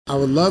I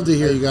would love to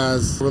hear you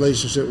guys'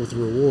 relationship with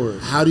reward.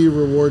 How do you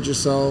reward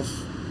yourself?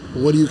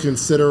 What do you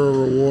consider a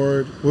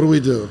reward? What do we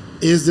do?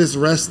 Is this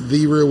rest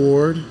the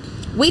reward?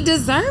 We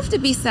deserve to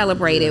be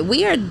celebrated.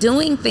 We are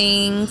doing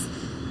things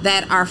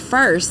that are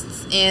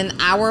firsts in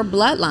our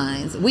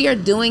bloodlines. We are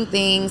doing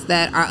things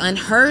that are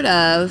unheard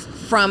of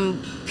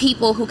from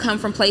people who come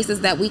from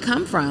places that we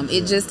come from.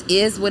 It just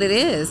is what it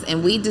is,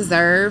 and we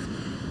deserve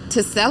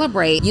to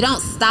celebrate. You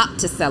don't stop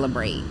to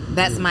celebrate.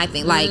 That's my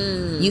thing. Like,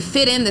 you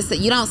fit in this.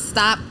 You don't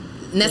stop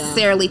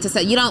necessarily to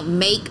say. You don't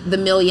make the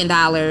 $1 million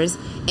and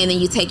then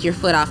you take your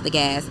foot off the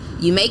gas.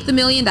 You make the $1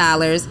 million.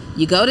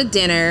 You go to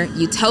dinner.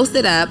 You toast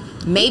it up.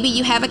 Maybe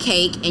you have a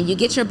cake and you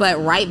get your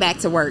butt right back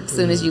to work as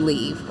soon as you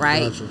leave.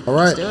 Right. Gotcha. All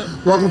right.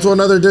 Welcome to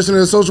another edition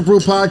of the Social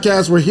Proof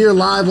Podcast. We're here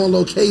live on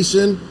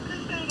location.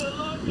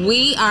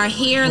 We are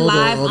here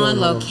live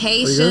on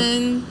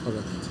location.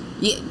 Okay.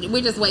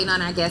 We're just waiting on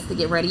our guests to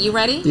get ready. You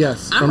ready?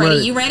 Yes. I'm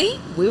ready. You ready?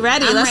 We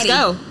ready. Let's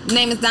go. My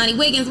name is Donni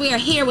Wiggins. We are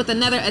here with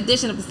another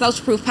edition of the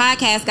Social Proof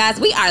Podcast, guys.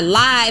 We are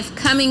live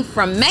coming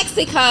from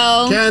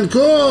Mexico.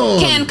 Cancun,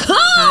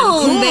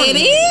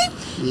 baby.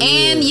 Yeah.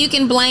 And you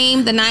can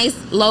blame the nice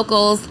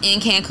locals in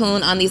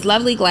Cancun on these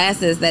lovely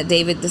glasses that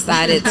David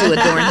decided to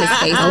adorn his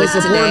face I was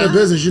with supporting today. the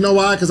business. You know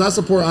why? Because I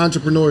support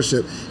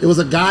entrepreneurship. It was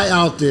a guy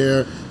out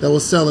there that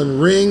was selling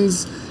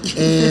rings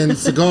and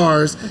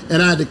cigars,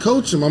 and I had to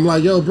coach him. I'm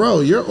like, yo,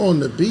 bro, you're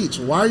on the beach.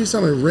 Why are you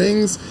selling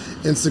rings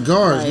and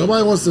cigars? Right.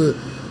 Nobody wants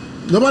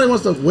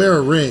to wear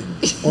a ring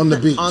on the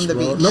beach. On the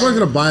bro. beach. Nobody's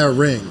gonna buy a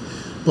ring.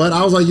 But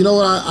I was like, you know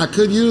what? I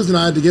could use, and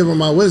I had to give him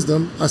my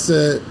wisdom. I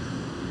said,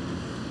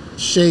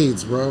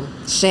 shades, bro.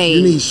 Shades.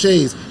 You need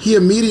shades. He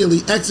immediately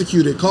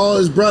executed. Call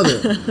his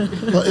brother.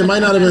 Well, it might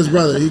not have been his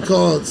brother. He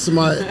called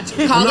somebody.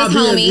 Called his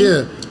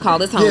homie.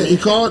 Called his homie. Yeah,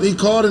 he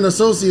called an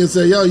associate and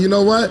said, yo, you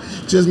know what?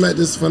 Just met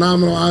this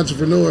phenomenal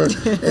entrepreneur,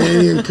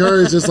 and he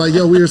encouraged us like,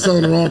 yo, we were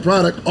selling the wrong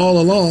product all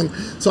along.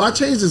 So I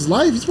changed his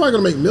life. He's probably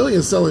gonna make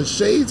millions selling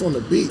shades on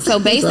the beach. So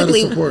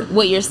basically,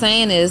 what you're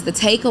saying is the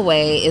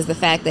takeaway is the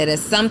fact that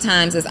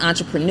sometimes as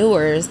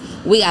entrepreneurs,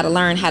 we got to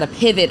learn how to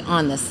pivot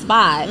on the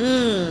spot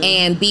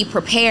and be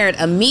prepared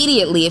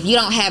immediately. If you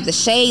don't have the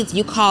shades,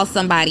 you call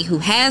somebody who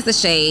has the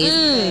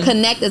shades,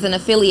 connect as an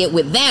affiliate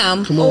with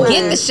them,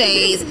 get the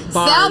shades,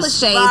 sell the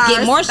shades,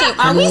 get more shades.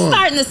 Are we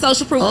starting the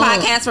Social Proof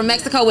Podcast from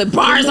Mexico with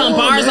bars on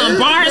bars on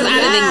bars out of the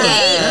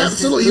gate?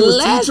 Absolutely. He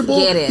was teachable.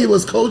 Get it. He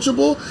was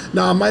coachable.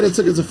 Now, I might have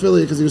took his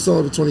affiliate because he was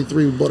selling for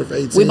 23. We bought it for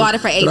 18. We bought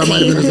it for 18. That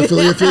might have been his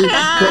affiliate fee.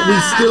 But we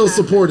still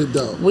support it,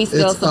 though. We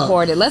still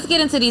support it. Let's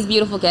get into these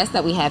beautiful guests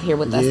that we have here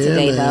with us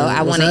today, though.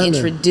 I want to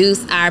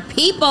introduce our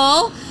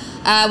people.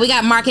 We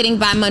got Marketing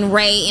by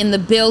Monray in the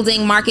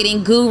building.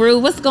 Marketing guru.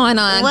 What's going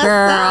on, girl?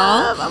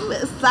 What's up? I'm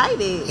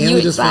excited. And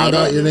we just found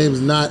out your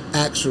name's not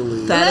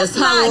actually. That is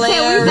hilarious.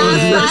 Can we not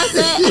start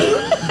that?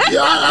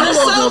 There's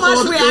so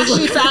much we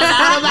actually found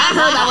out about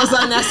her that was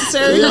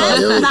unnecessary.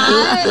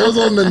 It was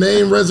on the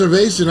name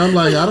reservation. I'm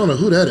like, I don't know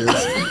who that is.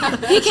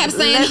 He kept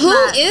saying, "Who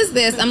is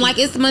this?" I'm like,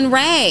 "It's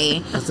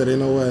Monray." I said, ain't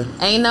no way.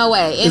 Ain't no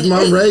way. Is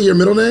Monray your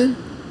middle name?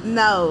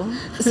 No.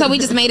 So we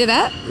just made it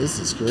up? This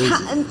is crazy.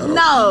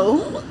 No.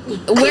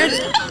 Where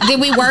did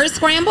we word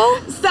scramble?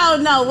 So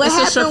no, what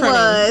happened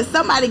was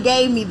somebody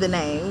gave me the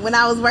name. When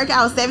I was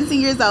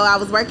 17 years old, I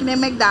was working at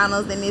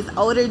McDonald's, and this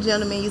older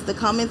gentleman used to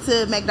come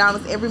into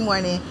McDonald's every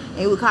morning and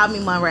he would call me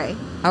Monray.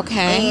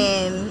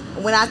 Okay. And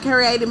when I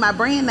created my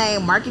brand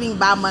name, Marketing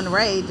by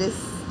Monray, just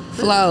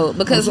flow,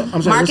 because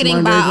I'm sorry,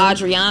 Marketing by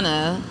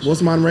Adriana.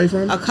 What's Monray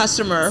from? A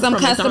customer. Some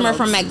customer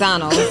from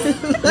McDonald's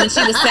when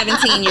she was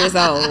 17 years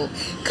old.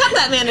 Cut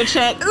that man a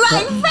check.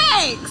 like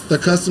thanks. The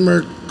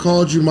customer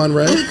called you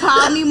Monray? He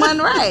called me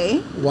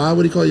Monray. Why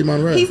would he call you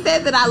Monray? He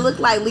said that I looked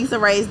like Lisa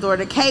Ray's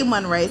daughter, Kay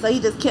Monray, so he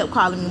just kept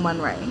calling me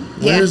Monray.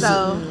 Where's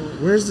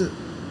it?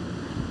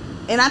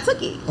 And I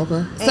took it. Okay.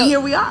 And so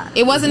here we are.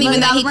 It wasn't even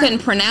that he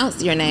couldn't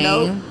pronounce your name.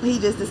 Nope. He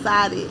just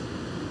decided.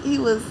 He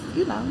was,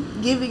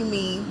 giving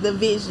me the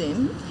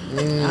vision.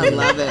 I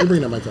love it. You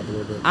bring that mic up a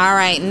little bit. All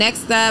right.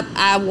 Next up,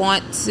 I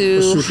want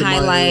to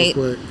highlight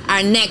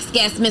our next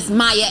guest, Miss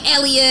Maya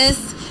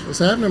Elias. What's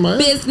happening, Maya?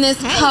 Business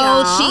coach.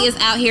 Y'all. She is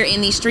out here in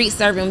these streets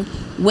serving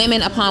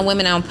women upon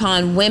women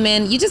upon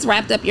women. You just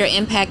wrapped up your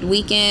Impact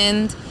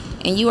Weekend,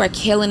 and you are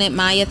killing it,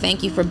 Maya.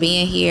 Thank you for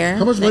being here.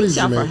 How much money did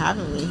you make? Thanks y'all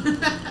for having me.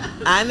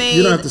 I made.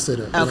 You don't have to say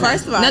that. Okay.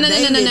 First of all, no.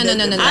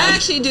 I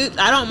actually do.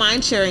 I don't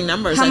mind sharing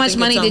numbers. How much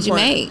money did you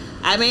make?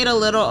 I made a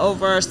little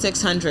over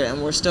 600,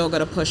 and we're still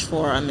gonna push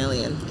for $1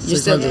 million.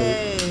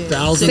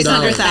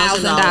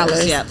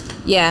 $600,000. Yep.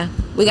 Yeah.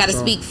 We got to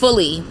speak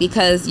fully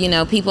because,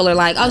 people are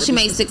like, oh, she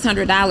made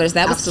 $600. That was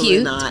Absolutely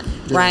cute. Not.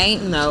 Right?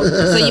 No.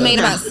 So you made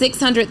about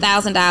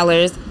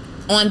 $600,000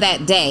 on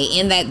that day,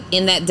 in that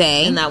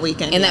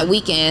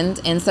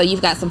weekend. And so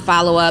you've got some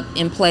follow-up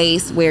in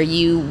place where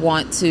you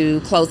want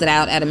to close it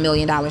out at $1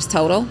 million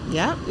total.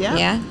 Yeah.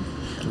 Okay.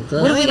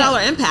 $1 million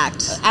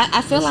impact.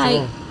 I feel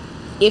like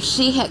if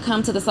she had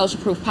come to the Social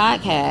Proof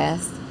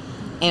Podcast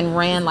and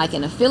ran like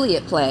an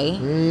affiliate play.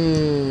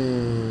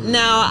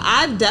 Now,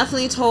 I've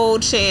definitely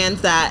told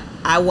Shans that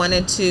I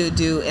wanted to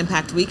do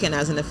Impact Weekend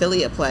as an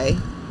affiliate play.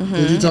 Mm-hmm.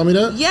 Did you tell me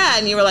that? Yeah,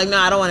 and you were like, no,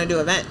 I don't want to do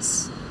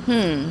events.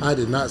 I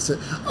did not say.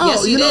 Oh,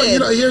 Yes, you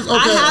did. Here's okay. I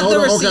have hold the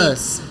on,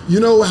 receipts. Okay. You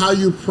know how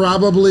you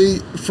probably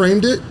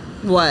framed it?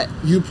 What?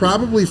 You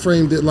probably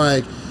framed it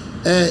like,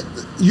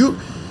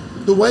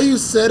 the way you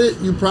said it,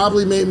 you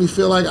probably made me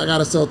feel like I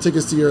gotta sell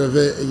tickets to your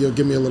event and you'll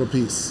give me a little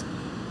piece.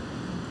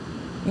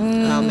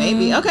 Oh,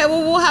 maybe. Okay,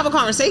 well, we'll have a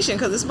conversation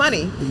because it's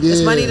money. Yeah.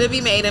 It's money to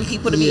be made and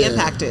people to be Yeah,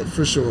 impacted.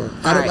 for sure.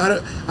 All I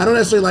don't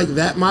necessarily like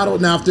that model.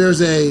 Now, if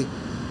there's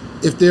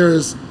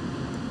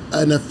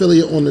an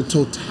affiliate on the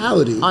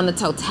totality, On the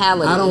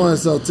totality. I don't want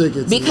to sell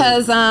tickets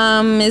Because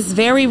it's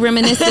very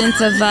reminiscent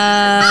of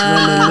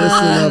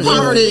Reminiscent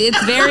of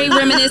it's very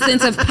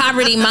reminiscent of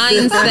poverty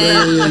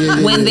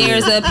mindset when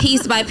there's a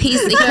piece by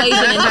piece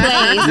equation in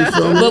place.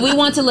 But we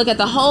want to look at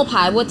the whole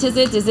pie. What is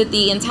it? Is it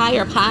the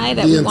entire pie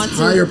that we want to?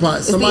 The entire pie.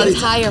 It's the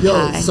entire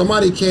pie.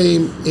 Somebody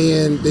came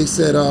and they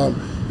said,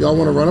 "Y'all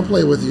want to run a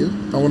play with you?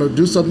 I want to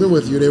do something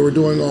with you." They were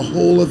doing a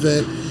whole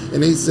event,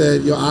 and they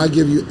said, "Yo, I'll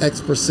give you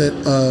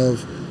X%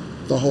 of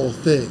the whole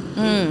thing."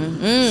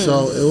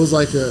 So it was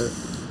like a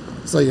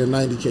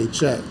 $90K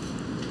check.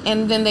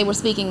 And then they were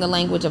speaking the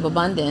language of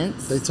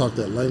abundance. They talked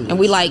that language. And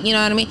we you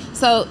know what I mean?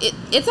 So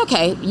it's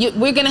okay.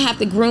 We're going to have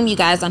to groom you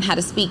guys on how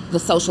to speak the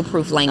social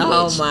proof language.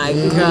 Oh my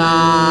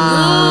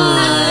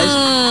gosh.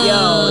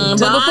 Yo,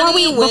 But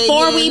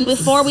Donni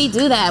before we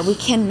do that, we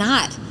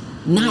cannot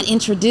not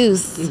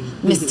introduce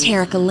Miss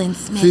Terica Lynn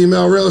Smith.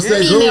 Female real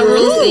estate Female guru.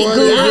 real estate What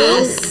guru.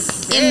 it is.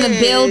 In the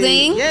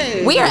building.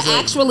 Yay. We are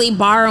actually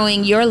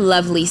borrowing your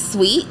lovely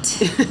suite.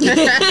 She's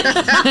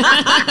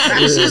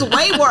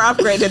way more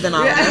upgraded than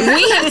I am.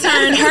 We have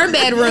turned her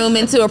bedroom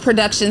into a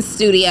production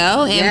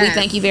studio, and we Yes.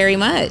 thank you very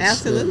much.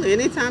 Absolutely.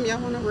 Anytime y'all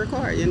want to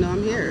record,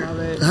 I'm here.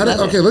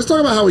 Okay, let's talk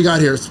about how we got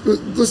here.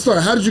 Let's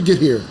start. How did you get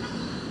here?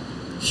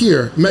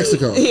 Here,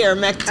 Mexico. Here, to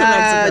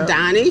Mexico.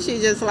 Donnie, she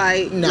just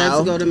like, No.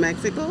 let's go to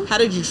Mexico. How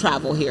did you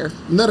travel here?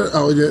 Shit.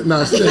 You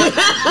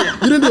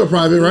didn't do it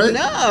private, right?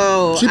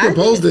 No. She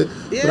proposed it,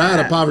 Yeah. but I had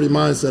a poverty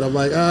mindset. I'm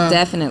like,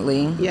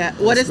 Definitely. Yeah.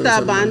 What is the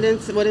That's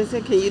abundance? What is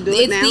it? Can you do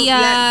it It's now? the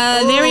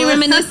Yes. very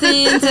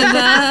reminiscent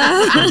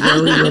of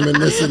very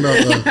reminiscent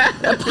of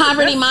a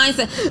poverty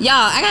mindset. Y'all,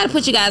 I got to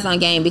put you guys on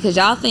game because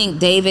y'all think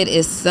David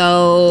is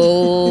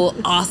so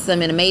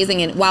awesome and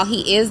amazing. And while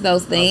he is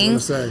those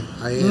things, I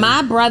am.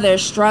 my brother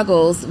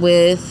struggles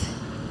with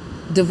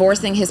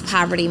divorcing his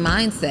poverty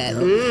mindset.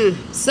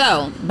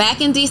 So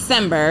back in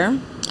December,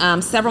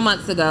 several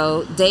months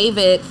ago,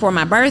 David, for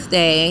my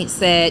birthday,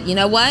 said, you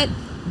know what?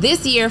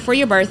 This year for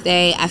your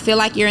birthday, I feel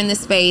like you're in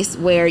this space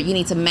where you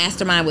need to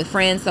mastermind with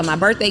friends. So my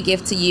birthday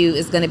gift to you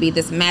is going to be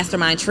this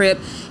mastermind trip.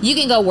 You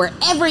can go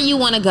wherever you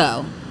want to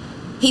go.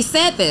 He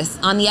said this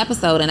on the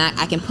episode, and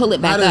I can pull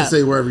it back up. I didn't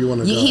say wherever you want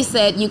to go. He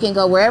said you can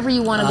go wherever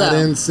you want to go. I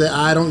didn't say.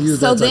 I don't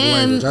use that type of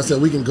language. I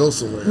said we can go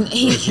somewhere. And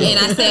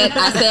I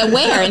said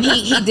where, and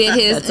he did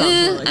his.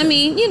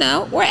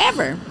 Like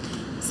wherever.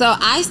 So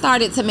I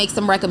started to make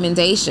some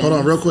recommendations. Hold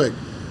on, real quick.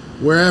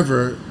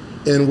 Wherever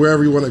and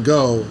wherever you want to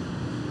go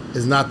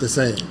is not the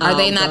same. Are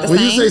they not the When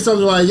same? you say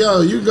something like,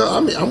 "Yo, you go,"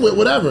 I'm with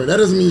whatever. That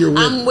doesn't mean you're with.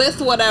 I'm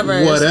with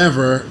whatever.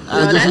 Whatever.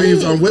 It just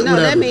means I'm with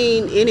whatever. That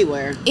mean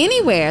anywhere.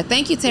 Anywhere.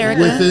 Thank you, Terica.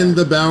 Within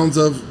the bounds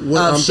of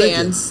what I'm thinking.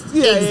 Shan's.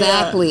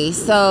 Exactly.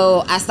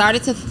 So I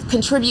started to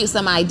contribute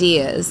some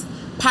ideas.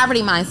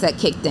 Poverty mindset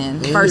kicked in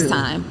first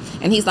time.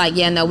 And he's like,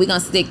 yeah, no, we're going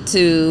to stick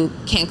to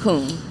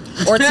Cancun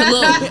or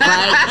Tulum,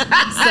 right?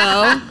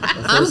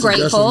 So I'm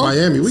grateful.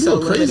 Miami. We go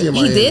crazy in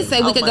He Miami. did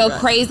say we could my go God.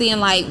 crazy in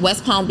like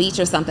West Palm Beach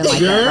or something like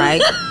that, Yeah.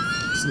 right?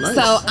 It's nice.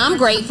 So I'm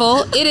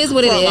grateful. It is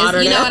what it is.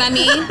 Lauderdale. You know what I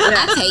mean?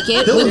 I take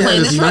it. Hilton We Head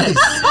plan is the trip.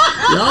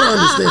 nice. Y'all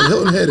understand.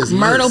 Hilton Head is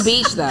Myrtle nice.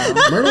 Beach, though.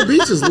 Myrtle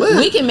Beach is lit.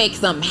 We can make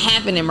something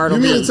happen in Myrtle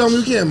You mean Beach. to tell me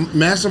we can't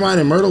mastermind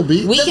in Myrtle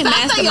Beach? We The can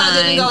fact that y'all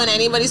didn't go mastermind. in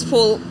anybody's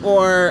pool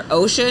or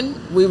ocean,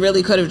 we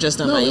really could have just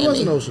done No, Miami. it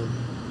wasn't ocean.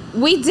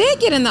 We did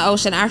get in the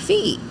ocean, our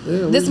feet,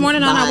 Yeah, this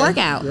morning on our Bye.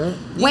 workout. Yeah. You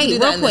can Wait, do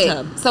that real in the quick.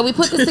 tub. So we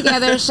put this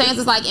together. Shans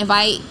is like,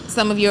 invite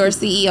some of your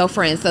CEO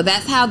friends. So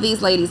that's how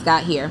these ladies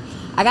got here.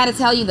 I got to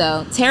tell you,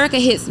 though, Terica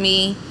hits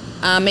me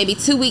maybe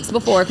 2 weeks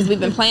before because we've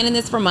been planning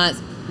this for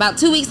months. About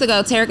 2 weeks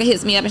ago, Terica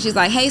hits me up and she's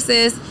like, hey,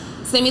 sis,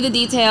 send me the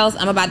details.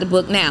 I'm about to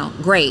book now.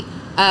 Great.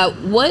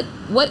 What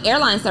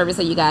airline service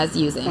are you guys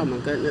using? Oh my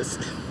goodness.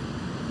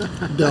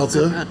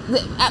 Delta. No,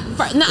 I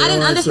didn't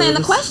Airline understand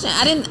the service.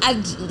 question.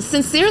 I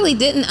sincerely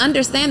didn't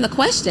understand the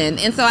question.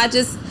 And so I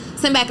just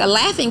sent back a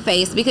laughing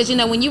face because,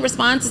 when you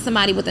respond to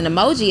somebody with an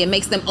emoji, it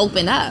makes them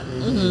open up.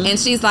 Mm-hmm. And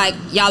she's like,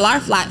 y'all are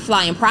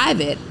flying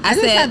private. I I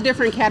just have said,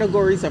 different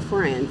categories of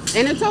friends,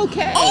 and it's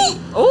okay.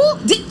 oh,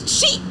 did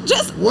she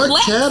just What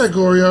flex?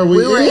 category are we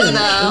We were in? in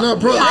the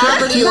bro,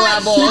 poverty keep,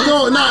 level. Keep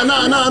going.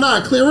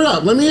 Nah. Clear it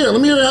up. Let me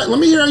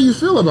hear how you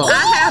feel about it.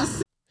 I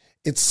have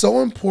It's so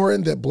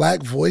important that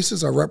Black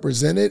voices are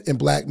represented in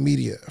Black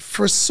media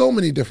for so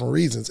many different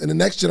reasons. And the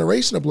next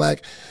generation of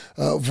Black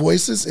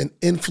voices and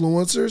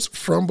influencers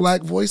from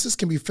Black voices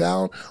can be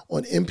found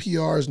on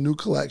NPR's new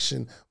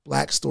collection,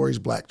 Black Stories,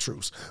 Black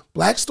Truths.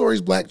 Black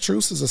Stories, Black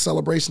Truths is a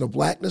celebration of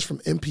Blackness from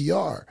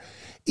NPR.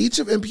 Each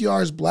of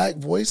NPR's Black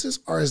voices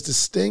are as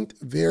distinct,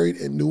 varied,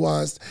 and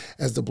nuanced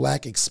as the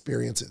Black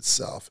experience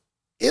itself.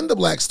 In the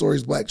Black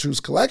Stories, Black Truths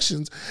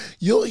collections,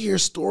 you'll hear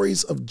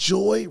stories of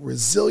joy,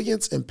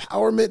 resilience,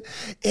 empowerment,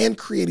 and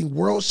creating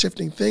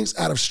world-shifting things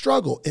out of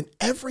struggle. And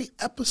every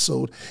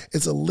episode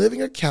is a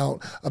living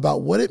account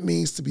about what it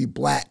means to be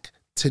Black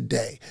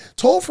today,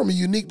 told from a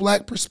unique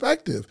Black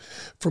perspective.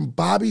 From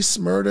Bobby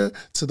Smyrna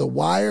to The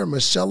Wire,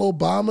 Michelle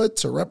Obama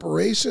to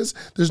reparations,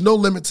 there's no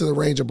limit to the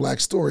range of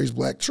Black stories,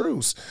 Black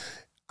truths.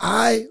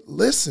 I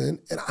listen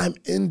and I'm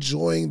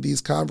enjoying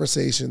these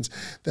conversations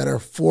that are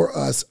for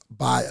us,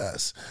 by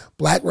us.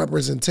 Black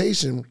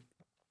representation,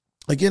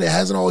 again, it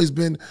hasn't always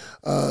been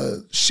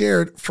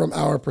shared from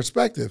our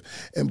perspective.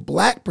 And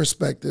Black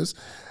perspectives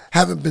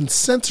haven't been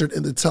centered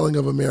in the telling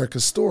of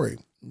America's story.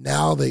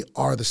 Now they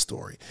are the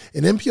story.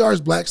 In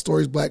NPR's Black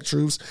Stories, Black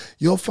Truths,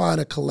 you'll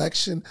find a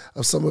collection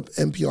of some of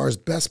NPR's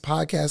best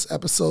podcast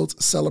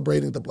episodes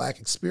celebrating the Black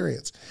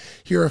experience.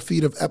 Here are a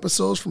feed of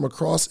episodes from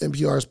across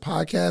NPR's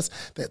podcasts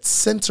that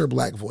center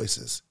Black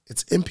voices.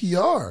 It's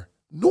NPR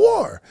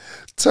Noir.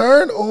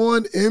 Turn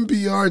on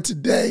NPR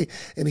today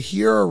and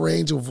hear a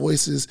range of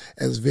voices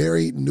as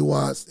varied,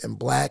 nuanced, and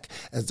Black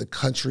as the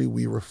country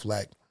we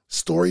reflect.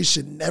 Stories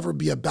should never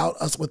be about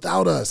us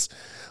without us.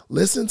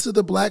 Listen to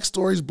the Black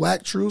Stories,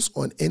 Black Truths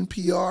on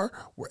NPR,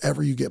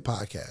 wherever you get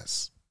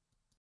podcasts.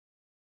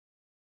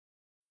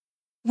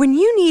 When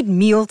you need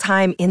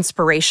mealtime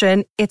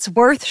inspiration, it's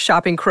worth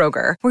shopping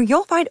Kroger, where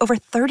you'll find over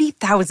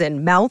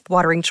 30,000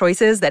 mouth-watering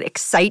choices that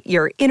excite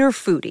your inner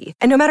foodie.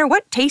 And no matter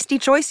what tasty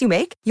choice you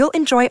make, you'll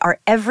enjoy our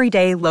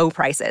everyday low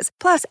prices,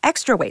 plus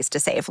extra ways to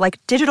save,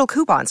 like digital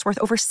coupons worth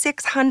over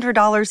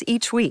 $600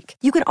 each week.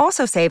 You can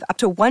also save up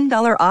to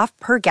 $1 off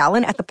per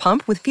gallon at the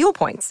pump with fuel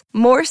points.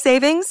 More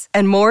savings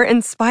and more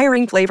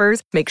inspiring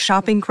flavors make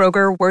shopping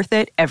Kroger worth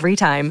it every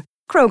time.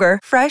 Kroger,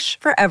 fresh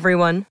for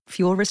everyone.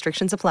 Fuel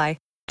restrictions apply.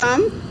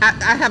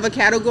 I have a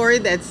category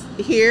that's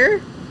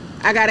here.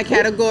 I got a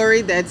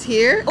category that's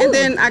here, and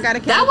then I got a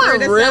category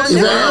that's really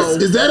down well.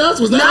 there. Is that us?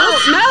 Was that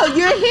us? No,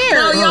 you're here.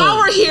 No, y'all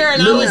were here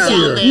and I was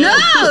down there.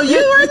 No, you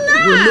were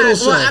not.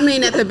 Chef. Well, I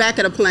mean, at the back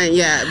of the plane,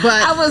 yeah.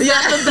 But I was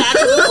at the back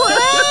of the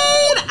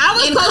plane. I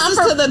was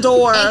closest to the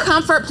door. In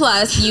Comfort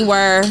Plus, you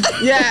were.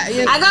 Yeah,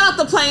 I got off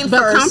the plane but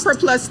first. Comfort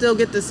Plus still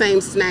get the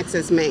same snacks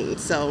as Maine,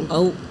 so.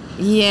 Oh.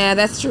 Yeah,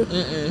 that's true.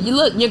 You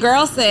look, your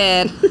girl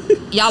said,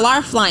 y'all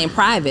are flying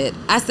private.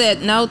 I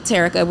said, no,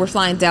 Terica, we're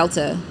flying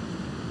Delta,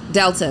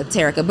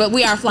 Terica, but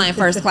we are flying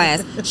first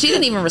class. She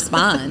didn't even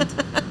respond.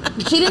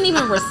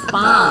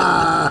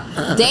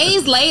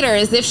 Days later,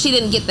 as if she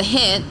didn't get the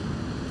hint,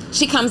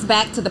 she comes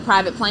back to the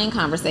private plane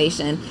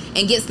conversation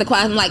and gets the quote.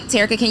 I'm like,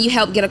 Terica, can you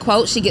help get a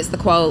quote? She gets the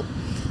quote.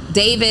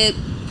 David,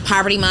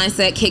 poverty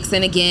mindset kicks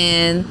in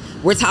again.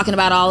 We're talking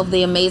about all of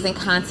the amazing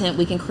content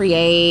we can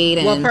create.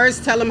 And Well,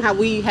 first tell them how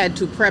we had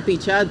to prep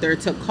each other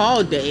to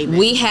call Dave.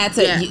 we had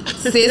to,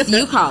 sis,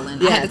 you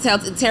calling. I had to tell,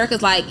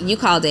 Terica's like, you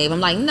call Dave. I'm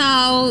like,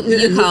 no,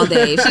 you call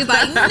Dave. She's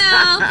like,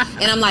 no.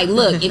 And I'm like,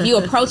 look, if you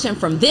approach him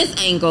from this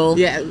angle,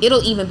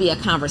 it'll even be a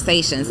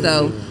conversation.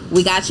 So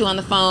we got you on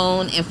the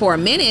phone, and for a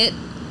minute,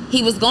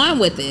 he was going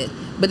with it.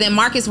 But then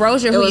Marcus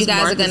Rozier, who you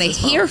guys are going to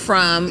hear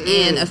from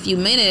in a few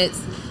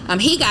minutes,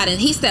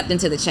 he stepped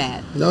into the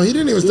chat. No, he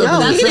didn't even step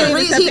into the chat.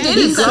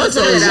 He stepped into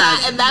the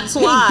chat, and that's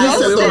why. He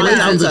stepped away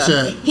from the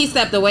chat. He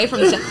stepped away from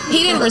the chat.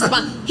 He didn't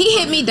respond. He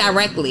hit me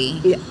directly.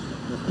 Yeah.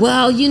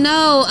 Well,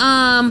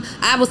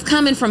 I was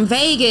coming from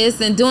Vegas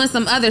and doing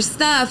some other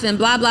stuff and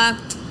blah, blah.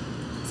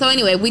 So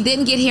anyway, we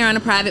didn't get here on a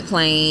private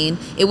plane.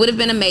 It would have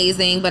been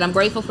amazing, but I'm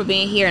grateful for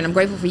being here, and I'm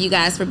grateful for you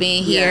guys for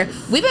being here.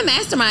 Yes. We've been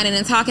masterminding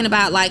and talking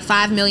about like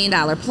 $5 million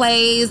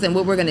plays and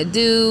what we're going to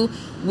do.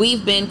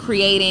 We've been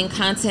creating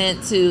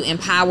content to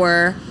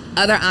empower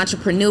other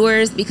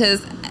entrepreneurs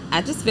because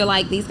I just feel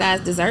like these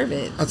guys deserve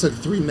it. I took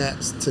 3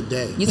 naps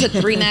today. You took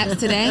 3 naps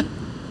today?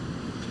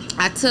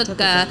 I took...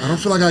 I don't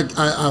feel like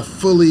I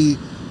fully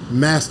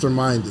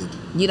masterminded.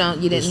 You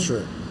didn't? This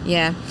trip.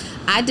 Yeah.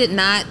 I did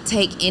not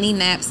take any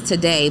naps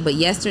today, but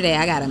yesterday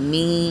I got a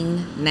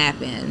mean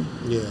nap in.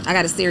 Yeah. I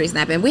got a serious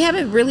nap in. We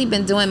haven't really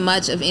been doing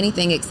much of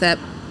anything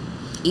except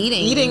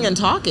eating and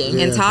talking.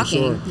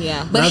 Sure.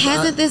 Yeah. But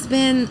hasn't this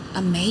been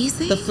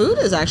amazing? The food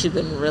has actually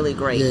been really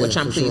great, which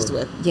I'm pleased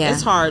with. Yeah.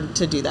 It's hard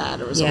to do that.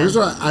 Here's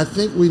what I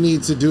think we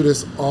need to do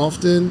this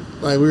often.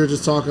 Like we were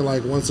just talking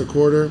like once a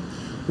quarter,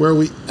 where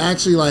we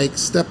actually like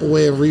step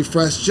away and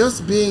refresh.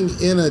 Just being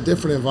in a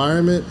different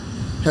environment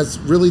has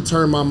really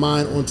turned my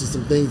mind onto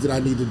some things that I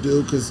need to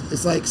do, because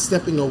it's like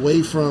stepping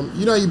away from,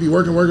 you'd be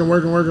working,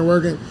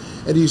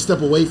 and you step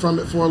away from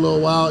it for a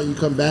little while, and you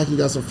come back and you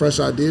got some fresh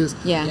ideas.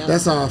 Yeah.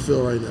 That's how I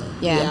feel right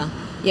now.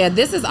 Yeah,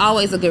 this is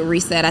always a good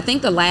reset. I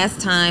think the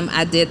last time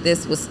I did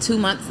this was 2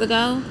 months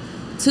ago.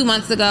 2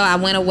 months ago, I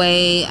went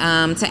away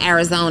to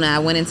Arizona. I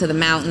went into the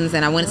mountains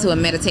and I went to a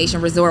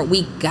meditation resort.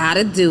 We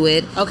gotta do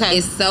it. Okay.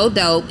 It's so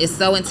dope. It's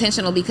so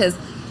intentional because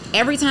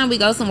every time we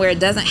go somewhere, it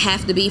doesn't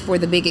have to be for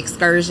the big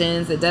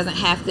excursions. It doesn't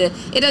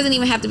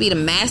even have to be the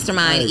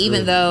mastermind,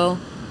 even though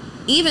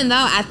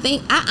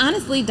I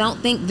honestly don't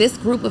think this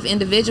group of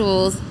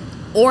individuals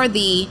or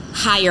the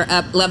higher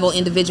up level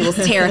individuals,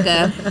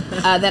 Terica,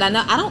 that I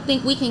know, I don't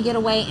think we can get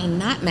away and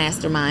not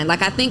mastermind.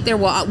 Like, I think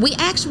we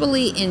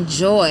actually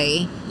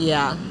enjoy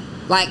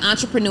like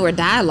entrepreneur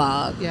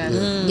dialogue. Yes.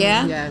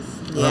 Yeah? Yes.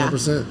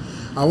 100%.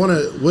 I want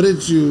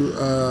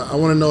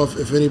to know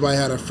if anybody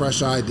had a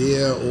fresh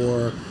idea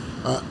or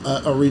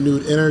a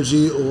renewed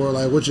energy, or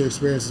like what your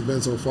experience has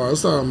been so far. Let's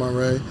start with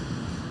Monterey.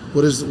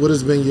 What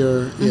has been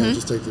your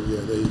just take the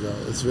there you go.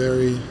 It's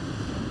very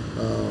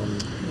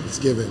it's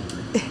giving.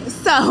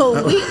 So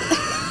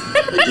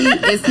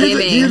It's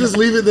giving. Can you just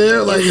leave it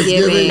there? Like it's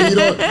giving. You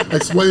don't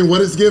explain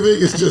what it's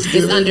giving. It's just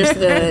giving. It's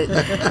understood.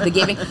 The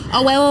giving.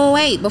 Oh,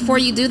 wait. Before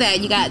you do that,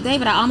 you got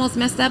David. I almost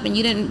messed up and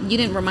you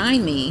didn't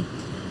remind me.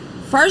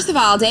 First of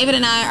all, David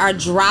and I are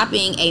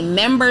dropping a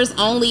members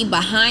only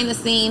behind the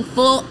scene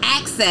full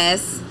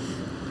access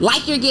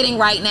like you're getting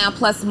right now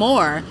plus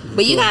more.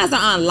 But you guys are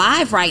on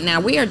live right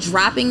now. We are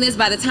dropping this.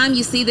 By the time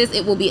you see this,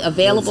 it will be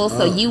available.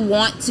 So you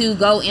want to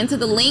go into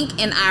the link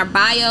in our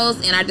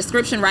bios, in our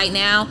description right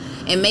now,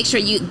 and make sure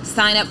you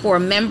sign up for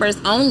members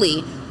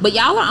only. But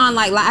y'all are on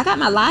like I got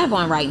my live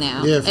on right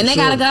now. Yeah, and they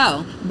gotta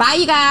go. Bye,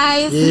 you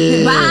guys.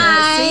 Yeah.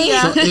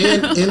 Bye.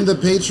 So in the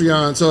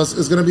Patreon, so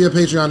it's going to be a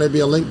Patreon. There'll be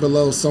a link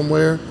below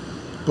somewhere,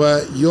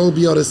 but you'll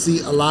be able to see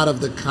a lot of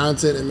the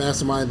content and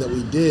mastermind that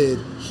we did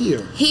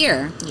here.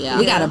 Yeah.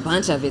 We got a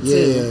bunch of it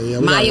too. Yeah.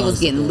 Maya was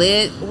getting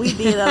lit. We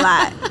did a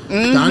lot.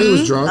 Donnie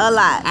was drunk. A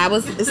lot. I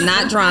was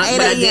not drunk,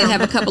 but I did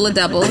have a couple of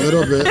doubles. A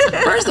little bit.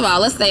 First of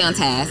all, let's stay on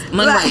task.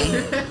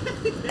 Monday.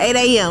 8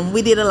 a.m.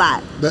 We did a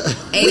lot. 8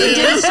 We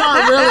a.m.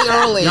 started really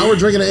early. Y'all were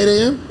drinking at 8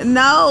 a.m.?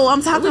 No,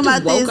 I'm talking We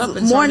just about woke up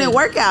this and morning started-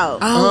 workout.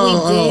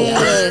 Oh, we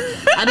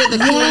did. I did the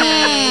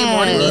Q&A,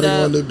 morning Running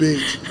meetup. on the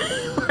beach.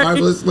 All right,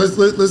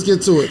 let's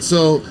get to it.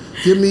 So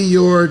give me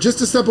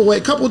just a step away,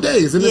 couple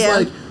days. And it's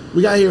like,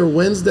 we got here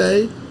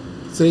Wednesday,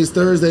 today's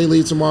Thursday,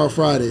 leave tomorrow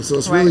Friday. So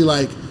it's really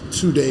like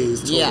 2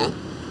 days total.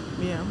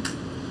 Yeah.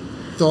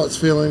 Thoughts,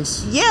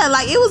 feelings? Yeah,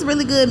 like it was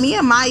really good. Me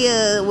and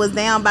Maya was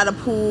down by the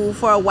pool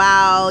for a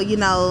while,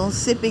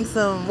 sipping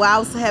I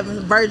was having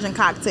virgin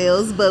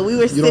cocktails, but we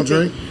were You don't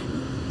drink?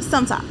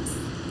 Sometimes.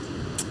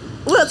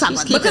 We'll talk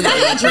about Because I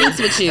had drinks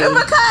with you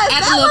Because at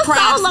that the little was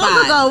crab so long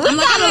spot. ago. We I'm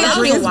like, I gotta don't let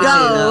drink this wine.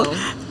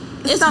 go.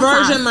 It's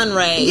Sometimes. Virgin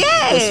Monterey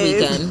this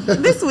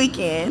weekend. This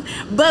weekend.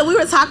 But we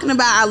were talking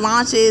about our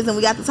launches and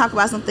we got to talk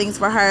about some things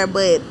for her.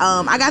 But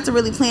I got to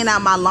really plan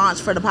out my launch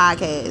for the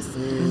podcast.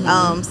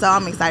 So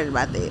I'm excited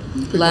about that.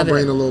 Pick Love my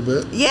brain it. a little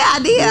bit. Yeah, I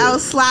did. I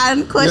was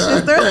sliding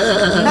questions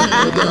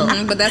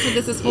through. But that's what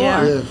this is for.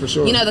 Yeah, for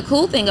sure. The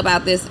cool thing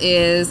about this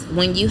is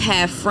when you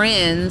have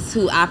friends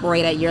who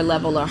operate at your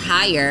level or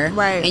higher,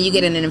 Right. and you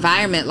get in an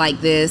environment like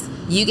this,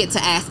 you get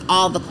to ask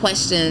all the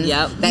questions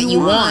that you You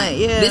want. want,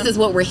 yeah. This is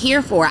what we're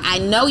here for. I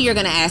know you're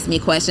going to ask me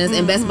questions,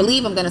 and best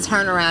believe I'm going to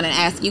turn around and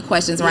ask you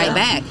questions right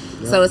back.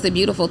 So it's a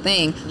beautiful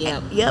thing.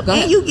 Yep. Yep, Go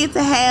ahead. and you get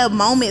to have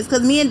moments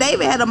because me and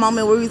David had a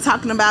moment where we were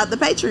talking about the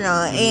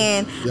Patreon,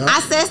 and I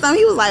said something.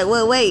 He was like,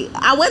 "Well, wait,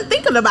 I wasn't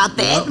thinking about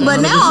that, but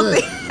now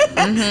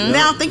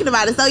now I'm thinking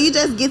about it." So you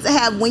just get to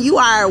have when you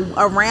are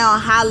around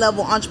high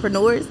level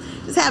entrepreneurs,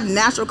 just have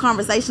natural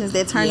conversations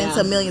that turn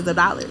into millions of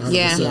dollars. 100%,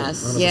 Yeah.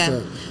 100%. Yeah.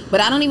 But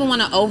I don't even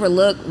want to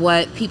overlook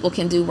what people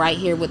can do right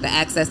here with the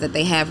access that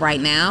they have right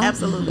now.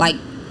 Absolutely. Like,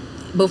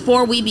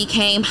 before we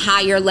became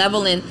higher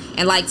level and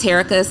like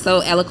Terica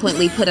so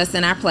eloquently put us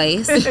in our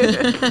place, this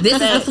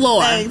is the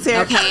floor, Thanks,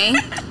 Terica. okay?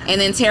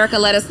 And then Terica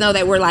let us know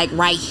that we're like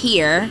right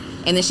here,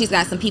 and then she's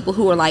got some people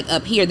who are like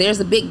up here. There's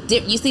a big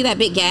dip. You see that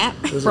big gap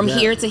from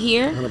here to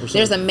here? 100%.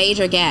 There's a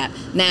major gap.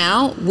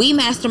 Now, we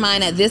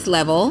mastermind at this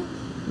level.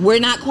 We're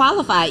not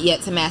qualified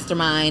yet to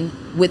mastermind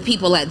with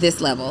people at this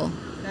level.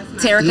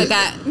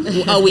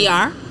 Terica we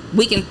are.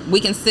 We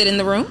can sit in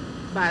the room.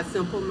 By a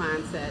simple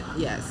mindset,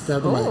 yes.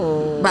 Grab the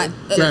mic.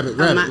 But Grab it.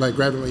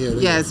 Grab it. Yeah.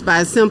 Yes, by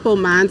a simple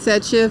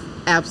mindset shift,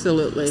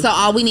 absolutely. so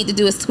all we need to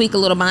do is tweak a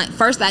little mind.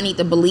 First, I need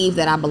to believe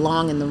that I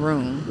belong in the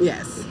room.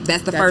 yes.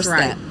 That's the first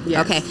right. step.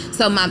 Yes. Okay.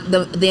 So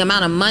the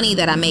amount of money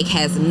that I make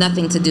has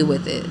nothing to do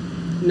with it.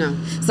 No.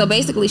 So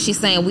basically, she's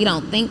saying we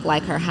don't think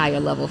like her higher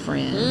level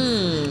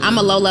friends. I'm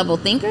a low level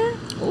thinker.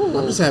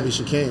 I'm just happy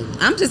she came.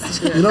 I'm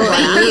just You know,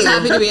 I'm just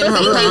happy to be in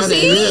her presence.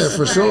 Yeah,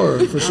 for sure.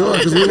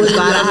 Because we wouldn't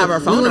Glad I have her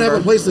phone have a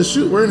number. place to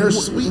shoot. We're in her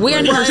suite. we're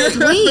in her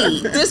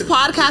suite. This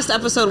podcast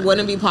episode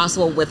wouldn't be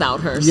possible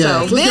without her.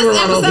 Yeah. So Let's give her a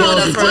round of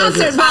applause is for Terica.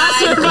 sponsored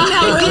by.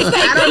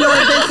 I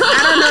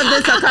don't know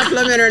if this a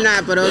compliment or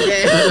not, but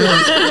okay.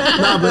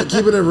 Nah, but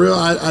keeping it real,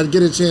 I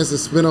get a chance to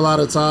spend a lot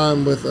of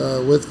time with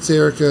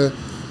Terica,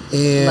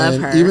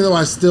 and Love her. even though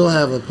I still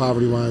have a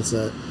poverty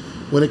mindset,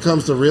 when it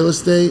comes to real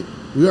estate,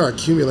 we are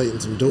accumulating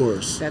some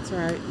doors. That's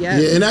right. Yeah.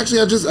 Yeah, and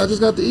actually, I just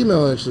got the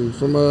email actually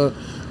from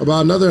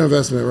about another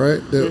investment,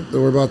 right? That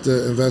we're about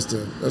to invest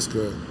in. That's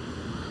good.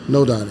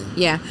 No, Donni.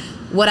 Yeah.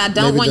 What I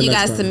don't want you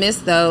guys to miss,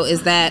 though,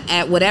 is that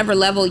at whatever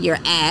level you're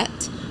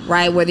at,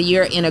 right, whether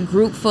you're in a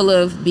group full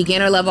of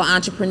beginner level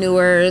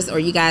entrepreneurs or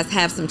you guys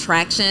have some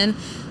traction,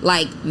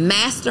 like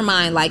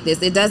mastermind like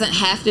this, it doesn't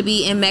have to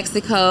be in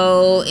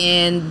Mexico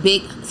in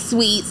big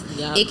suites.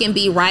 Yep. It can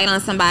be right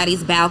on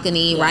somebody's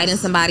balcony, right in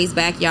somebody's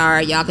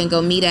backyard. Y'all can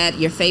go meet at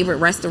your favorite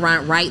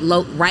restaurant right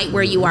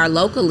where you are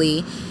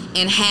locally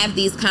and have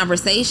these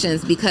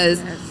conversations,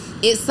 because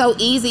it's so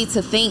easy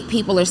to think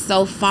people are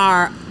so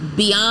far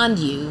beyond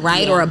you,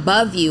 right? Or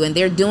above you, and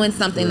they're doing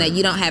something that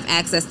you don't have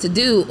access to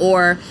do,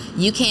 or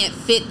you can't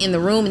fit in the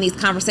room in these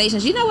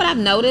conversations. You know what I've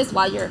noticed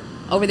while you're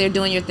over there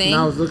doing your thing?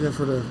 No, I was looking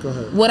for go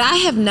ahead. What I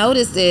have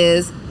noticed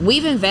is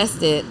we've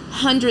invested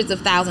hundreds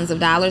of thousands of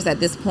dollars at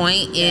this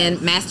point in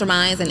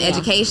masterminds and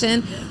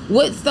education.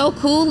 What's so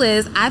cool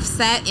is I've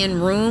sat in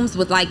rooms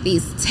with like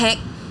these tech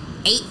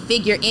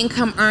 8-figure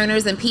income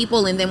earners and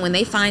people, and then when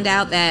they find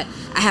out that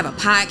I have a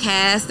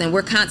podcast and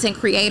we're content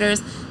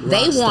creators,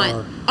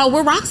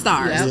 we're rock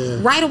stars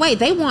right away.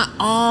 They want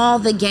all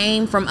the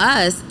game from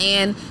us,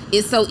 and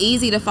it's so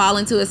easy to fall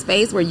into a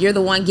space where you're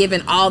the one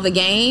giving all the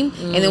game,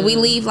 and then we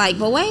leave like,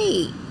 but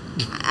wait,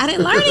 I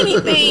didn't learn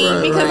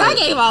anything because I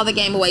gave all the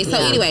game away. So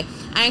anyway,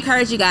 I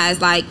encourage you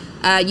guys, like,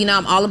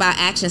 I'm all about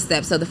action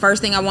steps. So the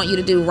first thing I want you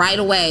to do right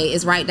away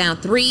is write down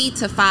 3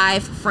 to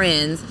 5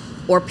 friends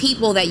or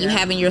people that you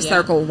have in your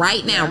circle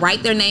right now.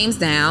 Write their names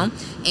down.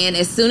 And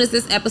as soon as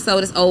this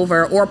episode is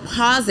over, or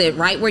pause it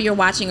right where you're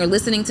watching or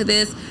listening to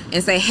this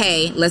and say,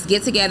 hey, let's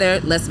get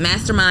together. Let's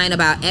mastermind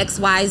about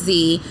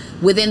XYZ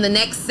within the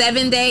next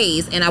 7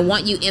 days. And I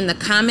want you in the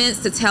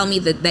comments to tell me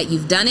that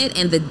you've done it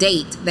and the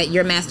date that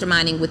you're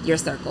masterminding with your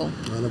circle.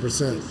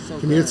 100%. So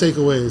give me your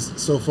takeaways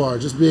so far.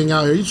 Just being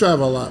out here. You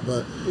travel a lot,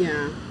 but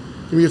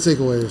give me your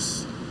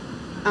takeaways.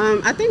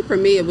 I think for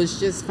me, it was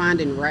just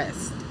finding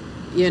rest.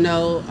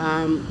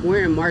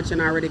 We're in March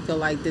and I already feel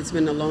like it's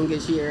been the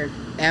longest year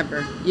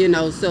ever,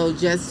 so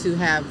just to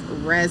have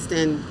rest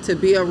and to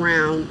be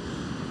around,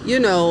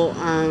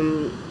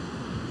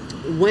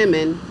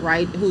 women,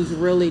 right, who's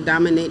really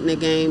dominating the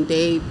game.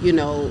 They,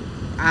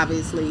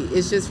 obviously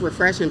it's just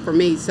refreshing for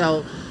me.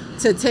 So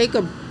to take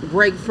a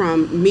break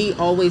from me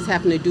always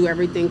having to do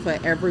everything for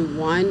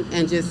everyone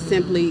and just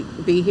simply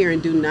be here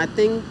and do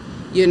nothing,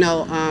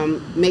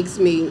 makes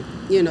me,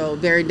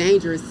 very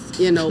dangerous,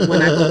 when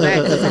I go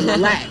back, because I'm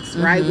relaxed,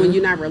 right? When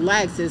you're not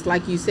relaxed, it's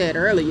like you said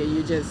earlier,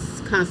 you're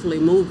just constantly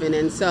moving.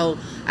 And so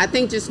I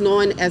think just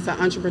knowing as an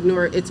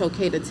entrepreneur, it's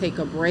okay to take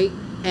a break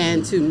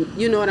and to,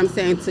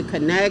 to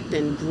connect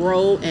and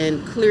grow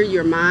and clear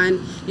your mind.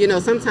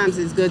 Sometimes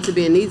it's good to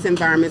be in these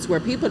environments where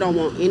people don't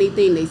want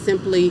anything. They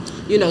simply,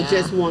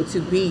 just want to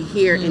be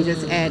here and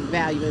just add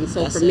value. And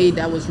so for me,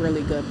 that was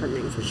really good for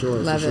me. For sure.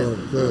 Love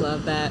it. Good.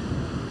 Love that.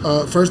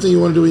 First thing you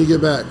want to do when you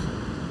get back?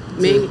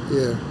 Me?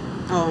 Yeah.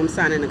 Oh, I'm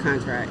signing a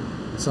contract.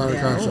 Sign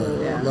a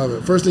contract. Yeah. Love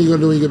it. First thing you're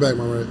going to do when you get back,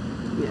 my right?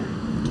 Yeah.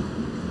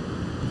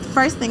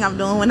 First thing I'm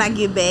doing when I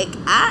get back,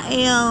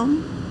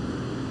 I'm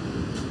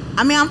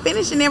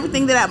finishing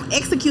everything I'm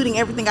executing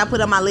everything I put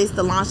on my list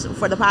to launch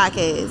for the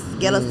podcast.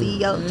 Ghetto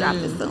CEO, drop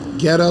it soon.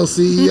 Ghetto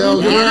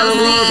CEO. I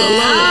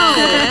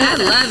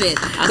love it.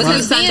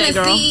 Because being a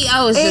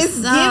CEO is it's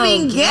just so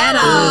giving ghetto.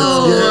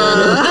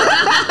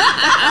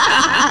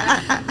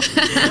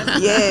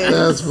 Yes.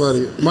 That's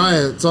funny.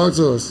 Maya, talk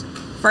to us.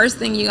 First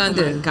thing you're going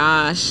to do. Oh my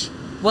gosh.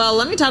 Well,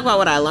 let me talk about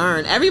what I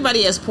learned.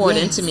 Everybody has poured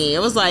into me. It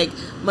was like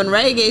when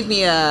Ray gave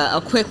me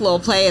a quick little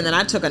play and then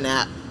I took a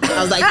nap.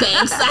 I was like,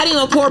 thanks. I didn't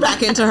even pour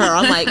back into her.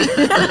 I'm like,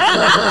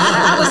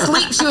 I was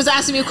asleep. She was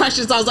asking me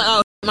questions. I was like,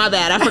 oh, my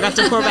bad. I forgot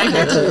to pour back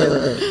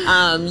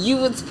into you. You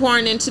was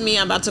pouring into me.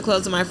 I'm about to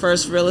close on my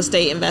first real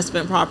estate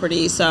investment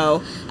property.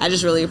 So I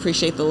just really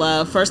appreciate the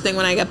love. First thing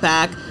when I get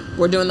back,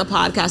 we're doing the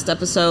podcast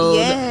episode.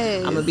 Yes.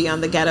 I'm going to be on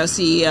the Ghetto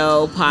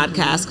CEO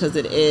podcast because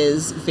it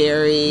is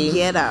very...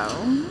 Ghetto.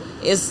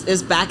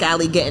 It's back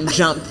alley getting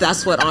jumped.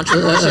 That's what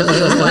entrepreneurship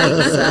feels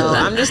like. So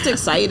I'm just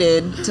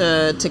excited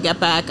to get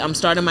back. I'm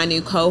starting my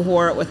new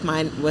cohort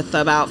with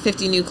about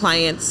 50 new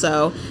clients.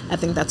 So I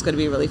think that's going to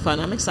be really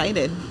fun. I'm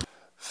excited.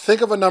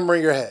 Think of a number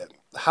in your head.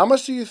 How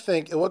much do you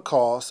think it would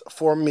cost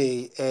for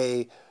me,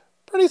 a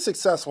pretty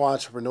successful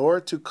entrepreneur,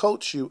 to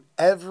coach you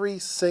every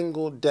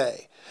single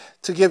day,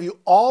 to give you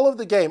all of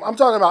the game? I'm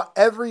talking about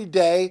every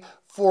day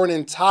for an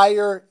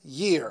entire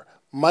year,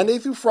 Monday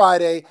through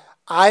Friday.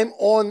 I'm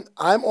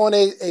on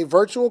a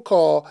virtual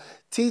call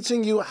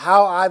teaching you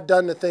how I've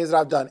done the things that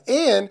I've done,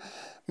 and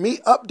me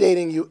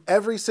updating you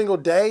every single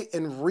day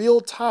in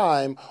real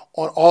time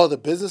on all the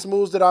business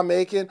moves that I'm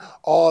making,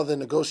 all the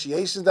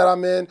negotiations that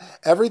I'm in,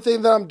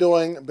 everything that I'm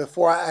doing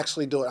before I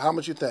actually do it. How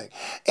much you think?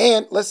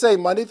 And let's say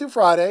Monday through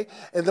Friday,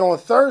 and then on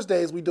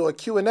Thursdays we do a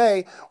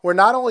Q&A where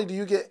not only do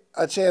you get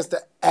a chance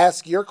to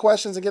ask your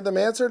questions and get them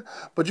answered,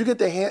 but you get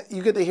to hear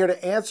the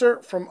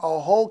answer from a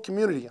whole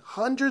community,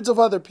 hundreds of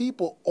other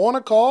people on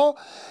a call,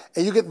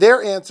 and you get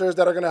their answers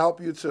that are going to help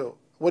you too.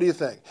 What do you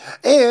think?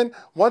 And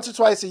once or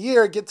twice a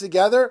year, get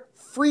together,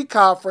 free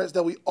conference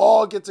that we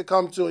all get to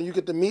come to, and you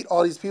get to meet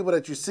all these people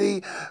that you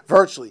see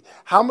virtually.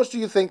 How much do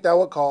you think that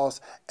would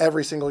cost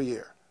every single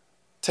year?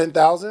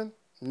 $10,000?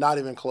 Not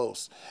even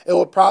close. It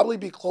would probably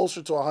be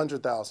closer to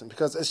 $100,000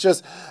 because it's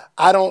just,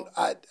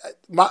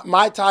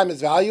 my time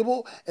is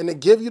valuable, and to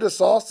give you the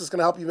sauce that's going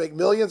to help you make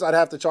millions, I'd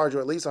have to charge you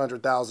at least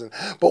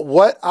 $100,000. But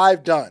what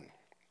I've done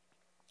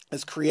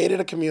is created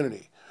a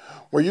community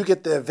where you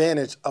get the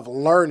advantage of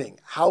learning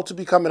how to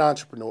become an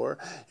entrepreneur.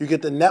 You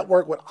get to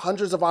network with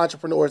hundreds of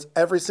entrepreneurs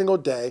every single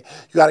day.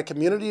 You got a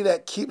community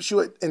that keeps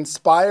you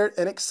inspired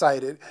and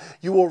excited.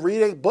 You will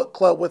read a book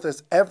club with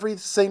us every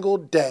single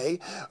day.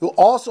 We'll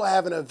also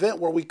have an event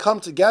where we come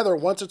together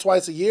once or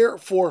twice a year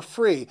for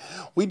free.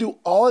 We do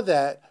all of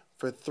that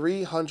for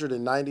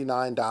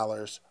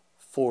 $399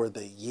 for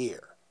the year.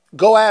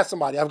 Go ask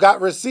somebody. I've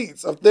got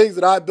receipts of things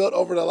that I built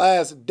over the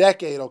last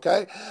decade,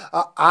 okay?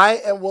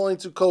 I am willing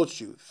to coach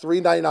you.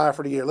 $399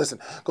 for the year. Listen,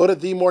 go to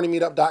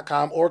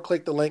themorningmeetup.com or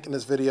click the link in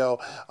this video.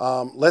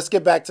 Let's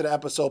get back to the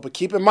episode, but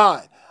keep in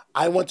mind,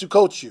 I want to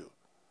coach you.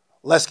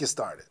 Let's get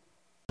started.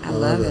 I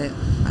love it.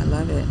 I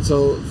love it.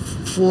 So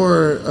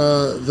for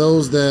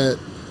those that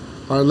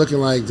are looking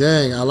like,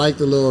 dang, I like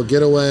the little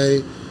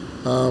getaway,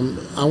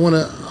 I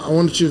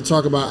want you to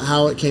talk about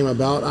how it came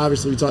about.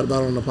 Obviously, we talked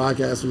about it on the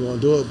podcast. We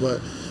want to do it,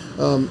 but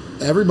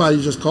everybody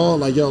just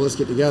called like, yo, let's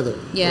get together.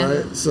 Yeah.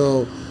 Right.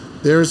 So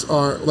there's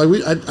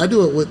I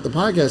do it with the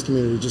podcast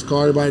community. Just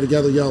call everybody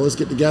together. Yo, let's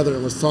get together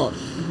and let's talk.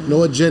 Mm-hmm.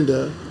 No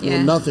agenda,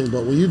 no nothing.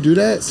 But when you do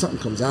that, something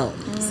comes out.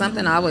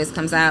 Something always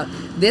comes out.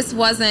 This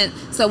wasn't,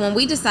 so when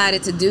we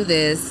decided to do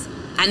this,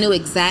 I knew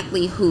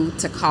exactly who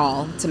to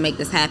call to make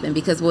this happen,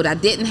 because what I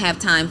didn't have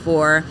time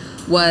for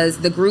was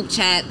the group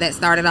chat that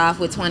started off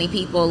with 20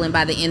 people, and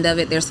by the end of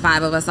it, there's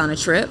 5 of us on a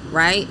trip,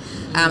 right?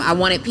 I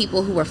wanted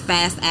people who were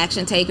fast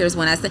action takers.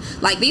 When I said,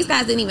 like, these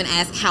guys didn't even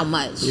ask how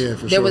much. Yeah,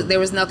 for sure. There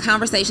was no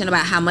conversation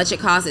about how much it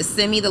costs. It's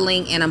send me the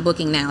link and I'm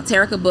booking now.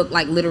 Terica booked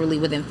like literally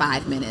within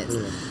 5 minutes.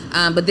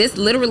 Yeah. But this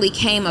literally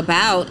came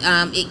about.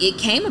 It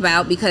came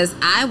about because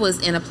I was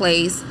in a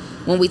place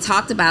when we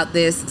talked about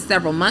this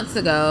several months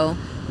ago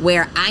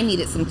where I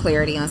needed some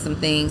clarity on some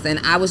things, and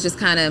I was just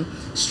kind of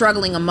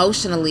struggling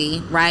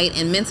emotionally, right,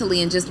 and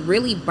mentally, and just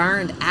really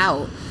burned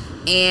out.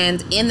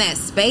 And in that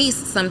space,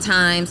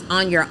 sometimes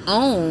on your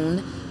own,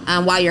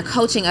 while you're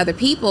coaching other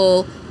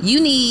people, you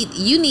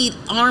need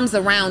arms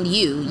around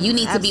you. You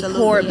need to be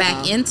poured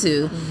back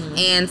into. Mm-hmm.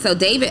 And so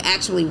David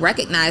actually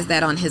recognized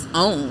that on his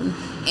own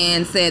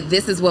and said,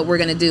 this is what we're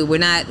going to do. We're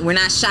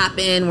not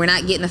shopping. We're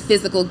not getting a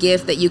physical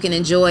gift that you can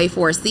enjoy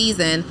for a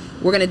season.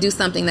 We're going to do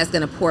something that's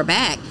going to pour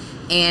back.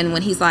 And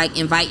when he's like,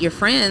 invite your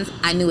friends,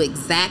 I knew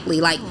exactly,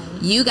 like,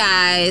 you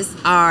guys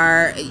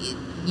are,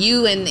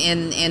 you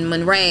and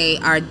Monray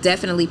are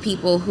definitely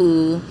people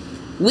who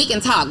we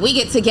can talk. We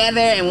get together,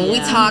 and when we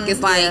talk,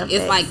 it's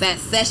like that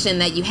session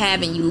that you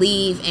have and you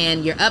leave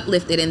and you're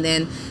uplifted. And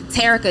then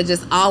Terica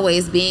just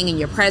always being in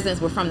your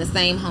presence. We're from the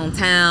same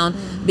hometown.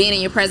 Being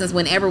in your presence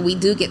whenever we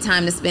do get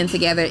time to spend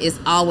together is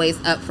always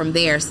up from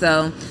there.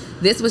 So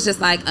this was just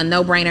like a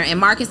no-brainer. And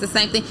Marcus, the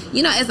same thing.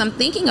 You know, as I'm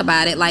thinking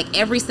about it, like,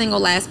 every single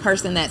last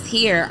person that's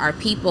here are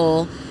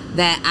people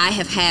that I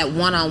have had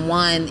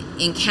one-on-one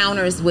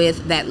encounters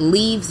with that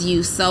leaves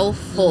you so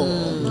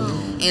full.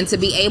 And to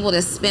be able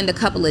to spend a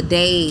couple of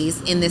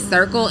days in this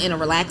circle in a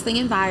relaxing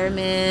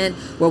environment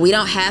where we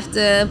don't have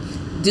to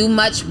do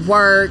much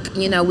work,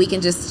 you know, we can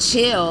just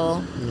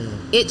chill.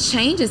 It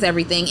changes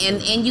everything.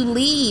 And you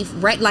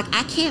leave, right? Like,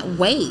 I can't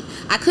wait.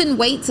 I couldn't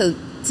wait to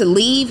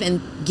leave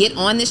and get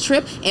on this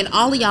trip, and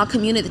all of y'all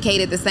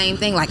communicated the same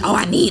thing, like, oh,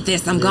 I need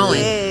this, I'm going.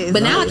 Yes,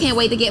 but now I can't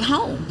wait to get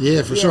home.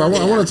 Yeah, for sure. I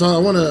want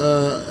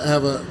to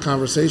have a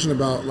conversation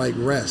about, like,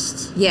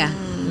 rest. Yeah.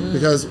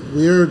 Because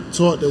we're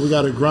taught that we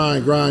got to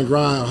grind,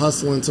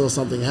 hustle until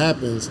something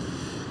happens,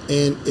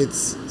 and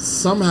it's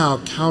somehow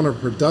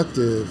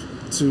counterproductive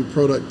to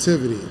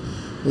productivity.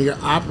 When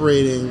you're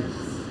operating,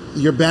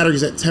 your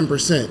battery's at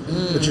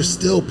 10%, but you're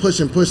still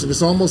pushing.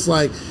 It's almost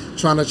like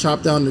trying to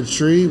chop down the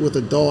tree with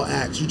a dull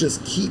axe. You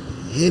just keep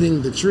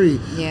hitting the tree,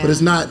 but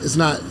it's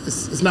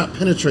not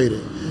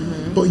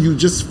penetrating. But you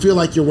just feel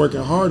like you're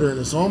working harder, and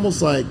it's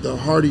almost like the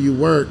harder you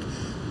work,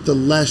 the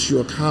less you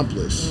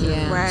accomplish.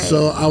 Yeah. Right.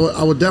 So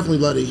I would definitely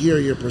love to hear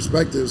your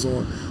perspectives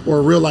on,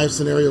 or real life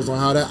scenarios on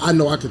how that. I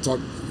know I could talk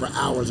for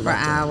hours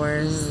about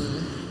that.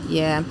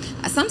 Yeah.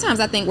 Sometimes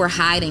I think we're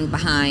hiding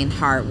behind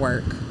hard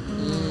work.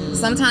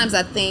 Sometimes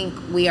I think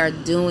we are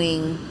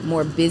doing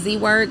more busy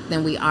work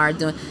than we are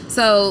doing.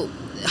 So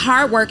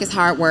hard work is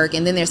hard work,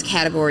 and then there's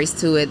categories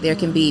to it. There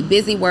can be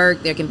busy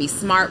work, there can be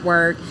smart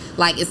work.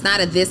 Like, it's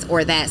not a this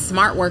or that.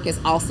 Smart work is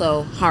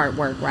also hard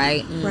work,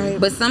 right? Right.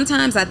 But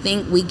sometimes I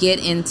think we get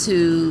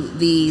into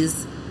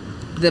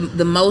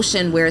the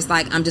motion where it's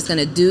like, I'm just going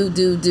to do,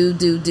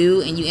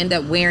 and you end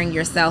up wearing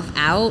yourself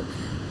out.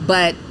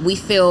 But we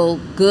feel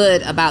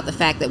good about the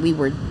fact that we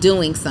were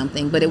doing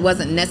something, but it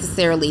wasn't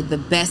necessarily the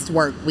best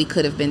work we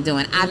could have been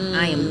doing.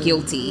 I am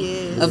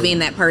guilty of being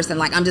that person.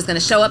 Like, I'm just going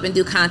to show up and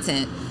do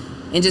content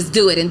and just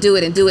do it and do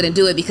it and do it and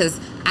do it because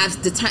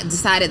I've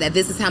decided that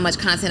this is how much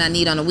content I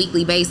need on a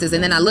weekly basis,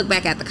 and then I look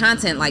back at the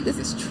content like, this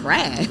is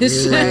trash.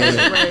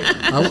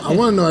 I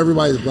want to know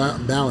everybody's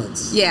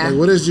balance. Yeah. Like,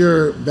 what is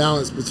your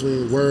balance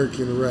between work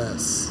and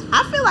rest?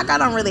 I feel like I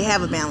don't really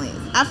have a balance.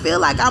 I feel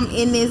like I'm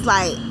in this,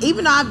 like,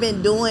 even though I've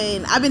been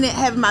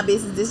having my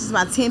business, this is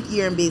my 10th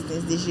year in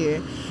business this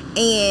year,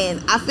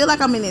 and I feel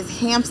like I'm in this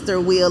hamster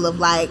wheel of,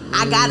 like,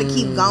 I gotta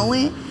keep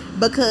going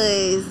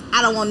because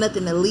I don't want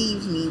nothing to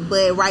leave me.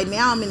 But right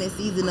now I'm in a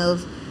season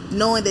of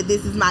knowing that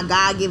this is my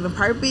God-given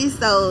purpose,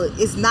 so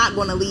it's not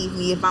going to leave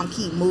me if I'm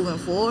keep moving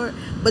forward.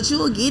 But you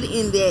will get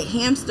in that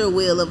hamster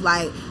wheel of,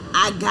 like,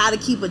 I gotta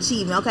keep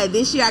achieving. Okay,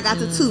 this year I got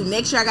to 2.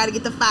 Next year I gotta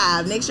get to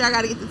 5. Next year I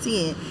gotta get to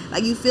 10.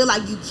 Like, you feel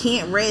like you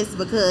can't rest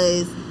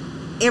because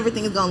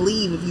everything is gonna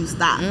leave if you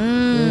stop.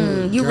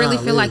 You really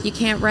feel like you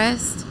can't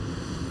rest?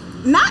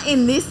 Not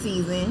in this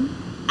season.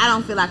 I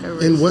don't feel like I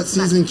rest. In what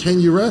season can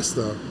you rest,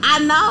 though? I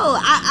know.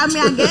 I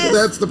mean, I guess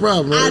that's the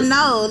problem, right? I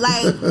know.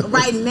 Like,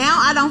 right now,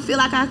 I don't feel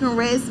like I can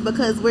rest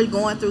because we're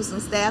going through some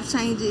staff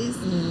changes.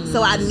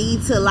 So I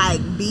need to, like,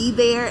 be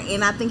there.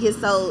 And I think it's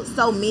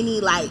so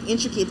many, like,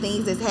 intricate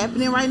things that's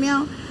happening right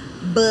now.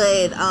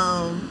 But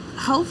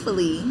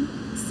hopefully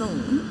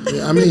soon.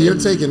 Yeah, I mean, you're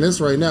taking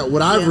this right now.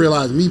 What I've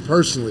realized, me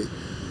personally,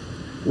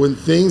 when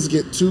things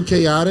get too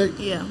chaotic,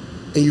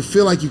 and you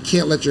feel like you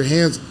can't let your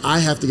hands, I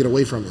have to get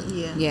away from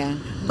it. Yeah.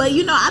 But,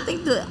 you know, I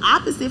think the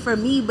opposite for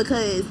me,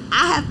 because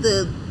I have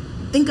to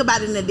think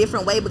about it in a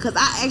different way, because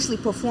I actually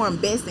perform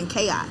best in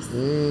chaos.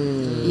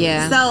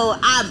 Yeah. So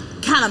I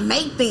kind of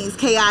make things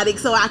chaotic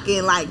so I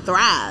can, like,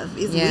 thrive.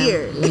 It's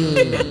weird.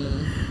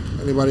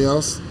 Anybody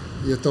else?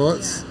 Your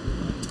thoughts?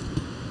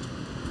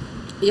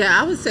 Yeah,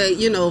 I would say,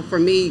 you know, for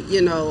me,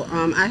 you know,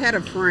 I had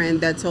a friend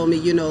that told me,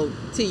 you know,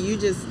 T, you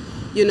just,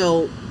 you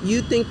know,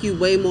 you think you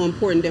way more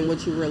important than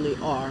what you really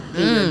are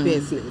in your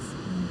business.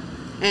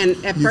 And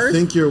at first, you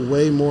think you're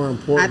way more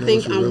important. I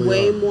think than what you I'm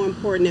really way more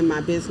important in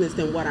my business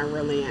than what I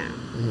really am.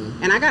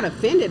 And I got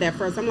offended at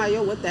first. I'm like,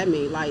 yo, what that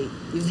mean? Like,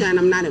 you saying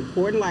I'm not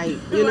important? Like,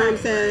 you know what I'm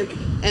saying?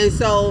 And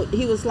so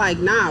he was like,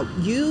 nah,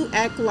 you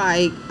act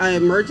like an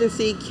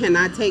emergency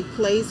cannot take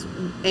place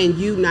and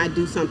you not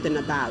do something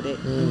about it.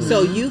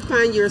 So you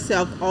find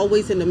yourself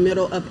always in the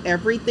middle of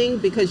everything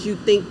because you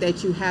think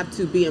that you have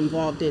to be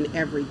involved in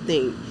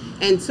everything.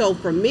 And so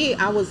for me,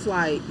 I was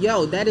like,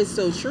 yo, that is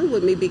so true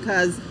with me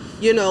because,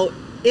 you know,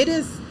 it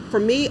is, for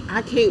me,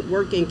 I can't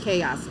work in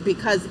chaos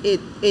because it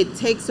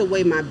takes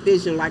away my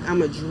vision. Like,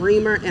 I'm a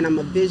dreamer and I'm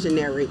a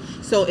visionary.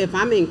 So if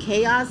I'm in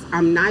chaos,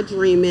 I'm not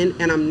dreaming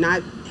and I'm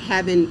not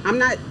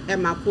at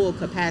my full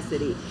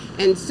capacity.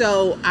 And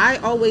so I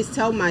always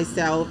tell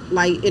myself,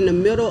 like, in the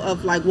middle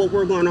of, like, what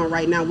we're going on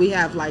right now, we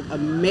have, like, a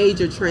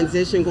major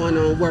transition going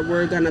on where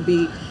we're going to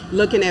be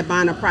looking at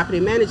buying a property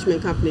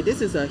management company.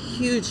 This is a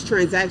huge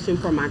transaction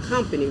for my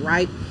company,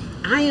 right?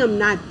 I am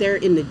not there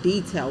in the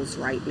details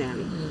right now.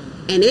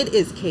 And it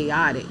is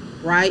chaotic,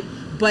 right?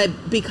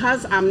 But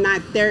because I'm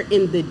not there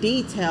in the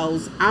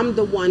details, I'm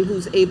the one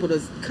who's able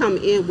to come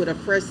in with a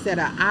fresh set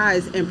of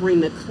eyes and bring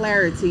the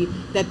clarity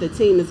that the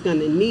team is going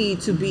to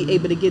need to be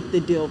able to get the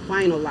deal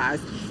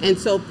finalized. And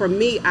so for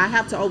me, I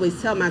have to always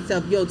tell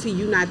myself, yo, T,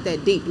 you're not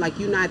that deep. Like,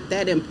 you're not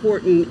that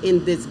important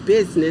in this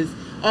business,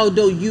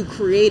 although you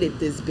created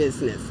this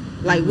business.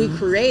 Like, we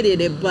created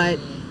it, but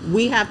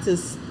we have to...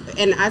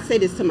 And I say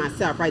this to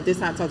myself, right? This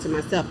is how I talk to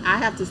myself. I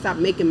have to stop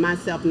making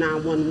myself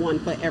 911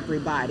 for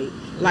everybody.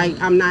 Like,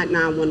 I'm not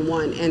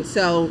 911. And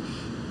so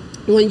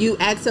when you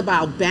ask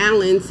about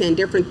balance and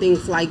different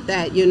things like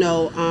that, you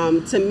know,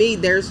 to me,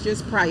 there's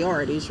just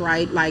priorities,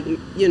 right? Like,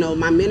 you know,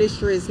 my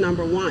ministry is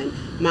number 1.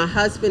 My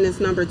husband is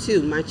number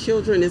 2. My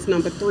children is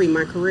number 3.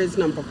 My career is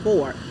number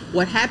 4.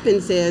 What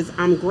happens is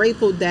I'm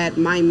grateful that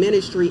my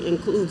ministry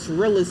includes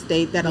real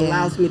estate that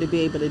allows me to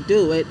be able to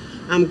do it.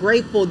 I'm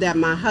grateful that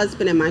my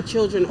husband and my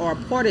children are a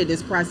part of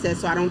this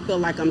process, so I don't feel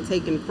like I'm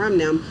taken from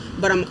them.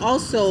 But I'm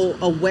also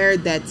aware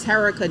that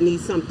Terica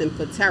needs something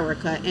for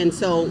Terica. And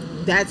so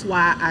that's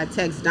why I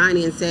text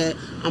Donni and said,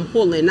 I'm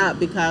pulling up,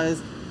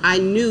 because I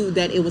knew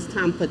that it was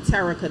time for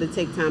Terica to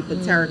take time for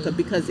Terica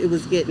because it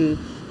was getting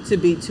to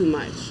be too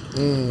much.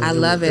 I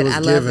love it. I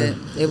love it.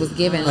 It was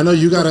given. I know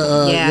you got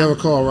you have a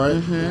call, right?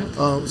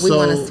 We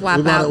want to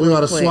swap out. We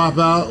want to swap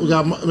out. We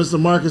got Mr.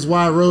 Marcus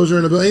Y. Rozier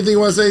in the building. Anything you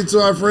want to say to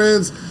our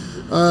friends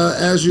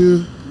as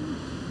you?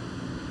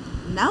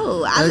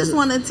 No, I just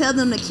want to tell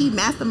them to keep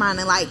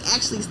masterminding, like,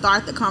 actually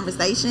start the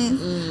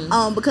conversations.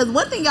 Because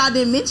one thing y'all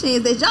didn't mention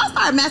is that y'all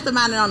started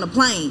masterminding on the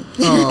plane.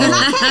 And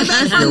I came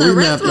back from the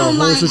restroom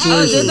like,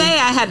 oh, did they?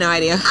 I had no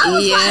idea. I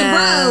was like,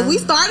 bro, we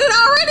started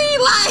already?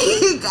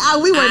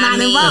 Like, we were not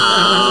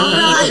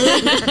involved.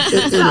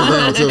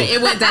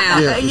 It went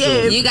down. Yeah,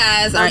 Yes. You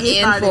guys are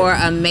in for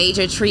a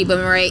major treat. But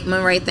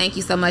Monray, thank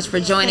you so much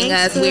for joining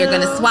us. We are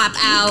going to swap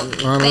out.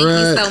 Thank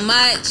you so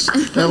much.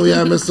 And we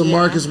have Mr.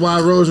 Marcus Y.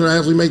 Rozier.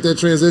 As we make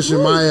that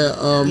transition, Maya,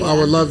 I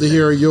would love to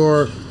hear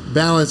your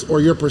balance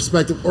or your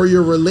perspective or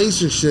your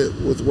relationship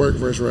with work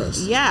versus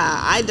rest. Yeah,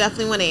 I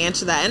definitely want to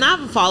answer that. And I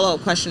have a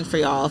follow-up question for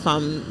y'all if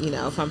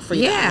I'm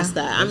free to ask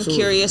that. I'm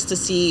curious to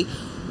see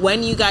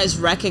when you guys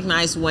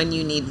recognize when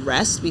you need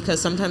rest,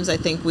 because sometimes I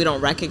think we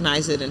don't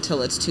recognize it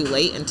until it's too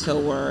late,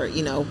 until we're,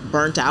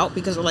 burnt out,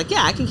 because we're like,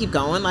 yeah, I can keep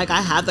going. Like,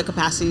 I have the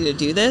capacity to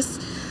do this.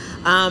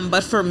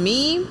 But for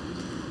me,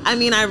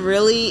 I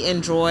really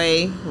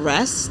enjoy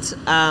rest.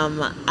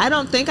 I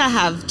don't think I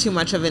have too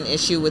much of an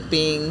issue with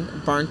being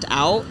burnt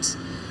out.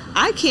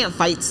 I can't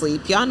fight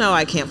sleep. Y'all know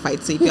I can't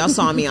fight sleep. Y'all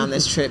saw me on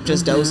this trip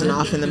just dozing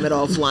off in the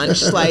middle of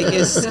lunch. Like,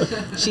 is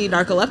she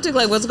narcoleptic?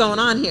 Like, what's going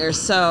on here?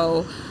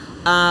 So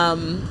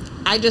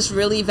I just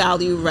really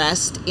value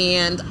rest.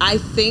 And I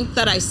think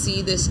that I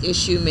see this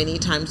issue many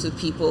times with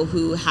people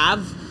who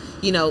have,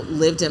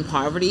 lived in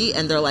poverty,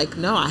 and they're like,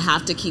 no, I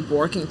have to keep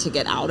working to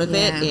get out of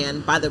it.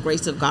 And by the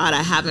grace of God,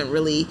 I haven't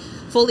really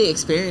fully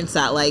experienced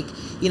that. Like,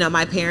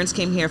 my parents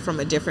came here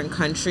from a different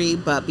country,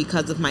 but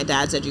because of my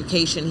dad's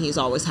education, he's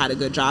always had a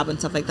good job and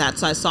stuff like that.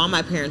 So I saw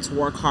my parents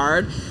work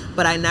hard,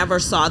 but I never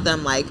saw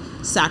them like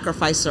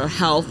sacrifice their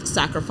health,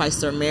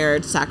 sacrifice their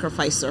marriage,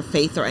 sacrifice their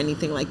faith or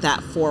anything like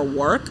that for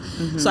work.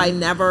 So I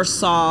never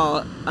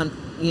saw,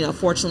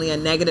 fortunately, a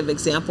negative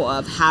example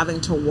of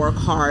having to work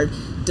hard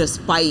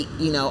despite,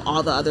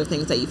 all the other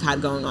things that you've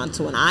had going on.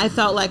 So when I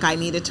felt like I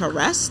needed to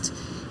rest,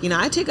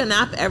 I take a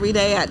nap every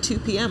day at 2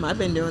 p.m. I've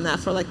been doing that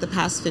for like the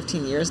past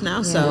 15 years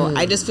now. So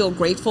I just feel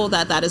grateful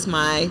that that is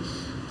my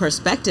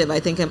perspective. I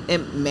think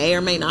it may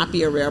or may not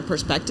be a rare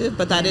perspective,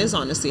 but that is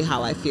honestly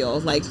how I feel.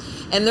 Like,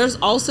 and there's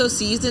also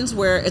seasons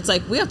where it's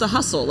like we have to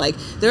hustle. Like,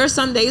 there are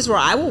some days where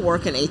I will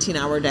work an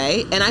 18-hour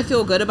day, and I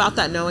feel good about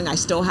that, knowing I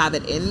still have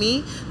it in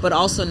me, but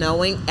also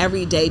knowing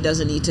every day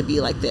doesn't need to be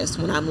like this.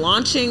 When I'm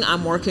launching,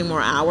 I'm working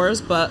more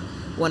hours, but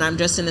when I'm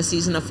just in a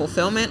season of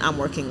fulfillment, I'm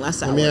working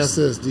less hours. Let me ask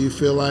this. Do you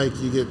feel like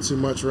you get too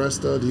much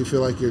rest, though? Do you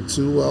feel like you're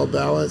too well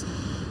balanced?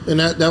 And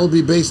that would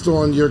be based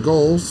on your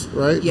goals,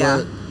 right? Yeah.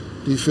 But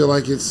do you feel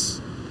like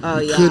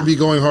could be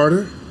going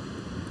harder?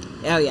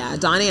 Oh, yeah.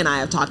 Donni and I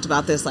have talked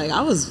about this. Like,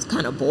 I was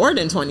kind of bored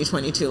in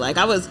 2022. Like,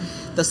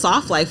 the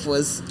soft life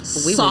was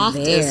soft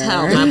as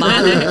hell. My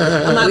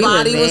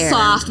body was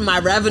soft. My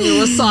revenue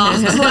was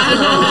soft.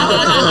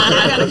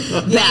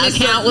 Bank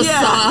account was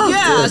soft.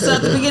 Yeah. So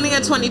at the beginning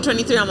of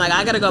 2023, I'm like,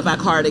 I got to go back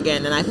hard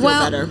again, and I feel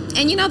better.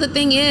 And the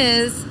thing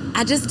is,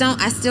 I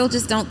still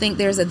just don't think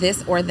there's a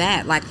this or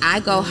that. Like, I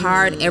go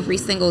hard every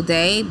single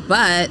day,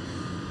 but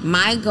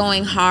my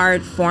going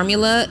hard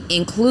formula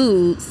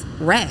includes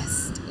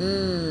rest.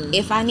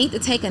 If I need to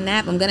take a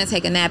nap, I'm going to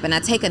take a nap, and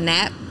I take a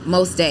nap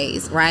most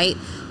days, right?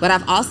 But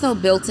I've also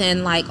built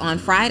in, like, on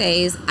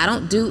Fridays, I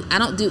don't do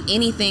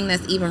anything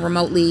that's even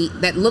remotely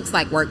that looks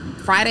like work.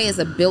 Friday is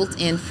a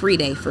built-in free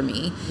day for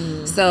me.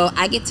 So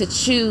I get to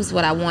choose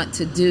what I want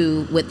to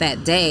do with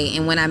that day.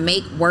 And when I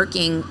make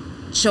working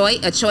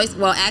a choice,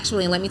 well,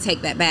 actually, let me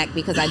take that back,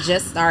 because I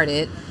just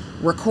started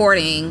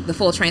recording the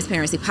Full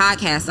Transparency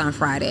podcast on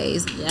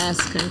Fridays. Yes,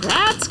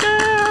 congrats,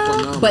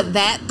 girl. But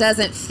that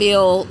doesn't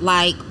feel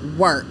like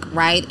work,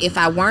 right? If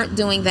I weren't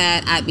doing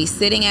that, I'd be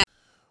sitting at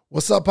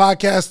What's up,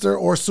 podcaster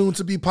or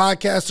soon-to-be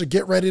podcaster?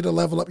 Get ready to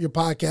level up your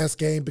podcast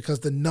game,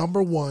 because the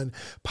 #1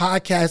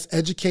 podcast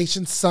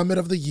education summit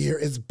of the year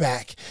is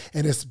back,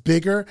 and it's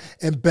bigger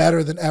and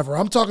better than ever.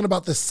 I'm talking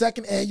about the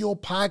 2nd annual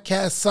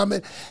podcast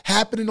summit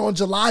happening on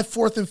July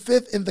 4th and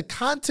 5th in the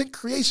content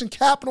creation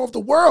capital of the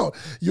world.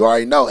 You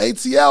already know,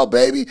 ATL,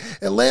 baby.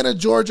 Atlanta,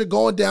 Georgia,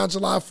 going down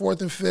July 4th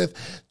and 5th.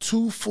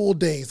 2 full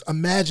days.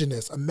 Imagine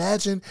this.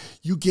 Imagine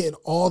you getting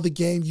all the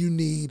game you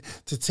need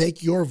to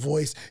take your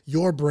voice,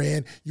 your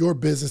brand, your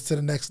business to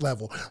the next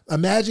level.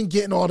 Imagine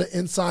getting all the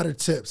insider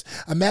tips.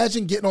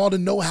 Imagine getting all the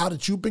know-how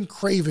that you've been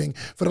craving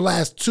for the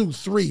last 2,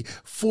 3,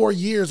 4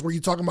 years, where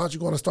you're talking about you're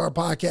going to start a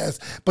podcast,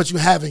 but you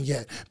haven't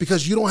yet,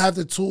 because you don't have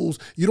the tools,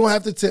 you don't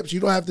have the tips, you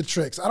don't have the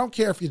tricks. I don't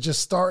care if you're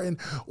just starting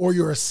or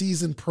you're a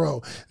seasoned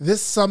pro.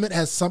 This summit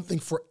has something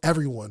for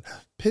everyone.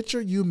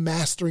 Picture you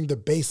mastering the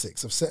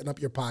basics of setting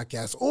up your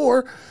podcast,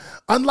 or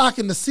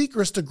unlocking the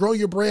secrets to grow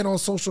your brand on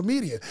social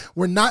media.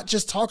 We're not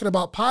just talking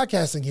about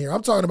podcasting here.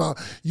 I'm talking about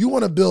you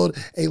want to build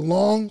a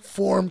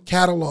long-form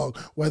catalog,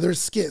 whether it's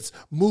skits,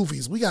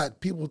 movies. We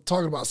got people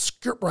talking about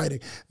script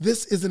writing.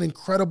 This is an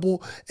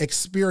incredible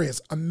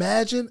experience.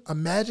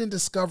 Imagine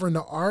discovering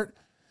the art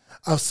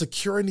of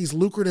securing these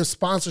lucrative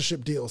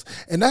sponsorship deals.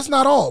 And that's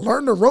not all.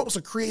 Learn the ropes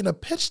of creating a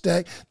pitch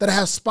deck that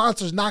has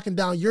sponsors knocking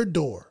down your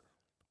door.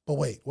 But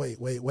wait.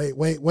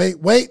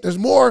 There's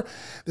more.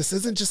 This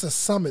isn't just a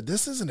summit.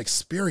 This is an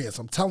experience.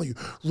 I'm telling you.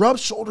 Rub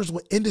shoulders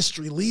with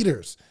industry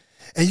leaders.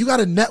 And you got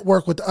to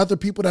network with the other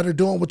people that are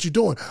doing what you're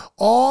doing.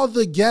 All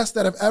the guests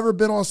that have ever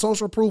been on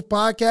Social Proof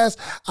Podcast,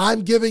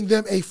 I'm giving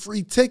them a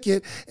free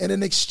ticket. And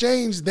in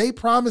exchange, they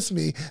promise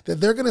me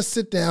that they're going to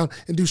sit down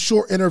and do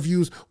short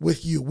interviews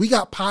with you. We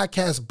got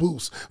podcast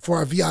booths for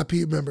our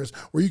VIP members,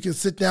 where you can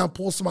sit down,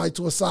 pull somebody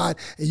to a side,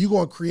 and you're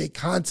going to create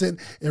content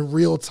in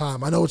real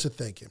time. I know what you're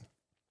thinking.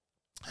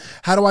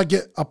 How do I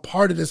get a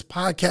part of this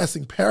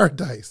podcasting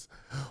paradise?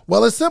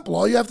 Well, it's simple.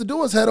 All you have to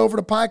do is head over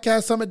to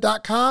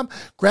podcastsummit.com,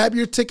 grab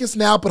your tickets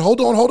now. But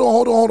hold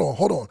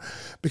on.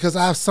 Because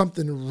I have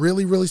something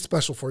really, really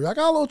special for you. I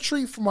got a little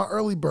treat for my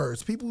early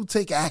birds, people who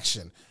take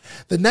action.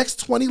 The next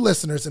 20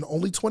 listeners, and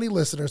only 20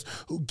 listeners,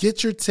 who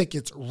get your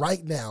tickets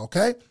right now,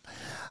 okay?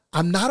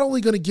 I'm not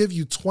only going to give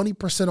you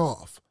 20%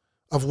 off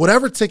of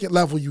whatever ticket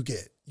level you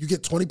get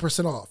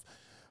 20% off.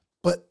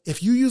 But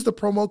if you use the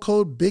promo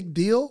code Big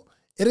Deal,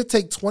 it'll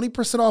take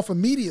 20% off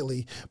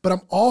immediately. But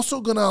I'm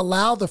also going to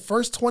allow the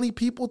first 20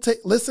 people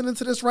listening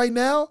to this right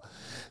now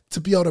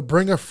to be able to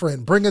bring a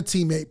friend, bring a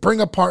teammate,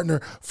 bring a partner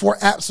for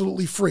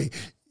absolutely free.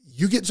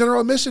 You get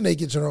general admission, they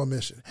get general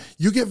admission.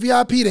 You get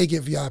VIP, they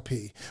get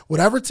VIP.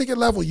 Whatever ticket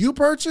level you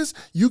purchase,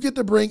 you get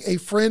to bring a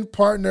friend,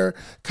 partner,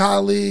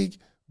 colleague,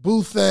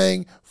 boo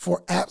thing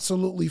for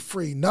absolutely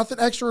free.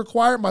 Nothing extra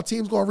required. My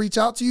team's going to reach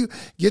out to you,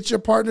 get your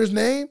partner's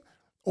name,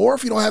 or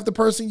if you don't have the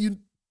person you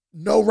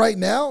know right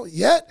now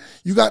yet,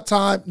 you got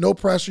time, no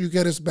pressure, you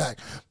get us back.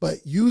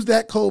 But use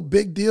that code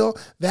Big Deal.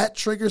 That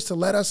triggers to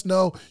let us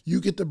know you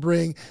get to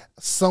bring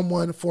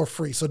someone for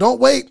free. So don't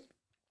wait.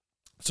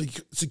 So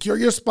secure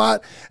your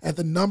spot at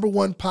the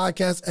 #1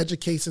 podcast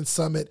education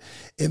summit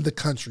in the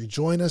country.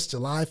 Join us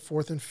July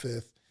 4th and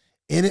 5th.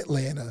 In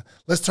Atlanta.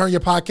 Let's turn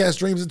your podcast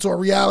dreams into a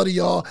reality,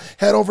 y'all.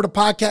 Head over to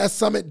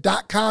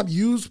podcastsummit.com.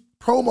 Use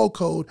promo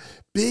code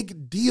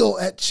Big Deal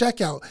at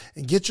checkout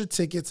and get your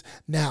tickets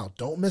now.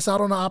 Don't miss out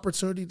on the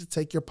opportunity to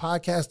take your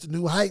podcast to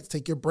new heights,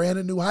 take your brand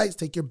to new heights,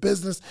 take your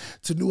business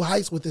to new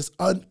heights with this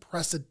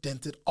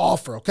unprecedented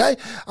offer, okay?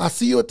 I'll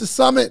see you at the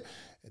summit.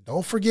 And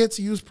don't forget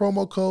to use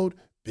promo code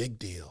Big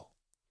Deal.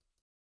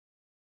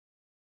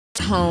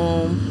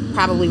 Home,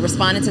 probably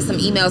responding to some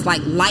emails,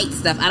 like light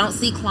stuff. I don't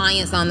see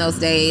clients on those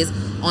days.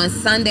 On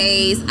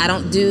Sundays, I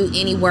don't do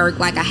any work.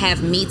 Like, I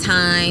have me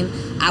time.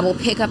 I will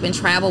pick up and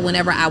travel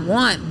whenever I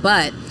want.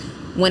 But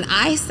when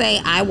I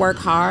say I work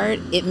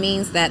hard, it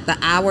means that the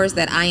hours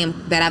that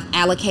I've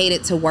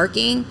allocated to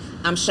working,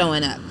 I'm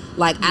showing up.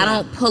 Like, I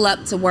don't pull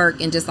up to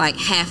work and just like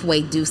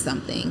halfway do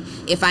something.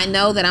 If I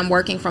know that I'm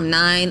working from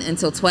 9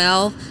 until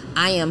 12,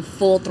 I am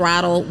full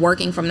throttle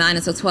working from 9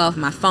 until 12.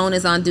 My phone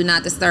is on Do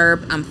Not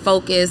Disturb. I'm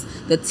focused.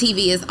 The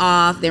TV is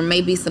off. There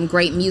may be some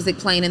great music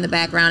playing in the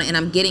background, and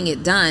I'm getting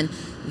it done.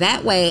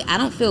 That way, I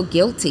don't feel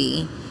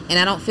guilty, and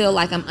I don't feel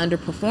like I'm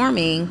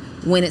underperforming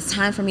when it's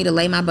time for me to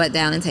lay my butt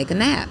down and take a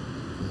nap.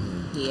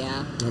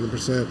 Yeah.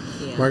 100%.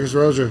 Yeah. Marcus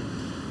Rozier,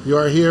 you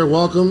are here.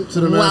 Welcome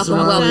to the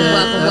Mastermind.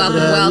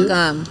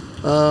 Welcome.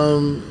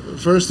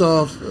 First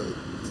off,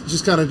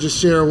 just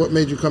share what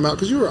made you come out,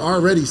 because you were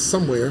already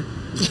somewhere.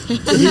 You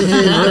came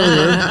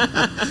earlier.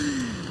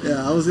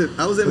 Yeah, I was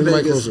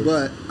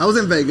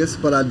in Vegas,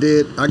 but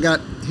I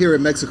got here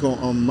in Mexico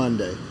on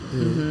Monday.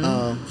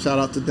 Mm-hmm. Shout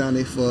out to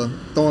Donni for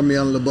throwing me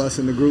under the bus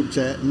in the group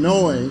chat,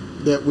 knowing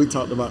that we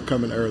talked about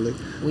coming early.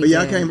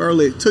 I came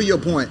early. To your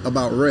point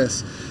about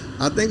rest,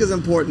 I think it's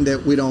important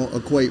that we don't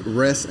equate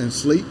rest and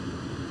sleep.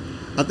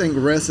 I think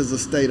rest is a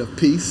state of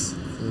peace.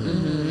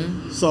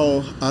 Mm-hmm.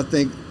 So I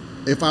think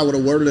if I were to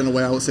word it in a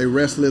way, I would say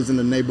rest lives in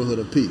the neighborhood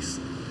of peace.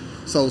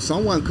 So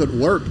someone could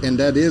work, and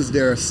that is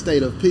their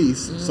state of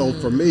peace. Mm. So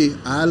for me,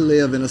 I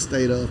live in a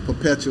state of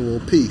perpetual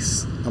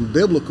peace. I'm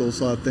biblical,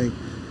 so I think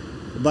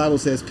the Bible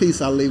says,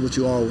 peace I leave with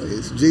you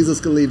always. Jesus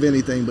could leave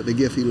anything, but the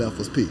gift he left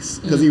was peace,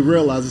 because he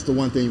realized it's the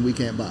one thing we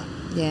can't buy.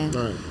 Yeah.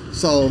 Right.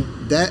 So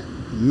that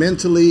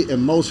mentally,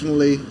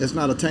 emotionally, it's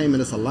not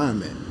attainment, it's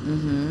alignment.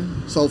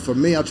 Mm-hmm. So for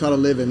me, I try to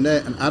live in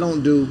that, and I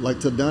don't do, like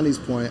to Donnie's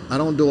point, I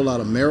don't do a lot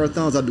of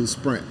marathons, I do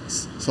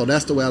sprints. So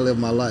that's the way I live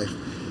my life.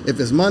 If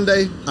it's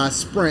Monday, I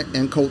sprint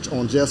and coach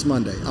on just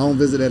Monday. I don't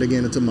visit that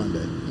again until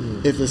Monday.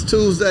 Mm. If it's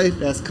Tuesday,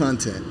 that's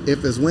content.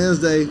 If it's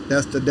Wednesday,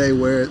 that's the day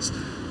where it's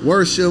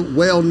worship,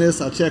 wellness,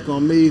 I check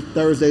on me.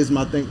 Thursday's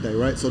my think day,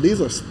 right? So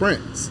these are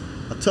sprints.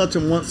 I touch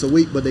them once a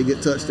week, but they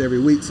get touched every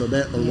week. So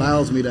that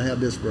allows me to have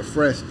this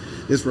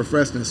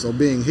refreshness. So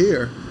being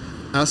here,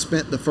 I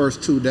spent the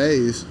first 2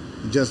 days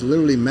just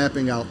literally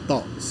mapping out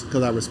thoughts,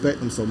 because I respect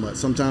them so much.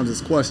 Sometimes it's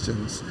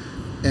questions,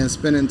 and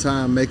spending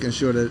time making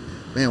sure that,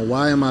 man,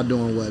 why am I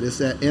doing what? It's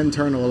that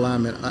internal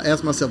alignment. I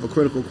asked myself a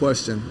critical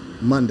question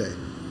Monday.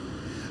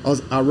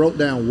 I wrote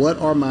down, what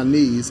are my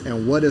needs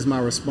and what is my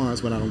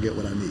response when I don't get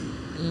what I need?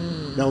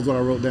 Mm. That was what I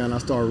wrote down. I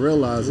started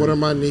realizing, what are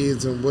my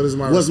needs and what is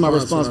my response? What's my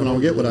response when I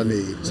don't get what I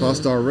need? So I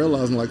started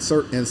realizing, like,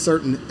 in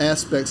certain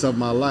aspects of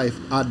my life,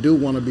 I do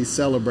want to be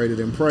celebrated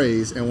and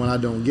praised, and when I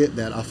don't get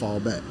that, I fall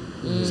back.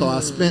 Mm. So I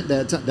spent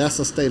that time. That's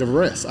a state of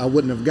rest. I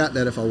wouldn't have got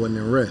that if I wasn't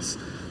in rest,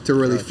 to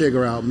really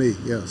figure out me.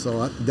 Yeah,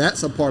 so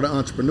that's a part of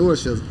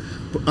entrepreneurship,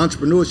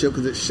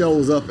 because it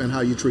shows up in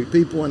how you treat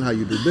people and how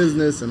you do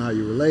business and how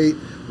you relate,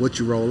 what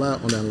you roll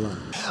out on down the line.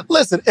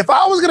 Listen, if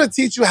I was going to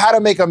teach you how to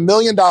make $1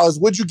 million,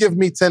 would you give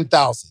me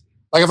 10,000?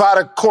 Like, if I had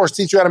a course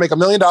teach you how to make $1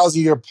 million a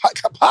year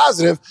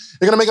positive,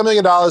 you're going to make $1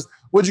 million,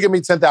 would you give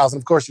me 10,000?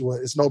 Of course you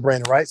would. It's no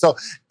brainer, right? So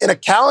in a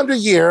calendar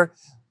year,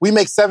 we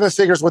make 7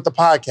 figures with the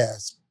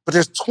podcast. But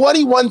there's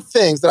 21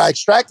 things that I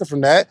extracted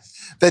from that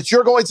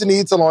you're going to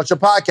need to launch your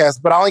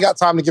podcast. But I only got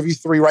time to give you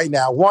 3 right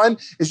now. One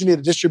is you need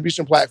a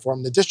distribution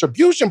platform. The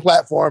distribution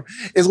platform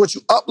is what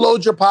you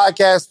upload your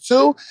podcast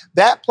to.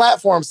 That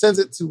platform sends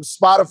it to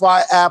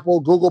Spotify,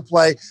 Apple, Google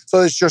Play,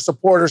 so that your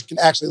supporters can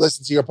actually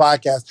listen to your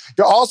podcast.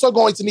 You're also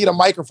going to need a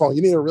microphone.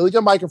 You need a really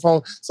good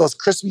microphone so it's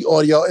crispy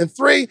audio. And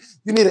 3,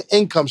 you need an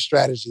income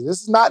strategy.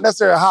 This is not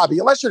necessarily a hobby,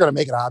 unless you're going to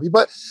make it a hobby.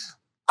 But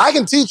I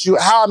can teach you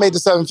how I made the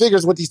 7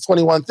 figures with these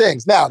 21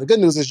 things. Now, the good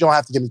news is you don't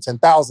have to give me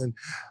 10,000.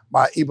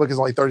 My ebook is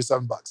only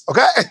 $37,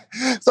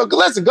 okay? So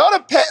listen, go to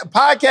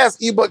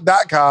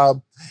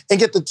podcastebook.com and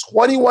get the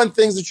 21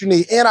 things that you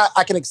need. And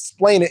I can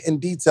explain it in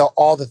detail,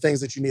 all the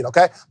things that you need,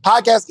 okay?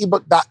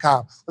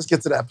 Podcastebook.com. Let's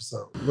get to the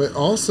episode. But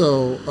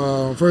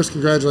also, first,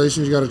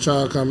 congratulations. You got a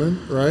child coming,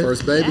 right?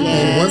 First baby.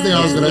 Yes. And one thing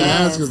I was going to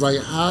ask is, like,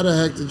 how the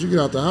heck did you get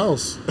out the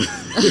house?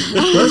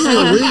 Especially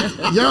a week.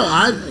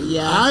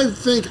 I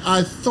think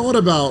I thought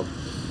about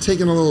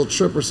taking a little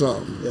trip or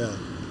something. Yeah.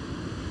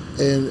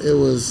 And it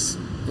was...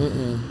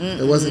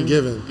 It wasn't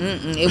given.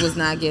 It was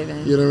not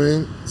given. You know what I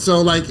mean?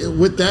 So, like,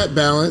 with that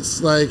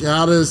balance, like,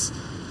 how does,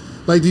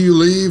 like, do you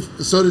leave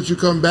so that you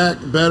come back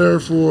better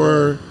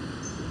for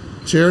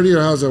charity, or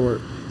how's that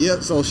work?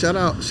 Yeah, so shout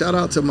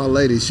out to my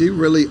lady. She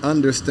really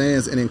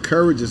understands and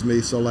encourages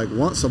me. So, like,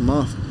 once a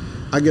month,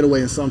 I get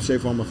away in some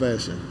shape, form, or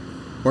fashion.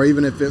 Or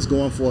even if it's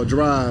going for a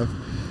drive.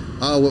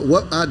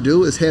 What I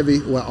do is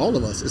heavy, well, all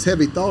of us, it's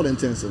heavy thought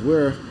intensive.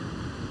 We're,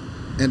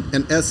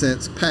 in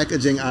essence,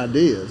 packaging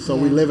ideas. So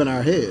we live in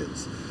our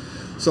heads.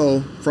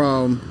 So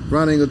from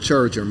running a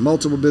church or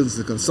multiple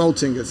businesses,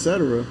 consulting,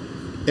 etc.,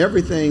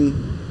 everything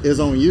is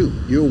on you.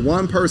 You're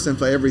one person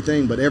for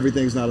everything, but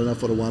everything's not enough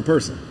for the one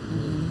person.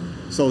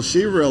 So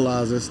she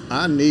realizes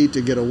I need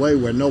to get away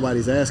where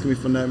nobody's asking me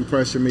for nothing,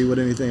 pressure me with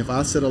anything. If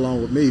I sit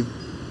alone with me,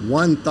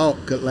 one thought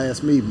could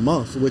last me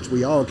months, which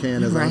we all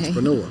can as an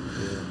entrepreneur.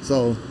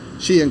 So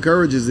she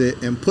encourages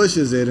it and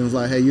pushes it and is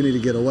like, hey, you need to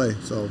get away.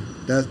 So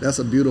that's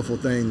a beautiful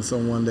thing,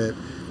 someone that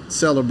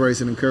celebrates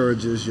and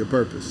encourages your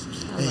purpose.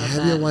 Hey,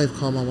 have your wife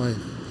call my wife.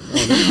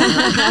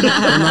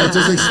 And like,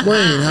 just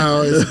explain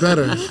how it's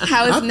better.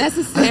 How it's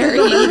necessary.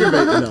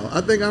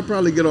 I think I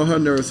probably get on her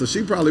nerves, so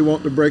she probably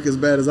want the break as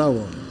bad as I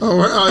want. Oh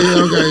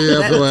yeah, okay, yeah,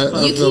 I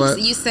feel that.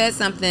 You said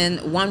something,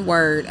 one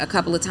word, a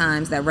couple of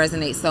times that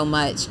resonates so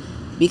much,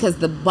 because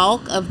the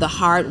bulk of the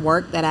hard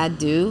work that I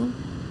do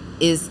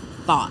is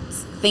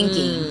thoughts,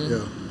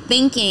 thinking.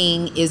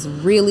 Thinking is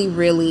really,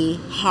 really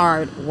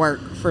hard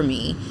work for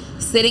me.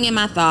 Sitting in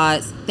my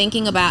thoughts,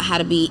 thinking about how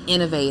to be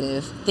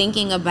innovative,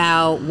 thinking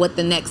about what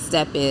the next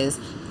step is,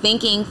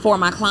 thinking for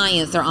my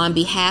clients or on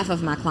behalf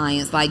of my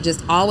clients, like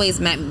just always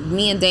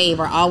me and Dave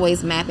are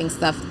always mapping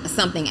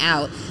something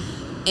out.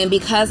 And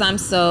because I'm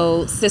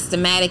so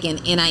systematic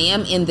and I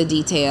am in the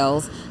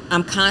details,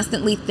 I'm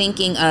constantly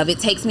thinking of, it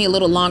takes me a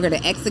little longer to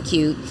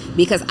execute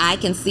because I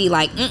can see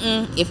like,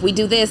 if we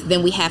do this,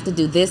 then we have to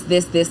do this,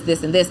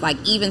 and this. Like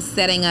even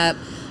setting up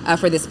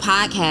for this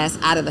podcast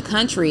out of the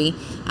country,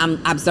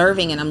 I'm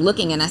observing and I'm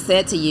looking, and I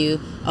said to you,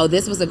 oh,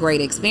 this was a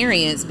great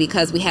experience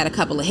because we had a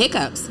couple of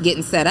hiccups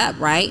getting set up,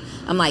 right?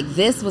 I'm like,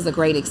 this was a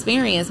great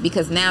experience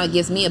because now it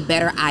gives me a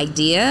better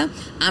idea.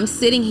 I'm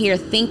sitting here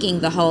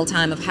thinking the whole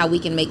time of how we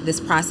can make this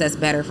process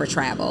better for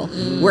travel.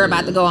 We're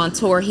about to go on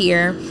tour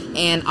here,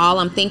 and all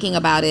I'm thinking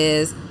about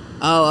is,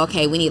 oh,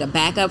 okay, we need a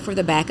backup for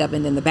the backup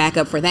and then the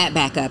backup for that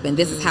backup, and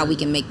this is how we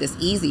can make this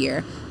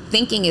easier.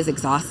 Thinking is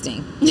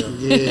exhausting.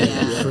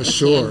 For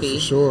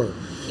sure.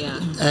 Yeah.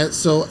 And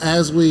so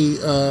as we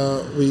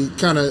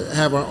kind of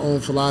have our own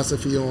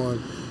philosophy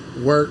on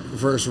work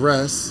versus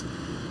rest,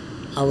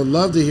 I would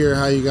love to hear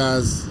how you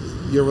guys,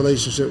 your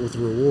relationship with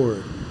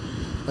reward.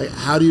 Like,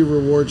 how do you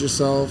reward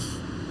yourself?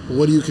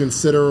 What do you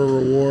consider a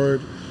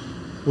reward?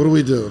 What do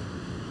we do?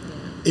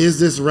 Is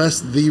this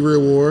rest the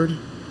reward?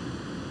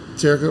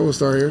 Terica, we'll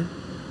start here.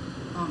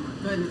 Oh my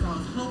goodness, I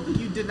was hoping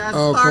you did not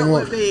Oh, start come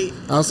on. with me.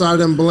 Outside of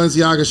them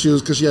Balenciaga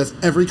shoes, because she has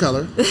every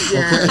color.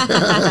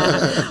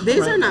 Yeah.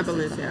 These are not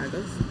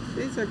Balenciagas.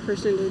 These are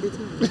Christian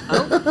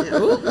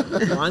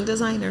Louboutin. Wrong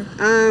designer.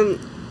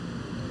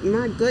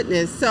 My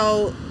goodness.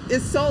 So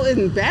it's so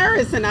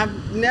embarrassing.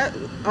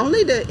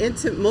 Only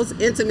the most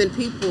intimate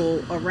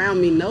people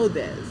around me know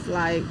this.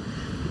 Like,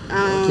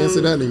 Can't say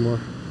that anymore.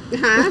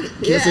 Huh?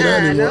 Can't say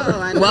that anymore.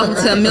 I know. Welcome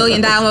to $1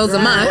 million a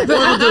month.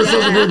 Welcome to the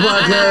Social Proof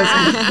Podcast.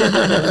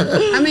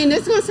 I mean,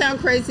 this is going to sound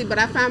crazy, but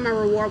I find my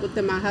reward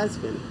within my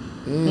husband.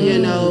 You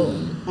know,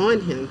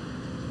 on him.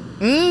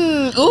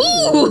 Ooh.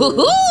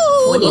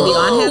 When you be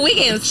on him? We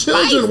getting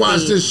Children spicy.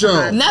 watch this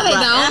show. No, they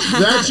don't.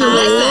 That's your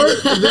reward?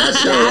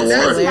 That's your reward?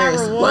 That's my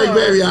reward. Like,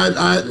 baby,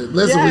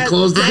 listen, we Yes,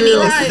 closed the I need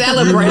deal. to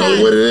celebrate. You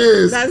know what it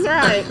is. That's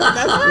right.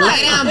 That's right.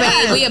 Lay down,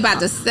 baby. We about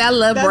to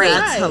celebrate.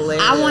 That's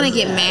hilarious. I want to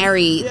get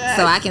married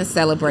so I can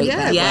celebrate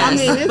that. Yes. I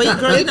mean, But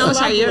girl, you know it's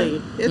how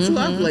lovely. It's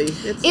lovely.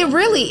 It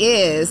really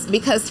is,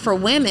 because for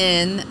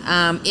women,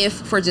 if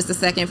for just a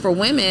second, for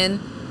women,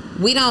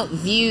 we don't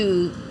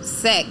view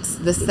sex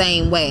the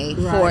same way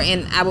Right.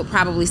 and I would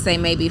probably say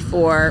maybe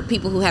for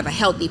people who have a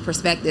healthy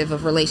perspective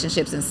of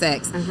relationships and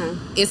sex,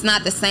 it's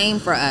not the same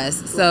for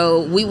us.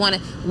 So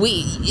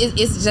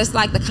it's just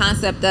like the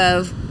concept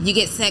of you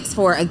get sex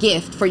for a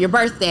gift for your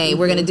birthday.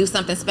 We're going to do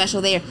something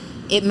special there.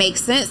 It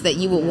makes sense that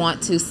you would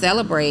want to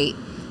celebrate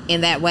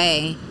in that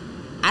way.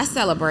 I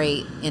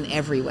celebrate in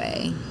every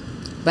way.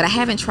 But I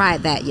haven't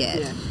tried that yet.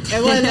 Yeah.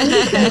 And when-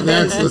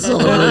 That's the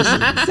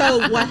celebration.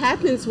 So what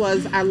happens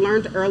was I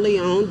learned early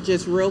on,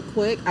 just real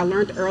quick, I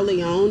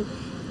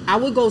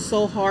would go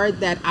so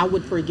hard that I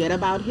would forget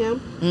about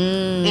him.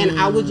 And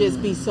I would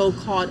just be so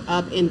caught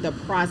up in the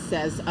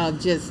process of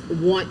just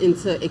wanting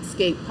to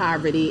escape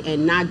poverty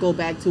and not go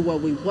back to where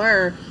we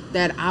were,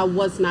 that I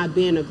was not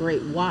being a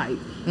great wife.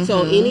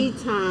 So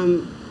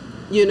anytime,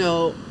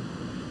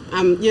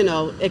 I'm,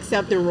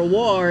 accepting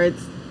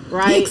rewards,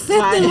 right?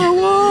 Accepting Like,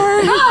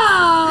 reward.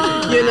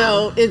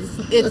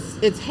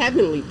 it's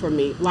heavenly for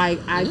me. Like,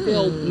 I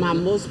feel my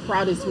most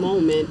proudest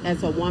moment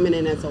as a woman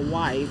and as a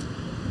wife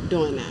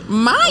doing that.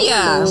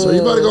 Maya. So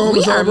you better go home and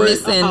We are celebrate.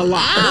 missing A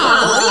lot.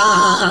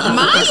 out.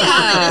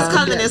 Maya. It's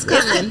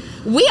coming.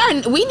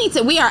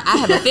 I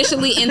have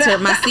officially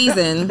entered my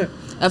season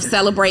of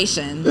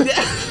celebration.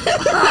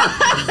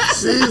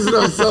 Season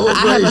of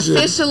celebration.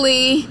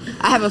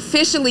 I have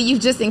officially,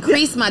 you've just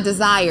increased my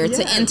desire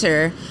to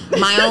enter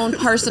my own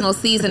personal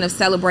season of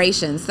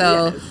celebration.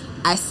 So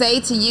I say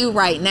to you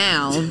right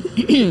now,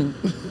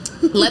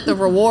 let the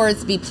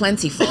rewards be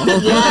plentiful.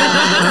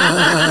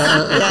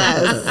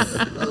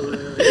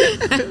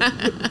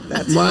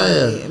 That's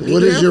Maya, funny.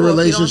 what is your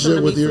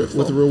relationship with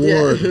with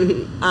reward?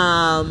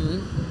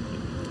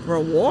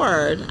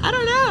 Reward? I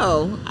don't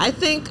know. I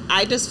think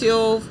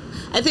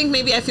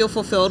maybe I feel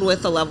fulfilled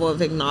with a level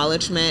of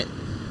acknowledgement.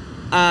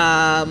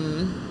 I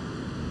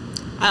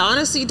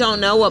honestly don't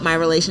know what my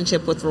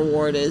relationship with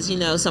reward is.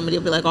 Somebody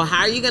will be like, oh,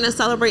 how are you going to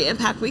celebrate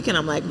Impact Weekend?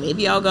 I'm like,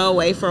 maybe I'll go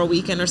away for a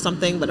weekend or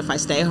something, but if I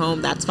stay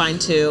home, that's fine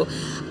too.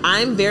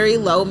 I'm very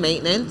low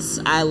maintenance.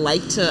 I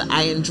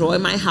enjoy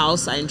my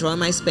house. I enjoy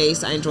my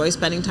space. I enjoy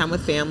spending time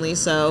with family.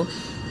 So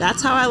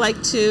that's how I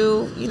like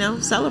to,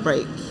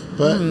 celebrate.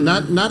 But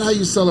not how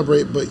you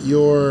celebrate, but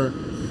your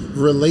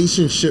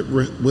relationship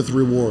with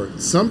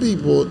reward. Some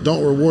people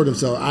don't reward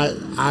themselves.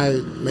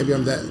 I maybe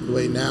I'm that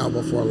way now,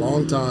 but for a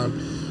long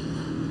time,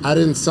 I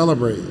didn't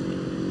celebrate.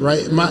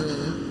 Right?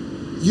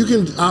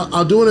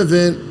 I'll do an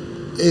event.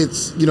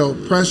 It's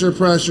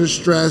pressure,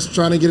 stress,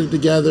 trying to get it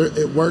together.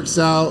 It works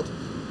out.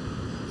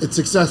 It's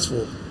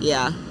successful.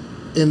 Yeah.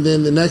 And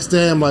then the next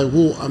day, I'm like,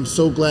 whoa, I'm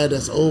so glad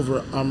that's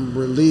over. I'm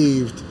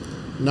relieved,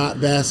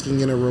 not basking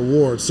in a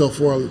reward. So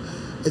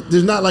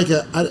there's not like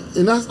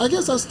I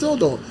guess I still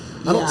don't.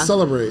 I don't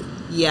celebrate.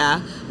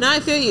 Yeah. No, I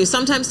feel you.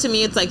 Sometimes to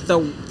me, it's like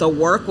the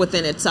work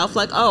within itself.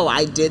 Like, oh,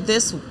 I did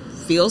this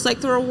feels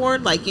like the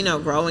reward. Like,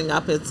 growing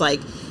up, it's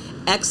like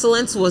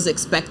excellence was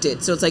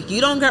expected. So it's like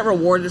you don't get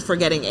rewarded for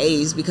getting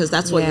A's because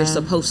that's what you're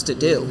supposed to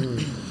do.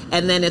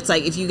 And then it's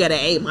like if you get an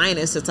A-,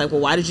 it's like, well,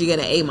 why did you get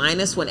an A-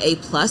 when A+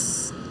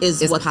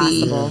 is what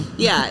possible.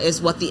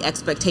 is what the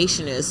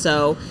expectation is.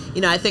 So,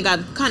 I think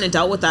I've kind of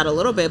dealt with that a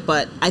little bit,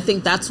 but I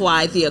think that's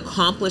why the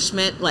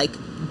accomplishment, like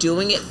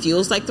doing it,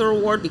 feels like the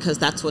reward because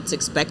that's what's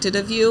expected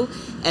of you.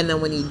 And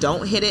then when you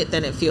don't hit it,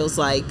 then it feels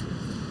like,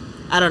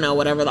 I don't know,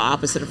 whatever the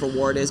opposite of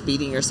reward is,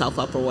 beating yourself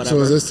up or whatever.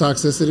 So is this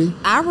toxicity?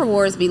 Our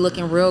rewards be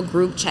looking real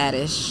group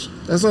chattish.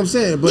 That's what I'm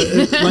saying. But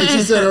like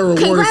she said, her reward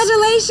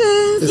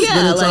Congratulations. is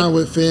spending time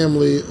with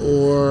family,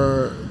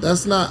 or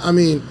that's not,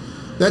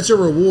 that's your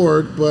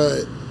reward,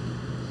 but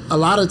a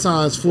lot of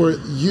times for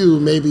you,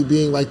 maybe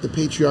being like the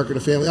patriarch of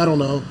the family, I don't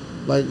know,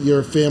 like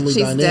your family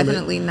She's dynamic.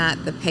 definitely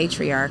not the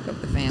patriarch of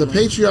the family. The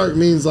patriarch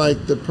means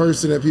like the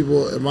person that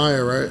people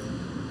admire, right?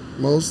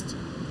 Most.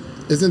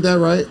 Isn't that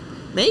right?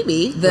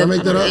 Maybe. Did I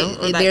make that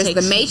up? There's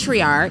the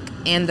matriarch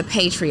and the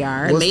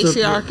patriarch. What's The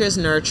matriarch is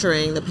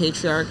nurturing. The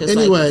patriarch is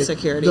Anyway, like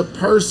security. the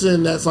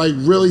person that's like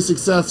really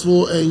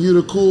successful and you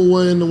the cool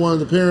one, the one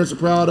the parents are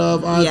proud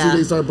of, honestly,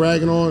 they start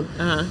bragging on.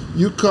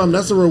 You come,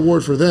 that's a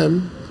reward for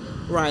them.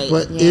 Right.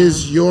 But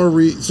is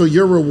so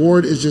your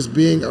reward is just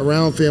being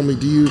around family?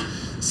 Do you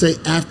say,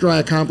 after I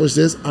accomplish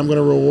this, I'm going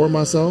to reward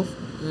myself?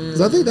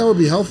 Because I think that would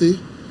be healthy.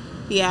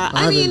 Yeah,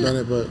 I haven't done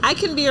it, but I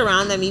can be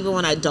around them even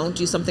when I don't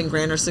do something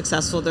grand or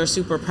successful. They're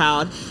super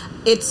proud.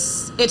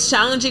 It's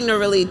challenging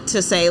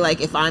to say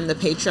like if I'm the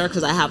patriarch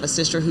because I have a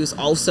sister who's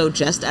also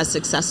just as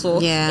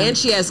successful. Yeah, and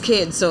she has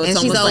kids, so it's and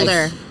she's almost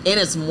older. like, and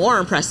it's more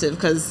impressive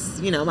because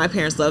my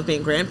parents love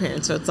being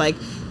grandparents. So it's like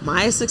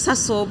Maya's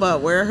successful, but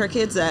where are her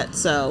kids at?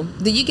 So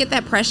do you get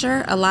that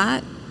pressure a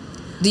lot?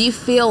 Do you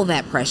feel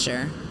that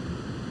pressure?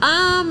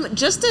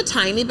 Just a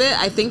tiny bit.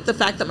 I think the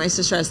fact that my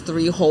sister has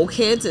 3 whole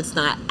kids, it's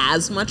not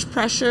as much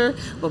pressure.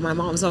 But my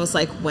mom's always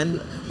like, when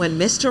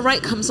Mr.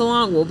 Right comes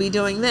along, we'll be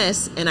doing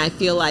this. And I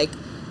feel like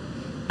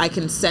I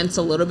can sense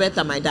a little bit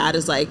that my dad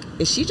is like,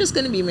 is she just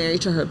going to be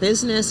married to her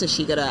business? Is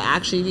she going to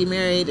actually be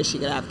married? Is she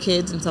going to have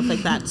kids and stuff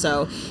like that?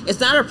 So it's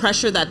not a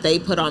pressure that they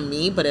put on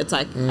me, but it's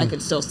like I can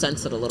still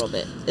sense it a little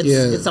bit.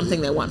 It's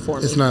something they want for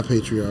me. It's not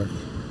patriarch.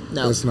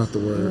 No. That's not the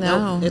word.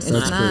 No, It's it's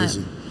That's not.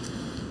 crazy.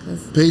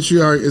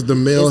 Patriarch is the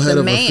male It's head the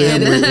of man. a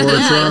family or a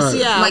Yes, tribe.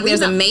 yeah. Like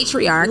there's a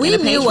matriarch We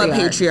and a knew what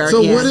patriarch. patriarch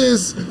So is. what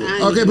is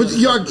okay? But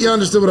you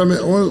understood what I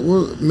meant.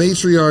 What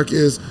matriarch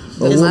is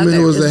a It's woman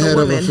who is it's the the head of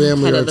a woman,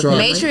 family head or of the tribe.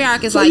 family.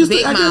 Matriarch is So like you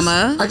big I guess-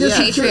 mama. I guess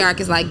you could-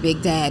 Patriarch is like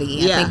big daddy.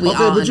 I Yeah. think we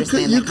Okay, all but you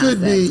understand could that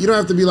concept. be. You don't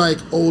have to be like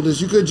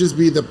oldest. You could just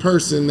be the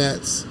person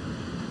that's.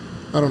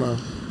 I don't know.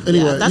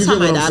 Anyway, Yeah, that's you how get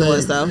my what I'm dad saying.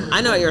 was, though. I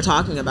know what you're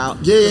talking about.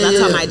 Yeah, That's yeah,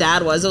 how yeah. my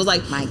dad was. It was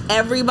like My-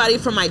 everybody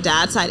from my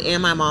dad's side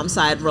and my mom's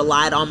side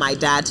relied on my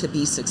dad to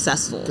be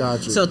successful.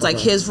 Gotcha. So it's like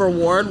Okay. his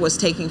reward was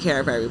taking care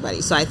of everybody.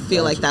 So I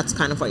feel like that's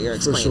kind of what you're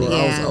For explaining. sure,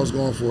 Yeah. I was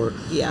going for it.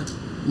 Yeah.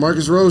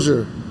 Marcus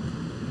Rozier,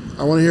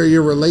 I want to hear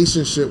your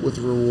relationship with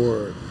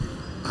reward.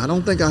 I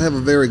don't think I have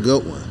a very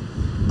good one.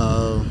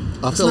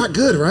 I It's feel not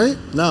good, right?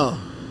 No.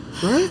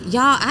 Right?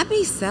 Y'all, I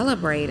be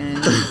celebrating.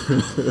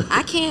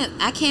 I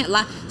can't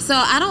lie. So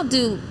I don't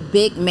do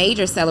big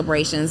major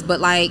celebrations, but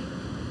like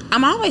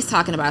I'm always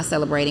talking about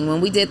celebrating.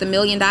 When we did the 1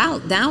 million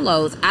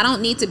downloads, I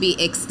don't need to be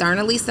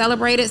externally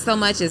celebrated so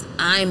much as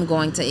I'm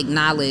going to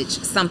acknowledge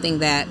something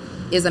that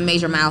is a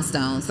major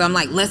milestone. So I'm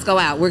like, let's go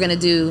out. We're going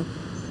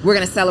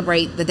to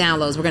celebrate the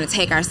downloads. We're going to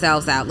take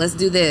ourselves out. Let's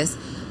do this.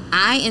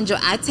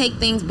 I take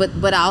things,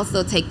 but I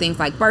also take things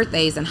like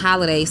birthdays and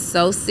holidays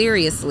so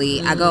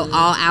seriously. I go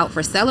all out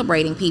for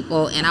celebrating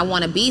people, and I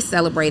want to be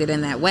celebrated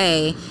in that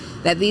way,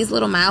 that these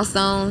little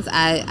milestones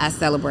I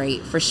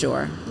celebrate for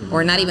sure.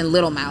 Or not even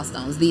little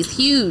milestones, these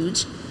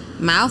huge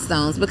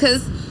milestones,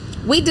 because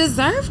we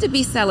deserve to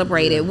be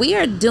celebrated. We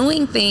are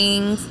doing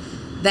things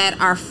that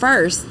are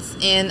firsts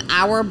in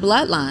our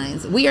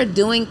bloodlines. We are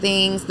doing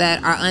things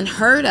that are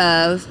unheard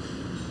of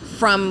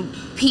from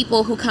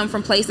people who come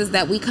from places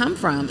that we come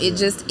from. It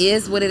just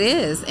is what it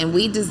is, and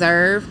we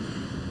deserve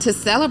to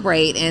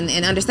celebrate and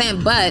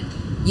understand. But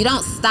you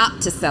don't stop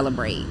to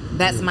celebrate.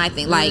 That's my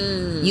thing. Like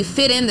you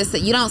fit in this.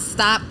 You don't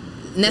stop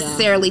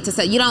necessarily to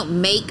say. You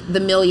don't make the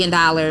 $1 million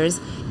and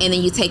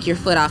then you take your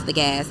foot off the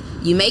gas.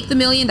 You make the $1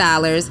 million.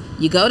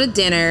 You go to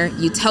dinner.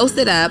 You toast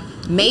it up.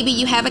 Maybe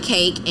you have a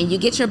cake and you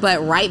get your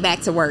butt right back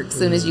to work as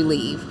soon as you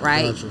leave.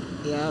 Right? Gotcha.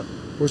 Yep.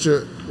 What's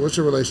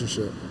your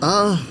relationship?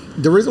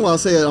 The reason why I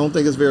say I don't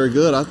think it's very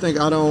good,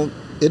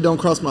 it don't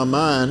cross my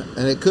mind,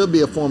 and it could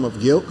be a form of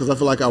guilt because I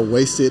feel like I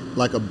wasted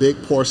like a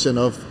big portion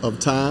of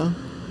time,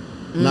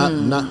 not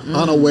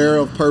unaware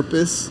of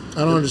purpose.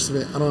 I don't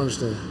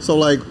understand. So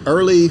like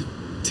early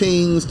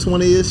teens,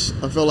 20-ish,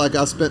 I feel like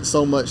I spent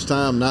so much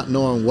time not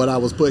knowing what I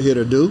was put here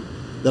to do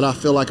that I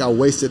feel like I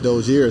wasted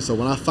those years. So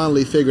when I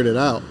finally figured it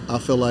out, I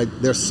feel like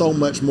there's so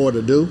much more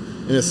to do,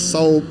 and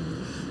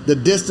the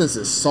distance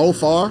is so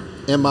far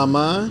in my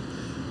mind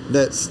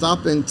that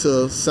stopping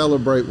to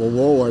celebrate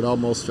reward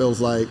almost feels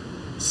like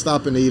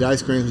stopping to eat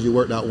ice cream because you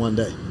worked out one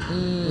day.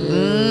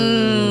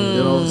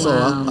 You know, so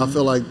I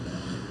feel like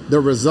the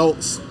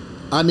results,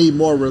 I need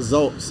more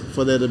results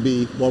for there to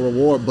be more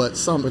reward, but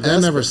that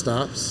never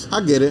stops.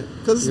 I get it,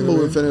 because it's You a know what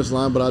I moving finish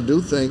line, but I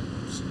do think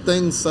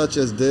things such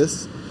as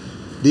this,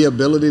 the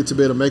ability to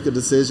be able to make a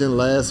decision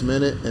last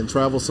minute and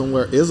travel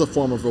somewhere is a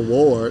form of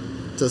reward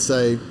to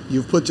say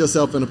you've put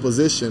yourself in a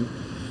position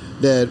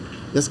that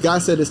this guy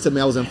said this to me.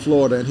 I was in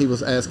Florida and he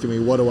was asking me,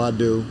 what do I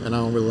do? And I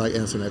don't really like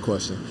answering that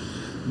question.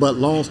 But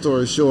long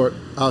story short,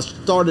 I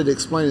started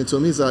explaining to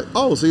him. He's like,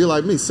 oh, so you're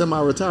like me,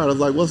 semi-retired. I was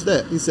like, what's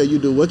that? He said, you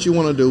do what you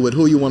want to do with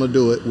who you want to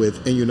do it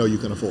with, and you know you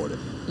can afford it.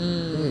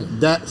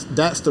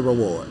 That's the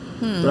reward,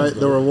 right?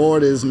 The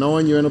reward is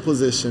knowing you're in a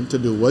position to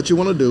do what you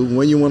want to do,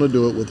 when you want to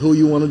do it, with who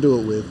you want to do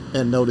it with,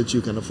 and know that you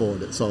can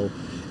afford it. So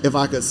if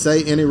I could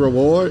say any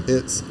reward,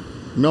 it's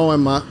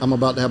knowing I'm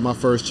about to have my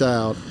first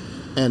child,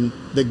 and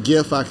the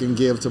gift I can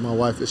give to my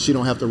wife is she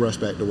don't have to rush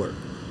back to work.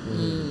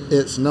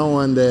 It's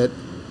knowing that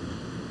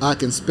I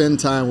can spend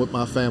time with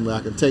my family. I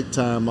can take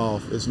time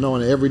off. It's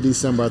knowing that every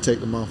December I take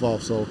the month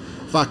off. So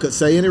if I could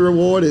say any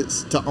reward,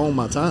 it's to own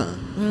my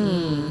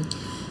time.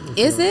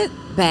 Is it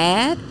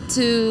bad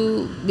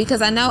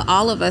because I know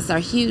all of us are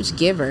huge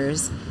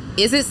givers.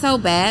 Is it so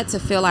bad to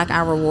feel like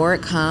our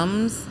reward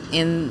comes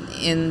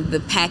in the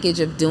package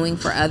of doing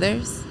for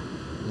others?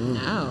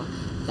 No.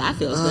 That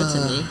feels good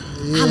to me.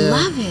 I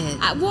love it.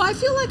 I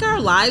feel like our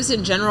lives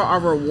in general are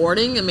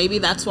rewarding, and maybe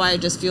that's why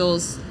it just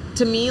feels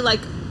to me like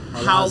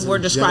how lives we're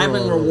in describing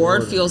general are reward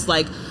rewarding. feels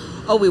like,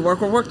 oh, we work,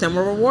 then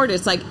we're rewarded.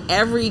 It's like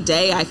every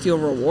day I feel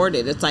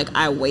rewarded. It's like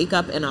I wake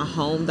up in a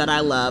home that I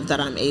love, that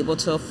I'm able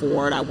to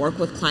afford. I work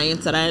with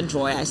clients that I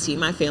enjoy. I see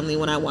my family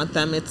when I want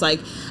them. It's like,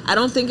 I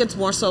don't think it's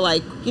more so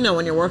like, you know,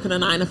 when you're working a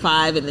 9 to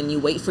 5 and then you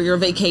wait for your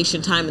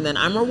vacation time and then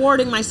I'm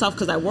rewarding myself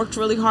because I worked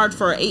really hard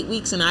for 8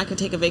 weeks and I could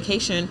take a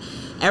vacation.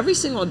 Every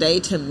single day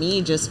to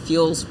me just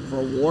feels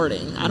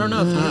rewarding. I don't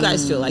know if you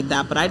guys feel like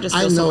that, but I just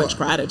feel so much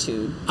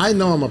gratitude. I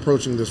know I'm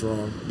approaching this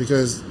wrong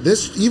because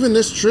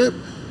this trip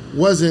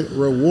wasn't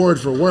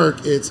reward for work.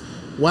 It's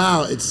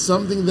wow, it's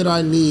something that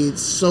I need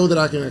so that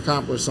I can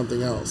accomplish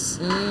something else.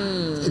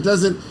 It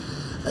doesn't.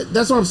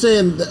 That's what I'm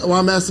saying. Why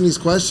I'm asking these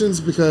questions,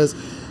 because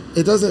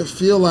it doesn't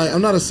feel like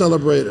I'm not a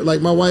celebrator.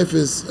 Like my wife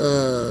is,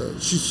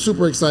 she's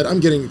super excited. I'm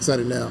getting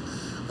excited now.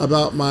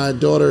 about my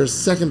daughter's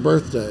second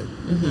birthday.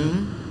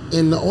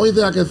 And the only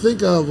thing I could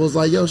think of was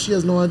like, yo, she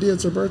has no idea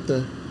it's her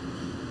birthday.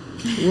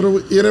 What are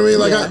we, you know what I mean?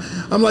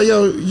 Like, I'm like,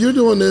 yo, you're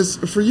doing this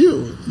for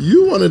you.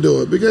 You want to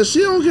do it because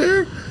she don't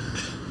care.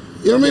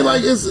 You know what I mean?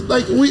 Like, it's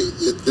like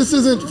this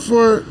isn't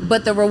for.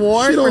 But the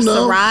reward for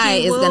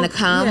Sarai is going to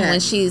come when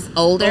she's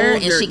older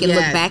and she can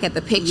look back at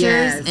the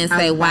pictures and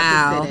say,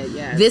 wow,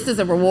 this is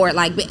a reward.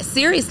 Like,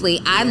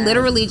 seriously, I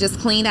literally just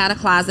cleaned out a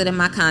closet in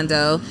my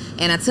condo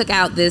and I took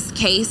out this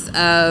case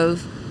of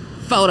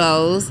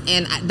photos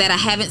and that I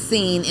haven't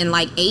seen in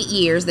like 8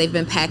 years. They've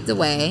been packed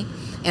away.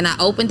 And I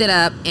opened it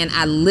up and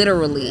I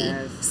literally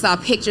saw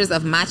pictures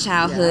of my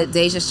childhood,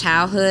 Deja's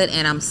childhood,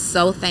 and I'm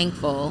so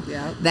thankful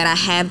that I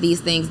have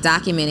these things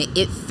documented.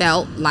 It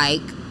felt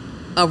like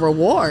a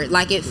reward.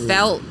 Like it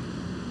felt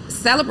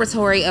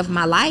celebratory of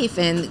my life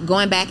and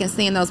going back and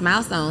seeing those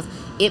milestones.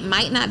 It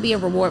might not be a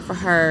reward for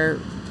her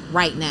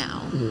right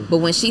now, but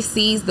when she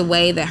sees the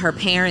way that her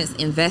parents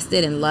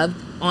invested and loved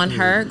on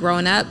her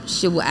growing up,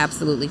 she will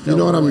absolutely feel You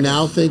know rewarded. what I'm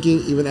now thinking,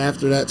 even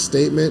after that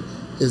statement,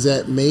 is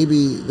that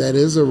maybe that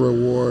is a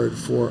reward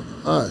for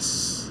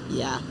us.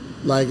 Yeah.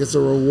 Like it's a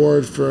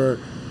reward for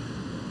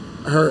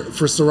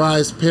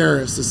Sarai's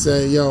parents to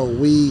say, yo,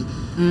 we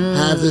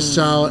have this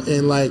child,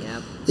 and like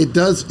it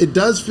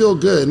does feel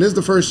good. And this is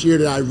the first year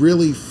that I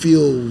really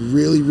feel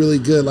really, really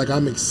good. Like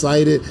I'm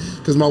excited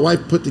because my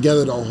wife put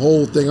together the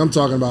whole thing. I'm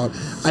talking about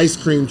ice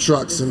cream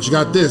trucks, and she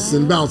got this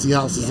and bouncy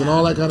houses and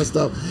all that kind of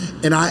stuff.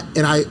 And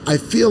I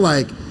feel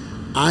like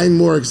I'm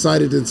more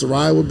excited than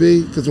Sarai would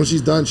be because when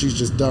she's done, she's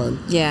just done.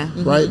 Yeah.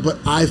 Right? But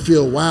I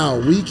feel, wow,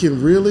 we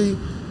can really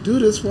do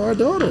this for our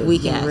daughter. We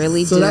can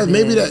really do that, this.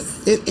 maybe that,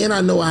 and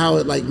I know how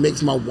it like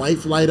makes my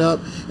wife light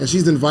up, and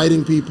she's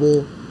inviting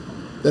people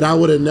that I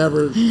would have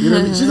never, you know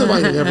what I mean? She's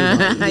inviting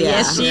everybody.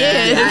 Yes, she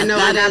is. I know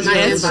I got my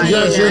invite. You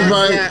got your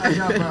invite.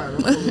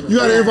 You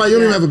got an invite. You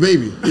don't even have a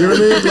baby. You know what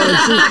I mean?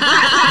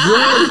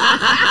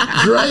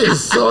 Like Dre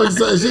is so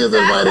excited. She is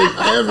inviting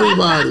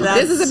everybody.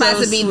 This is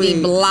about to be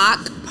the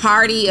block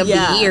party of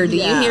the year. Do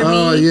you hear me?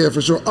 Oh yeah,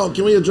 for sure. Oh,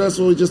 can we address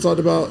what we just talked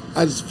about?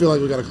 I just feel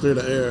like we got to clear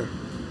the air.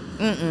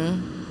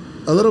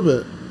 A little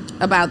bit.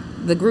 About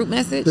the group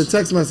message? The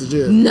text message,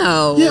 yeah.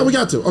 No. Yeah, we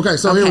got to. Okay,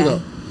 so here we go.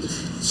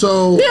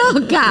 So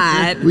oh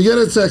God. We get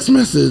a text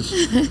message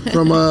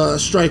from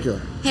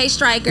Stryker. Hey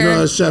Stryker. You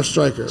know, Chef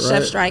Stryker, right?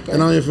 Chef Stryker.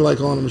 And I don't even feel like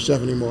calling him a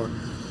chef anymore.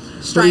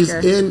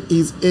 Stryker. So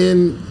he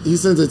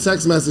sends a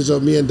text message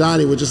of me and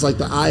Donni with just like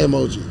the eye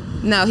emoji.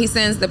 No, he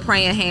sends the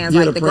praying hands,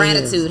 Yeah, like the the praying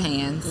gratitude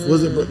hands.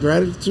 Was it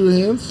gratitude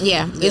hands?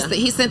 Yeah,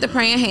 he sent the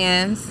praying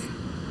hands,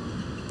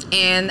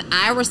 and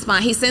I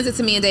respond. He sends it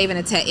to me and Dave in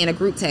a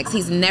group text.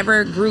 He's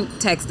never group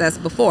texted us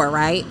before,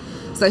 right?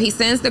 So he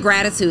sends the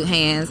gratitude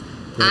hands.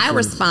 I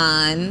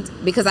respond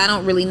because I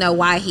don't really know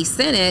why he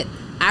sent it.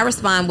 I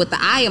respond with the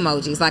eye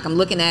emojis, like I'm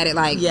looking at it,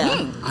 like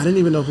I didn't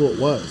even know who it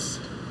was.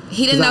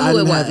 He didn't know who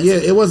it was.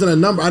 It wasn't a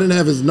number. I didn't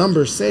have his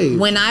number saved.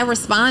 When I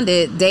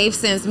responded, Dave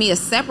sends me a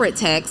separate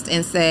text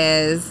and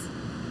says,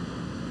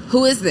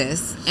 "Who is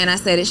this?" And I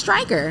said, "It's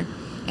Stryker."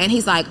 And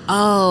he's like,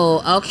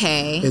 "Oh,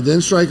 okay." And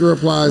then Stryker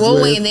replies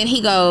wait, and then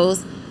he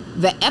goes,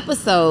 "The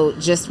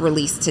episode just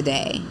released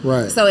today."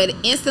 Right. So it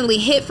instantly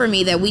hit for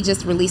me that we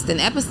just released an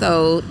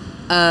episode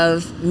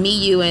of me,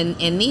 you, and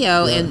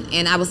Neo, and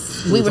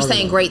we were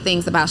saying great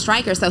things about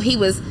Stryker. So he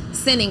was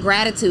sending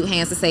gratitude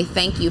hands to say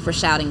thank you for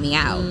shouting me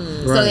out.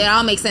 So it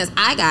all makes sense.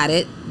 I got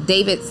it.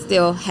 David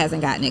still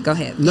hasn't gotten it. Go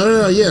ahead.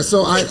 No. Yeah.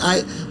 So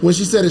I when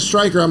she said it's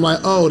Stryker, I'm like,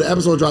 oh, the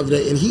episode dropped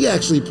today, and he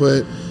actually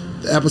put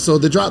the episode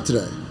that dropped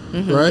today,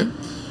 right?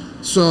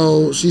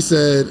 So she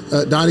said,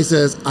 Donni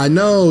says, I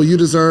know you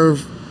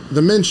deserve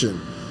the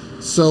mention.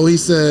 So he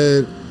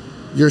said,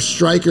 your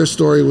Stryker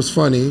story was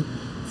funny.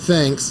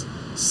 Thanks.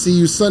 See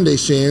you Sunday,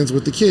 Shans,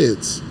 with the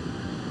kids.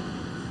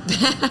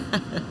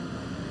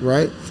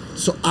 Right?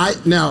 So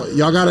now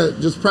y'all gotta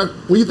just prep.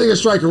 When you think of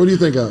Stryker, what do you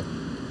think of?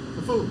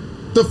 The food.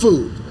 The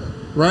food,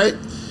 right?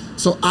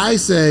 So I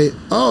say,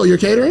 oh, you're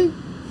catering?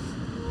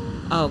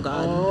 Oh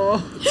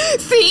God.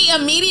 See,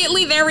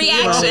 immediately their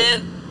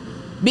reaction.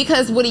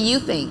 Because what do you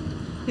think?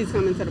 He's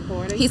coming to the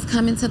party. He's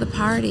coming to the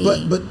party.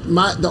 But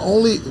the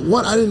only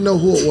one, I didn't know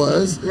who it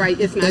was. Right,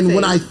 it's not And safe.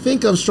 when I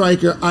think of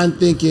Stryker, I'm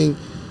thinking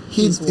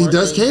he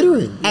does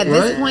catering. At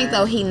right? this point,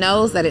 though, he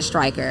knows that it's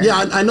Stryker.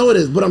 Yeah, I know it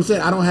is, but I'm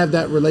saying I don't have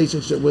that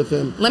relationship with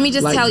him. Let me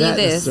just like tell you that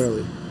this: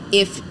 necessarily.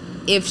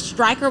 if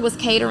Stryker was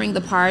catering the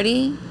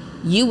party,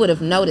 you would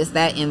have noticed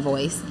that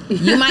invoice.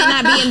 You might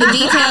not be in the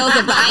details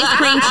of the ice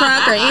cream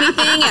truck or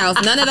anything else,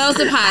 none of those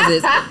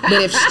deposits.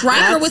 But if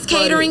Stryker was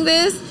catering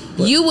this,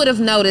 you would have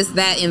noticed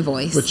that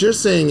invoice. But you're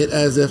saying it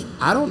as if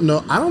I don't know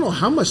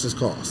how much this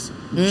costs.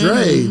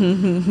 Dre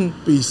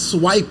be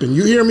swiping.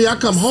 You hear me? I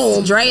come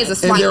home. Dre is a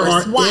swiper. And there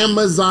are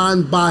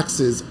Amazon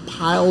boxes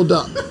piled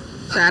up.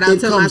 Shout out it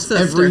to my comes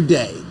sister. every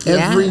day.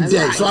 Every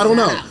day. So I don't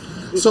know.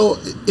 So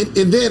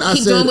and then I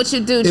Keep said, doing what you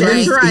do, and Dre.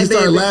 then he Right,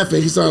 started baby.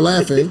 laughing. He started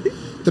laughing.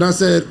 Then I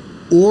said,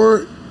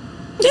 or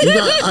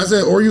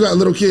you got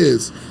little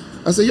kids.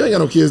 I said, you ain't got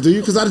no kids, do you?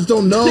 Because I just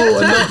don't know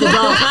enough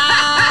about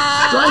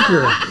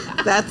Stryker.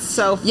 That's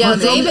so funny. Yo,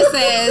 David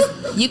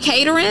says, you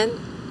catering?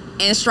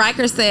 And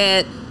Stryker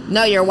said,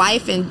 no, your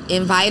wife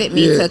invited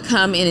me to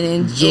come in and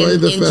enjoy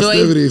the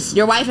festivities.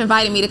 Your wife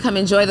invited me to come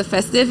enjoy the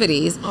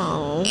festivities.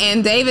 Oh.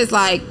 And David's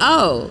like,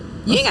 oh,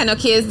 you ain't got no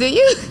kids, do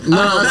you? No,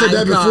 I said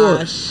that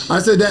before. I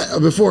said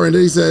that before, and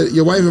then he said,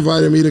 your wife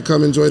invited me to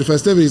come enjoy the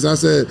festivities. I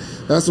said,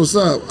 that's what's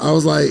up. I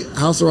was like,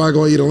 how Sarai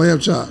gonna eat a lamb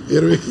chop?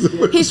 You know what I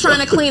mean? He's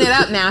trying to clean it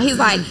up now. He's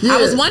like, I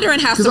was wondering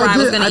how Sarai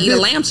was gonna eat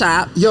a lamb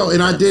chop. Yo,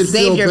 and I did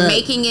feel Dave, you're bad.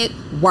 making it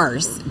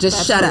worse.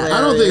 Just shut up.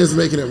 I don't think it's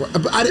making it worse.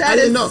 I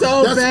didn't know.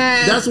 So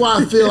bad. That's why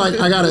I feel like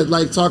I gotta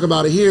like talk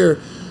about it here,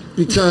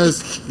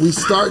 because we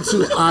start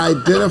to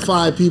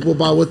identify people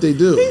by what they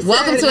do.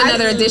 Welcome to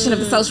another edition of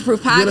the Social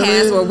Proof Podcast, You know what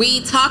I mean? where we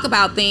talk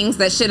about ththings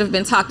that should have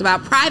been talked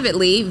about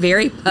privately,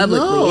 very publicly.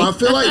 No, I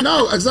feel like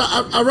no. 'Cause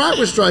I ride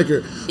with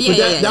Stryker. But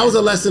that was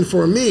a lesson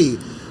for me.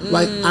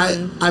 Like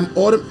I'm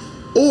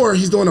or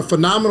he's doing a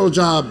phenomenal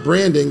job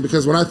branding,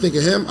 because when I think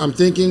of him, I'm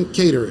thinking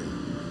catering.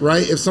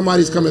 Right? If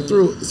somebody's coming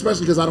through,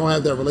 especially because I don't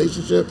have that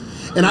relationship.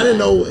 And I didn't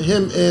know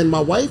him and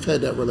my wife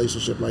had that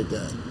relationship like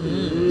that. You know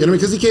what I mean?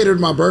 Because he catered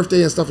my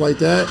birthday and stuff like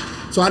that.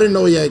 So I didn't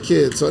know he had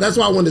kids. So that's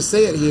why I wanted to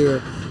say it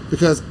here,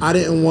 because I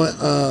didn't want,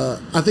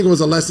 I think it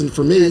was a lesson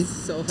for me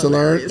to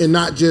learn and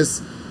not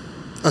just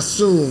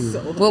assume.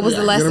 What was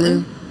the lesson? You know what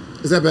I mean?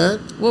 Is that bad?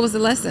 What was the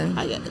lesson?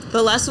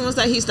 The lesson was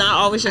that he's not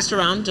always just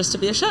around just to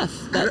be a chef.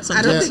 I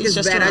don't think it's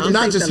bad. I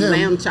Not just just think the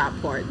him. lamb chop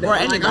part. Or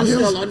Like, I'm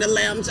still on the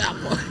lamb chop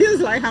part.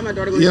 It's like, how my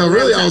daughter going to Yeah,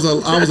 really, I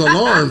was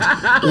alarmed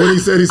when he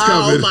said he's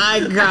coming. Oh my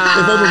If I'm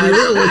god! gonna be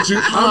real with you,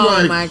 I'm Oh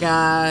like, my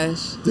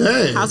gosh.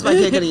 dang. How's my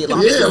kid gonna eat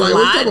lobster? Yeah, like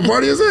what type of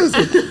party is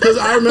this? Because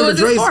I remember Who is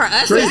this for?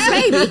 Us or his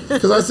baby?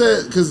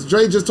 Because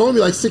Dre just told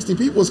me like 60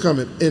 people was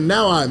coming, and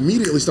now I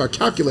immediately start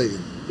calculating.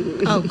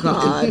 Oh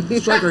god!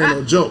 Stryker ain't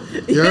no joke.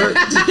 You heard?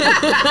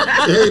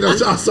 He ain't no.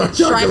 I start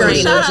Stryker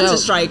ain't calculating. no Shout out to joke.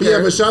 Stryker.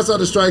 Yeah, but shouts out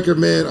to Stryker,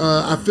 man.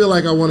 I feel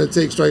like I want to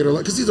take Stryker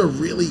because he's a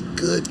really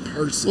good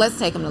person. Let's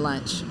take him to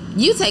lunch.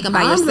 You take him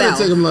by I'm yourself. gonna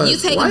take him lunch. You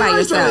take Why him by are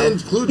you trying to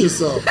yourself. include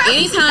yourself?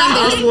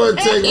 Anytime wanna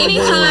take my boy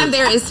anytime lunch.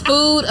 there is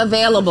food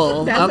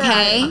available, That's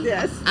okay, right.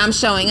 Yes. I'm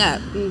showing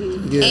up.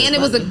 Yeah. And it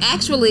was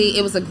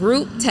a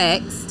group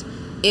text.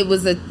 It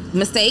was a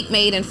mistake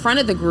made in front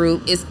of the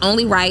group. It's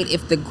only right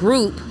if the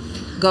group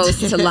goes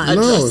to lunch.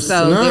 No, it's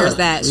so not. there's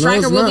that. No, Stryker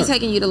it's will be not.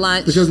 taking you to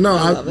lunch. Because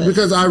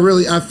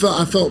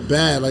I felt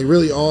bad, like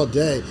really all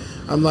day.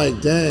 I'm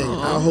like, dang,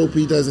 I hope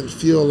he doesn't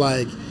feel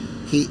like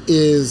he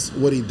is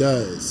what he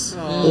does.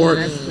 Or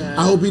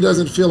I hope he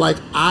doesn't feel like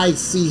I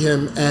see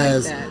him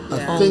as that, a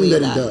yeah. thing Only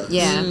that he that. does.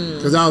 Yeah.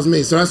 Because that was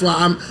me. So that's why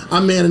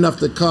I'm man enough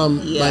to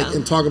come like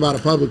and talk about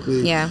it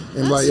publicly. Yeah.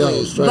 And like, yo,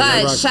 sweet. Stryker,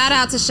 I But rock shout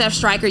out to Chef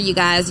Stryker, you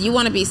guys. You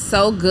want to be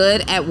so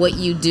good at what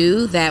you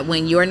do that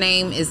when your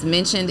name is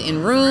mentioned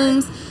in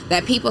rooms,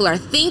 that people are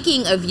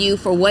thinking of you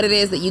for what it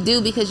is that you do,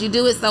 because you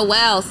do it so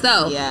well.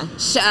 So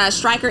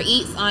Stryker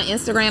Eats on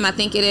Instagram, I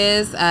think it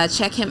is.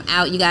 Check him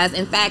out, you guys.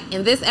 In fact,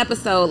 in this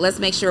episode, let's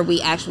make sure we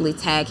actually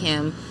tag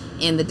him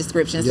in the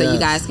description so you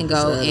guys can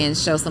go and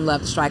show some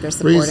love to Stryker,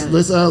 support him.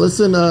 Let's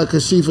send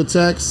Kashifa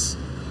text,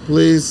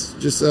 please.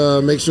 Just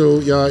make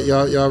sure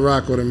y'all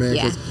rock with him, man.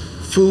 Yeah. 'Cause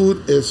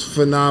food is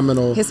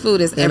phenomenal. His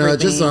food is and everything.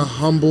 just a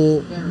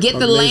humble. Get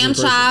the amazing lamb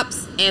person.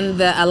 chops and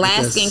the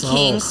Alaskan That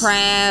king sauce.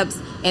 crabs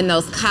and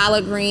those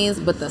collard greens,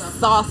 but the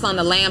sauce on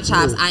the lamb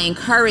chops, I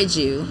encourage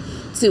you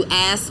to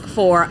ask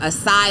for a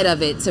side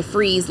of it to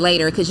freeze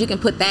later, because you can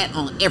put that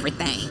on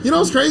everything. You know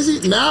what's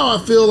crazy? Now I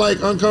feel like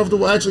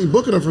uncomfortable actually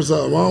booking him for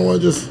something. I don't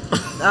want to just.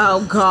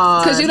 Oh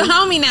god! Because you're the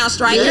homie now,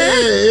 Stryker.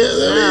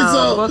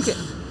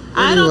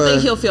 I don't Anyway.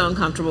 think he'll feel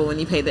uncomfortable when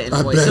you pay the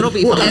invoice. bet. It'll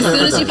be Well, fine. As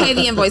soon as you pay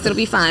the invoice, it'll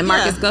be fine.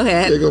 Marcus, go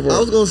ahead. Go for it. I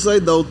was going to say,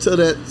 though, to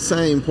that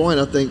same point,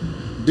 I think,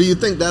 do you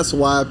think that's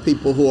why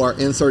people who are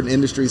in certain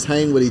industries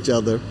hang with each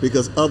other?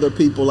 Because other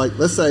people, like,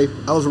 let's say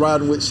I was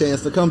riding with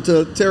Chance to come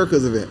to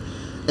Terica's event,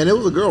 and there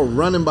was a girl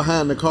running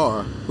behind the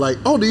car, like,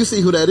 oh, do you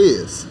see who that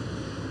is?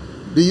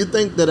 Do you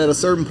think that at a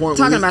certain point...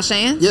 Talking about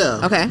Shan?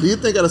 Yeah. Okay. Do you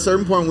think at a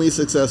certain point when you're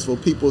successful,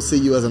 people see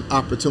you as an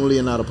opportunity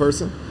and not a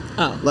person?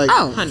 Oh. Like,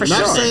 for not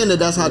sure. saying that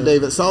that's how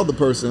David saw the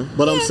person,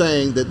 but I'm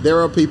saying that there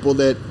are people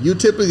that you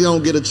typically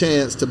don't get a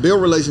chance to build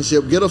a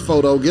relationship, get a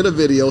photo, get a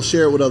video,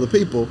 share it with other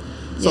people.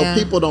 So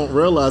people don't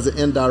realize that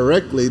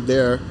indirectly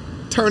they're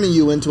turning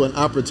you into an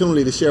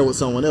opportunity to share with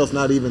someone else,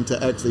 not even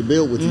to actually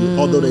build with you,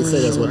 although they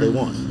say that's what they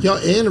want. Yo,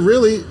 and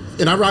really,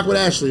 and I rock with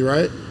Ashley,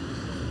 right?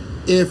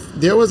 If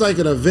there was like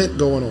an event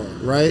going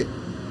on, right,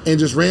 and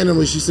just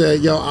randomly she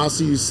said, yo, I'll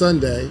see you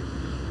Sunday,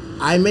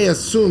 I may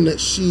assume that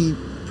she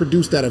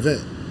produced that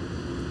event.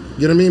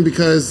 You know what I mean?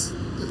 Because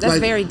That's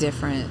very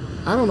different.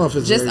 I don't know if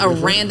it's Just very a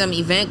different. random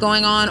event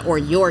going on or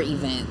your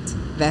event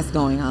that's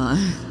going on.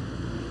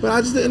 But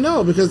I just didn't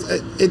know, because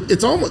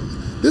it's almost,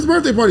 this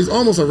birthday party is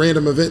almost a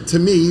random event to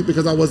me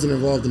because I wasn't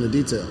involved in the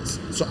details.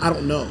 So I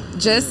don't know.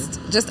 Just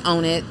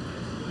own it.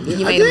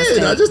 You I made a mistake.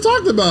 did. I just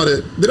talked about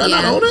it. Did I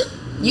not own it?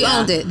 You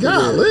owned it.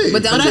 Golly.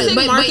 But don't But I think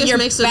but Marcus you're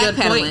makes a good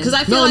point, because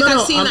I feel No, like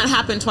no, I've seen I'm- that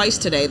happen twice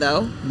today,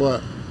 though.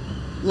 What?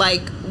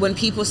 Like when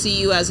people see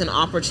you as an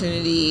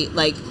opportunity,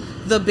 like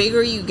the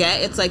bigger you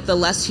get, it's like the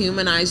less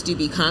humanized you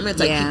become. It's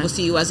like people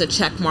see you as a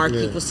check mark,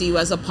 people see you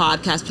as a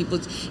podcast,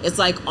 it's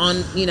like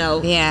on, you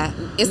know,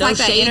 it's no like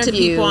shade that to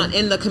people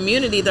in the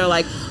community. They're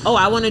like, oh,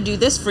 I want to do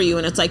this for you,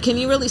 and it's like, can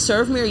you really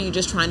serve me, or are you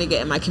just trying to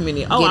get in my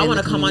community? Oh, I want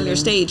to come on your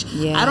stage.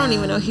 I don't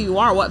even know who you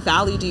are. What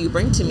value do you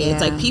bring to me?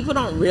 It's like people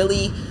don't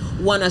really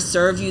want to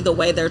serve you the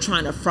way they're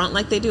trying to front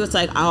like they do. It's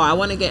like, oh, I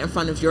want to get in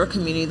front of your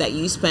community that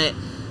you spent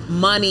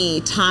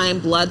money, time,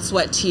 blood,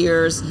 sweat,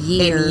 tears,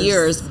 and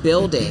years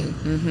building.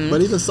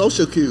 But even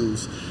social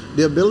cues,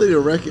 the ability to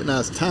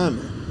recognize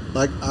timing.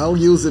 Like, I'll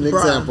use an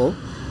example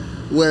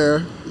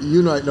where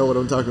you might know what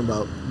I'm talking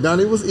about.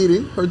 Donni was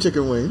eating her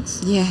chicken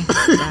wings. Yeah.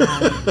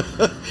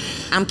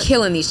 I'm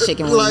killing these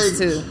chicken wings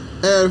too.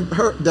 And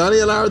Donni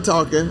and I are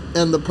talking,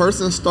 and the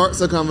person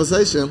starts a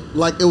conversation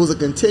like it was a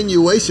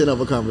continuation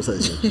of a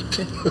conversation. Like,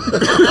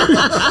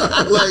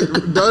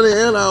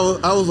 Donni and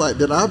I was like,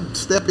 did I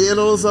step in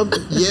on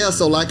something? Yeah,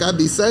 so like I'd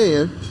be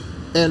saying,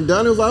 and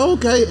Donni was like,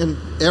 okay, and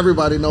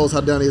everybody knows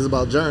how Donni is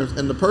about germs,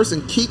 and the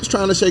person keeps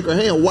trying to shake her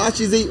hand while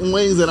she's eating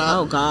wings, and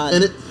oh God.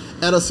 And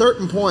at a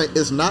certain point,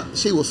 it's not,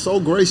 she was so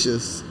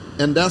gracious.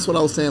 And that's what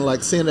I was saying,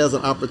 like seeing it as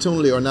an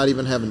opportunity, or not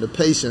even having the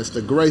patience,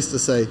 the grace to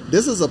say,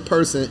 this is a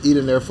person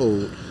eating their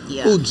food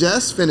who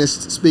just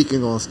finished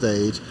speaking on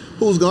stage,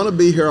 who's going to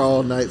be here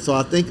all night. So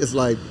I think it's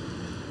like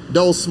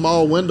those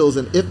small windows.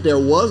 And if there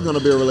was going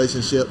to be a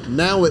relationship,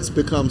 now it's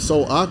become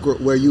so awkward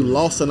where you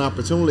lost an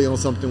opportunity on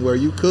something where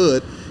you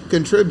could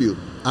contribute.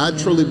 I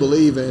truly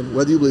believe in,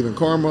 whether you believe in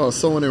karma or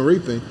sowing and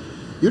reaping,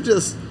 you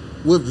just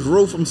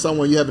withdrew from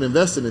someone you haven't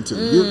invested into.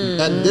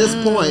 At this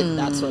point,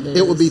 that's what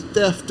it would be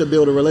theft to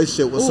build a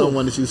relationship with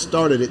someone that you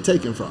started it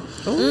taken from.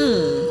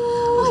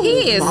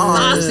 He is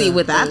saucy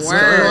with that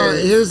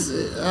word.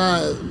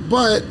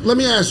 But let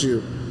me ask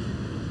you,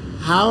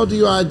 how do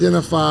you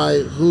identify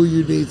who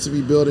you need to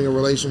be building a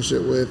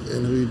relationship with,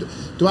 and who you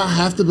do I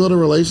have to build a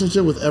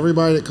relationship with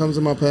everybody that comes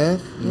in my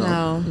path?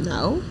 No.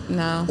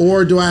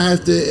 Or do I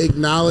have to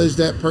acknowledge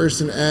that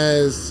person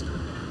as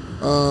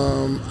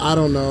I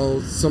don't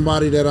know,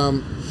 somebody that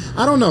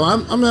I don't know.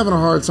 I'm having a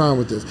hard time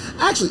with this.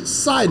 Actually,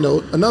 side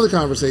note, another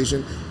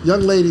conversation.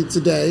 Young lady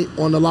today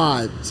on the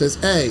live says,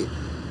 hey,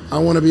 I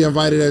want to be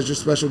invited as your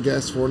special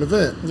guest for an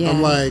event. Yeah.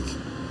 I'm like,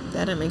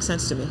 that didn't make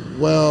sense to me.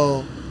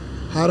 Well,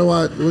 how do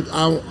I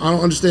don't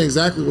understand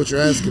exactly what you're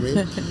asking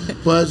me.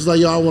 But it's like,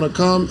 yo, I want to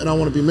come and I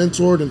want to be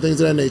mentored and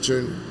things of that nature.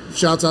 And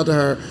shouts out to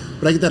her.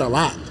 But I get that a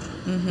lot.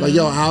 Like,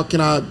 yo, how can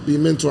I be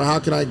mentored? How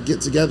can I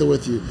get together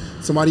with you?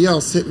 Somebody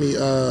else hit me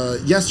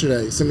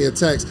yesterday, sent me a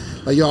text,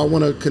 like, yo, I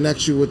want to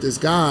connect you with this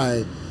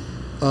guy.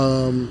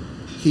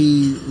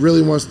 He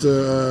really wants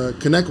to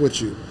connect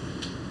with you.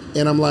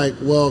 And I'm like,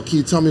 well, can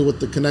you tell me what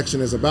the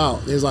connection is about?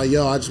 And he's like,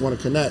 yo, I just want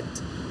to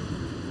connect.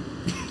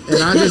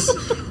 And I just,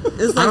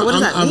 it's like, what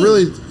does that mean? I'm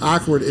really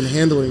awkward in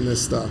handling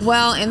this stuff.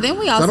 Well, and then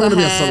we also I don't want to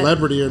be a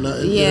celebrity or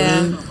nothing.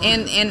 Yeah, you know what I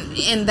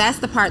mean? and that's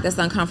the part that's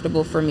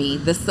uncomfortable for me,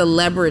 the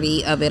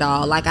celebrity of it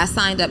all. Like, I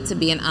signed up to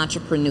be an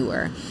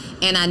entrepreneur.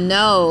 And I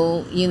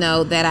know, you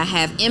know, that I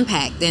have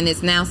impact, and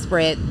it's now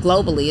spread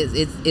globally.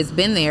 It's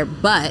been there,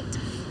 but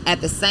at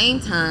the same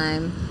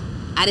time,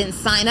 I didn't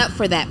sign up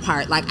for that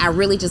part. Like, I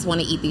really just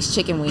want to eat these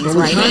chicken wings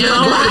right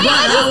now.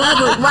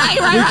 Right.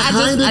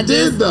 I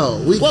did though.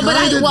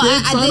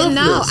 I didn't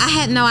know. I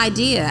had no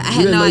idea. I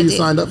had no idea. You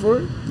signed up for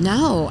it?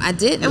 No, I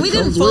didn't. And we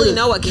didn't fully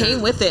know what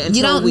came with it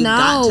until we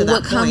got to that point. You don't know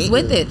what comes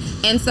with it.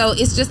 And so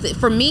it's just,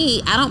 for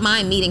me, I don't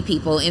mind meeting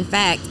people. In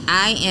fact,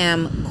 I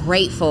am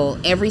grateful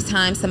every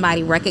time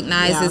somebody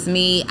recognizes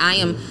me. I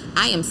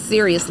am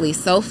seriously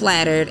so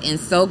flattered and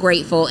so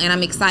grateful, and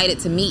I'm excited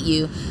to meet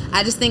you.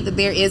 I just think that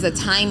there is a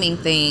timing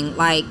thing.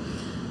 Like,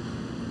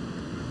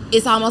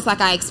 it's almost like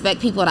I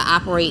expect people to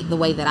operate the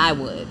way that I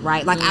would,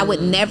 right? Like, I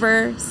would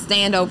never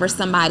stand over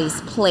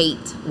somebody's plate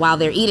while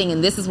they're eating.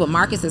 And this is what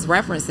Marcus is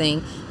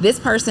referencing.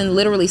 This person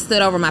literally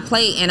stood over my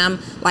plate, and I'm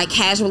like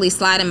casually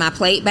sliding my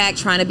plate back,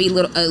 trying to be a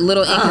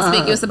little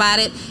inconspicuous about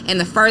it. And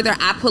the further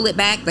I pull it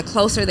back, the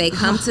closer they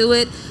come to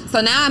it. So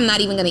now I'm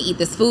not even going to eat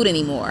this food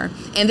anymore.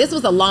 And this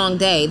was a long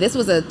day. This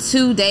was a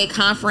 2-day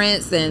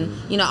conference, and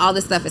you know, all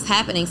this stuff is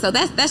happening. So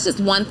that's just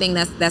one thing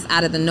that's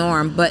out of the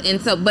norm. But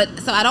so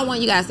I don't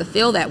want you guys to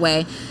feel that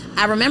way.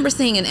 I remember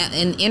seeing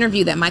an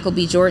interview that Michael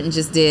B. Jordan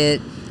just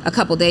did a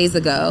couple days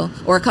ago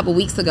or a couple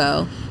weeks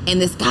ago, and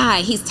this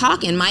guy,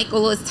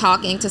 Michael is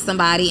talking to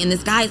somebody, and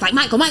this guy is like,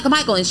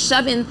 Michael, and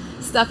shoving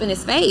stuff in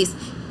his face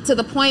to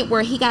the point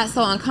where he got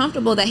so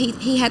uncomfortable that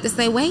he had to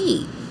say,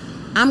 wait,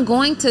 I'm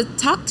going to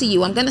talk to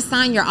you. I'm going to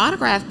sign your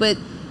autograph, but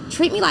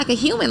treat me like a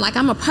human, like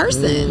I'm a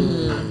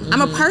person.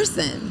 I'm a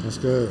person. That's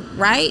good.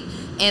 Right?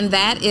 And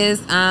that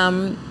is, I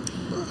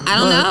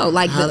don't know.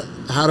 Like,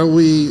 how do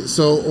we,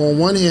 so on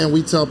one hand,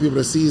 we tell people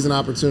to seize an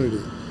opportunity.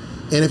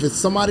 And if it's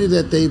somebody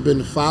that they've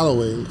been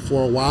following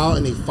for a while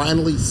and they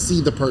finally see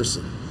the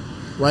person,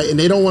 right? And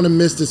they don't want to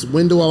miss this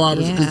window of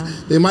opportunity.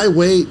 Because they might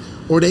wait,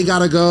 or they got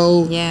to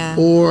go,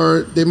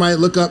 or they might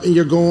look up and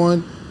you're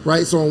going.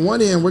 Right, so on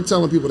one hand, we're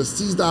telling people to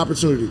seize the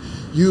opportunity.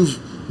 You've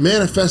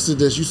manifested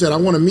this. You said, I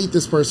want to meet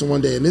this person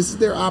one day, and this is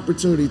their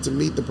opportunity to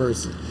meet the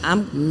person.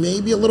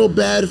 Maybe a little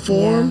bad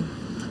form,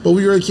 but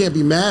we really can't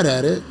be mad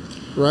at it,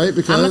 right?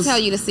 Because I'm going to tell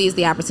you to seize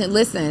the opportunity.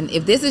 Listen,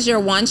 if this is your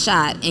one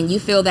shot and you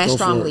feel that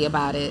strongly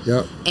about it,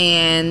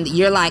 and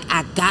you're like,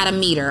 I got to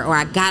meet her or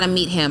I got to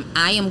meet him,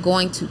 I am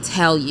going to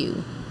tell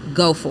you,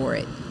 go for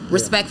it.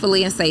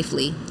 Respectfully and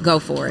safely, go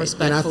for it.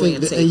 Respectfully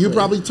and safely. And you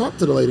probably talked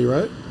to the lady,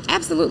 right?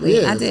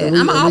 Absolutely, I did.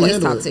 I'm always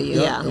talk to you.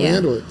 We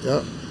handle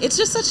it. It's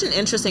just such an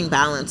interesting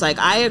balance. Like,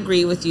 I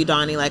agree with you,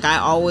 Donni. Like, I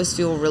always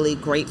feel really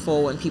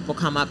grateful when people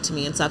come up to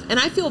me and stuff. And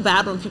I feel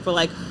bad when people are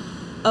like,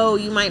 oh,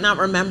 you might not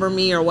remember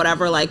me or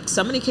whatever. Like,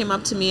 somebody came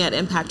up to me at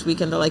Impact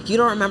Weekend. They're like, you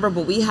don't remember,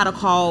 but we had a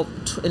call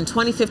in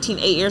 2015,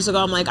 8 years ago.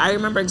 I'm like, I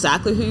remember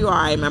exactly who you are.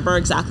 I remember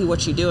exactly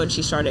what you do. And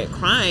she started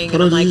crying. But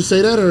did you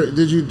say that, or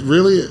did you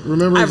really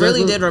remember? I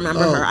really did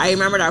remember her. I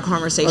remembered our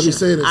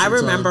conversation. I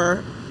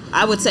remember.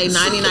 I would say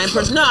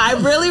 99%. No, I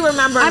really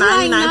remember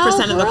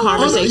 99% of the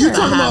conversation. You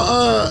talking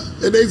about,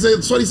 and they say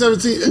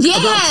 2017?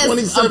 Yes. About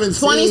 2017.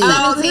 2017.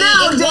 Oh, no,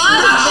 you be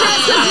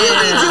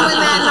doing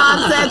that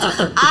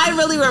nonsense. I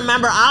really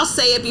remember. I'll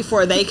say it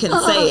before they can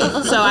say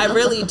it. So I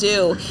really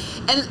do.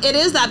 And it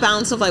is that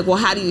balance of like, well,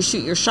 how do you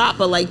shoot your shot?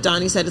 But like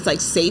Donni said, it's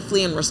like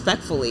safely and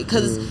respectfully.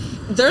 Because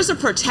there's a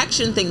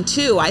protection thing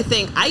too. I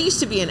think I used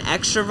to be an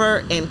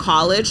extrovert in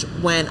college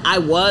when I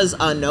was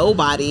a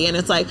nobody. And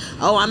it's like,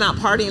 oh, I'm out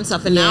partying and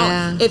stuff. And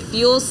now it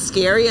feels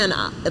scary and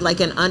like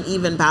an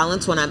uneven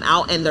balance when I'm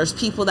out and there's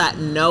people that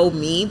know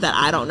me that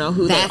I don't know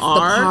who they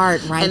are. The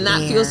part right and that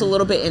there. feels a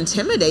little bit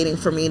intimidating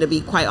for me, to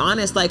be quite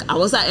honest. Like, I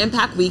was at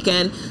Impact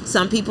Weekend.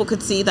 Some people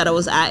could see that I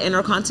was at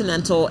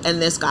Intercontinental,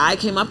 and this guy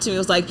came up to me and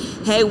was like,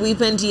 hey, we've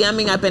been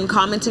DMing, I've been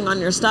commenting on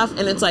your stuff.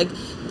 And it's like,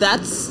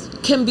 that's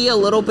can be a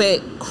little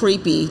bit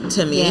creepy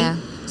to me. Yeah.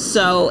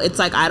 So it's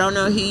like, I don't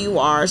know who you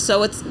are.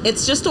 So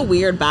it's just a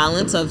weird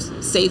balance of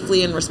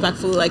safely and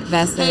respectfully, like,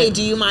 hey,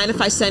 do you mind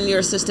if I send your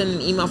assistant an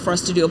email for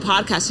us to do a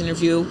podcast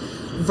interview?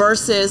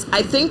 Versus,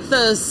 I think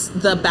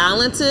the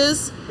balance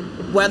is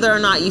whether or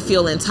not you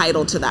feel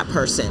entitled to that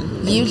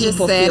person. You just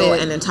said feel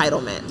it. an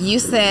entitlement. You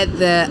said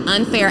the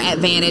unfair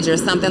advantage or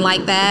something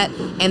like that.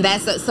 And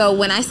that's so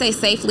when I say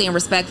safely and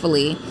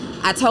respectfully,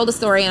 I told the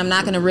story, and I'm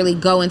not going to really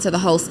go into the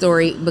whole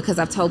story because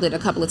I've told it a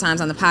couple of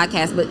times on the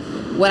podcast. But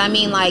what I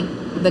mean, like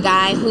the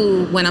guy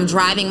who, when I'm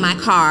driving my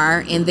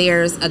car and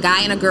there's a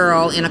guy and a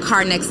girl in a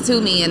car next to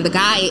me, and the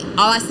guy,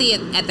 all I see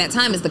at that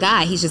time is the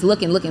guy. He's just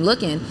looking.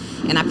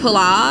 And I pull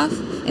off,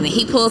 and then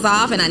he pulls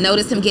off, and I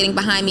notice him getting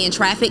behind me in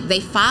traffic.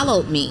 They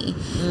followed me.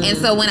 And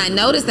so when I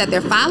notice that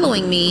they're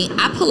following me,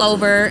 I pull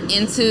over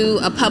into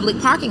a public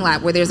parking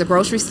lot where there's a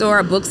grocery store,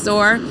 a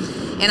bookstore.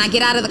 And I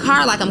get out of the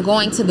car like I'm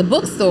going to the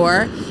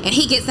bookstore, and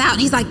he gets out and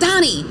he's like,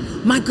 Donni,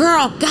 my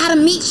girl, gotta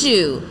meet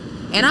you.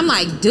 And I'm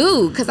like,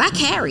 dude, because I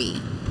carry.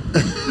 I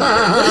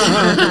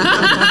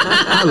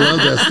love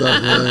that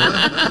stuff,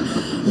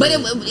 man.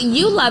 But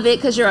you love it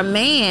because you're a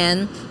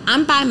man.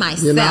 I'm by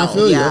myself. Yeah, no, I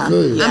feel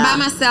you. I'm by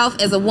myself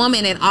as a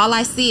woman, and all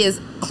I see is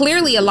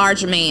clearly a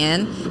large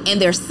man, and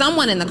there's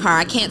someone in the car.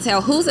 I can't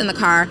tell who's in the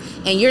car.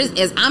 And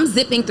as I'm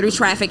zipping through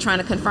traffic trying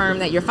to confirm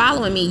that you're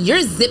following me,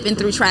 you're zipping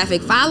through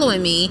traffic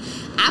following me.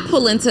 I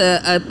pull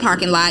into a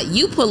parking lot,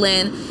 you pull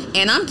in,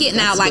 and I'm getting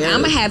out like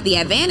I'm going to have the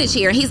advantage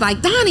here. And he's like,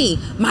 Donni,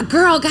 my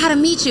girl got to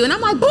meet you. And I'm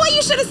like, boy,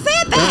 you should have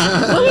said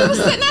that when we were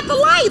sitting at the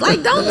light.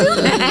 Like, don't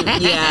do that.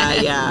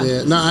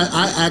 Yeah. No,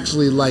 I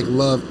actually like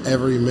love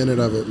every minute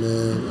of it,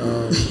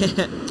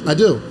 man. I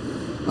do.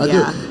 I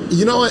do.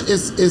 You know what?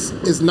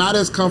 It's not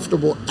as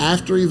comfortable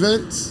after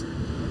events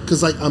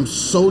because like I'm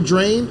so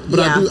drained.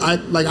 But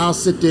I'll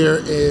sit there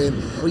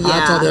and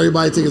I'll tell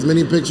everybody to take as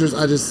many pictures.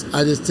 I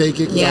just take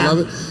it because I love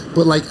it.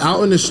 But like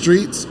out in the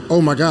streets,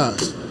 oh my gosh.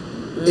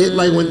 It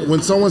like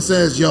when someone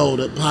says, yo,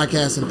 the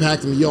podcast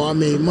impacted me, yo, I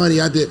made money,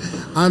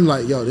 I'm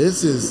like, yo,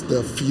 this is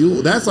the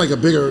fuel. That's like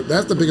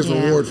that's the biggest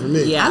reward for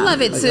me. Yeah. I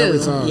love it like, too. every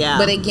time. Yeah.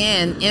 But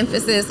again,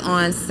 emphasis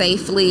on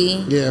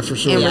safely for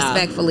sure. and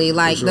respectfully.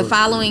 Like the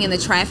following and the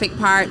traffic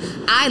part,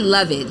 I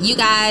love it. You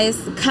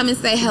guys come and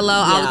say hello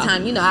all the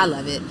time. You know I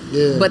love it.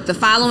 Yeah. But the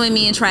following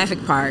me in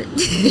traffic part.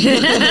 Let's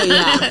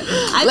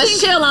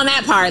chill on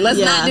that part. Let's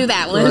not do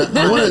that one. Right.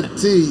 I want to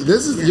see,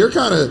 you're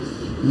kind of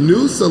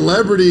new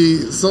celebrity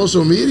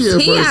social media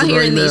person out here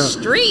right in now. These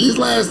streets. These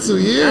last 2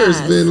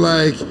 years been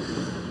like,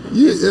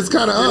 it's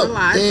kind of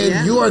up,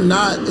 and you are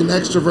not an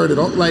extrovert at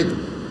all. Like,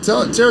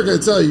 Tara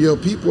can tell you,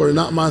 people are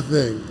not my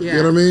thing. You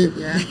know what I mean?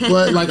 Yeah.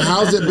 But like,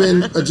 how's it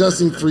been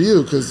adjusting for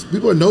you? Because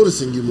people are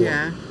noticing you more.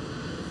 Yeah.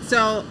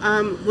 So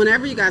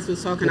whenever you guys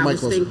was talking, I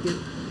was thinking.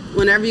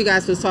 Whenever you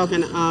guys was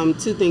talking,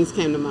 two things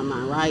came to my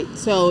mind, right?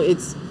 So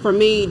it's, for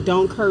me,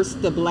 don't curse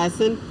the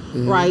blessing,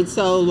 right?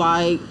 So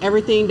like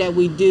everything that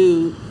we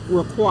do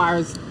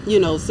requires,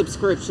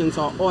 subscriptions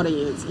or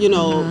audience,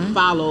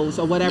 follows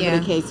or whatever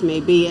the case may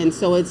be. And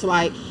so it's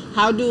like,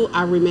 how do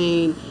I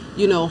remain,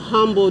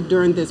 humble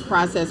during this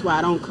process where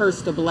I don't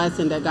curse the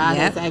blessing that God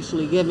has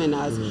actually given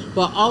us?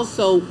 But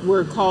also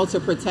we're called to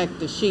protect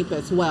the sheep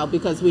as well,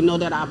 because we know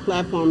that our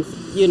platforms,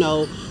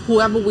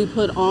 whoever we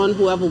put on,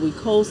 whoever we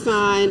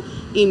co-sign,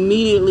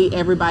 immediately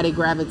everybody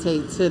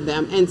gravitates to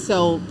them. And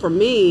so for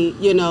me,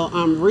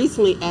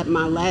 recently at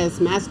my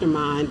last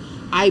mastermind,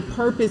 I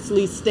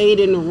purposely stayed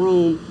in the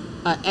room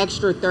an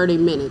extra 30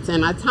 minutes,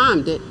 and I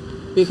timed it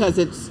because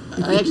it's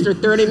an extra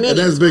 30 minutes.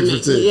 And that's big for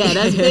T. Yeah,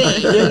 that's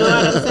big. You know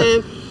what I'm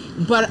saying?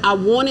 But I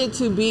wanted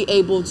to be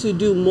able to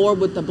do more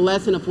with the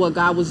blessing of what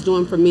God was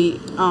doing for me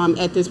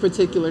at this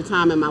particular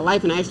time in my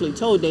life. And I actually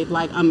told Dave,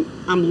 like, I'm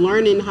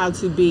learning how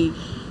to be,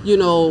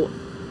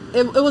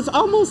 it was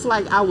almost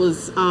like I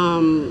was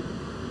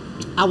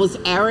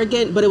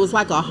arrogant, but it was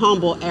like a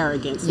humble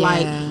arrogance.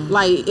 Yeah.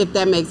 Like if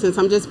that makes sense.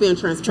 I'm just being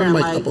transparent.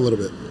 Turn the mic up a little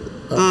bit.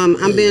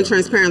 I'm being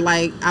transparent.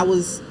 Like I'm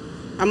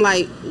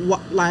like,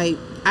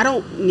 I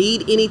don't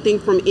need anything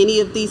from any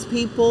of these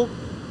people,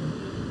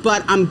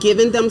 but I'm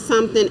giving them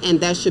something, and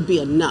that should be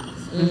enough.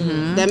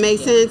 Mm-hmm. That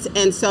makes sense.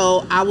 And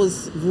so I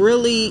was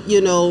really,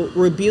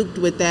 rebuked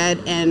with that,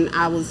 and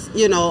I was,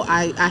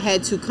 I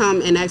had to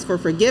come and ask for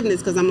forgiveness,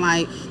 because I'm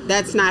like,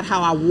 that's not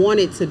how I want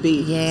it to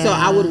be. Yeah. So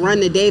I would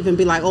run to Dave and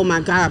be like, oh my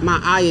God, my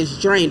eye is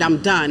drained. I'm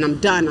done.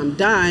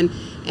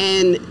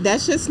 And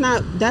that's just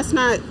not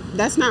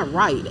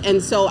right.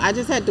 And so I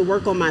just had to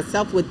work on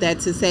myself with that,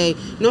 to say,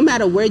 no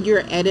matter where you're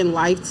at in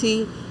life,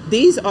 T,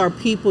 these are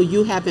people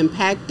you have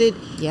impacted.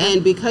 Yeah.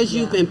 And because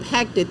you've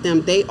impacted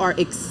them, they are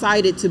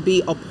excited to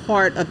be a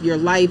part of your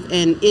life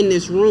and in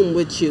this room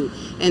with you.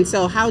 And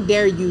so how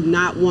dare you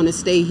not want to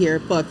stay here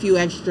for a few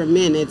extra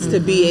minutes to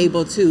be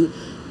able to,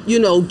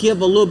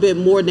 give a little bit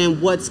more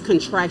than what's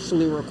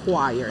contractually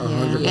required.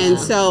 Yeah. And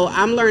so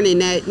I'm learning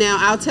that. Now,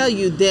 I'll tell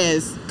you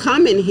this,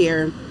 coming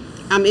here,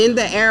 I'm in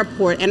the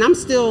airport, and I'm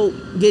still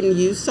getting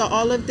used to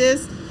all of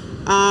this.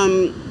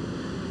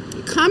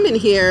 Coming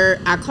here,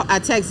 I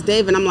text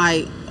Dave, and I'm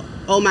like,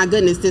 oh my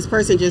goodness, this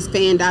person just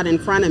fanned out in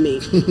front of me.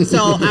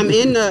 So I'm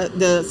in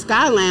the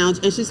Sky Lounge,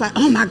 and she's like,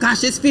 oh my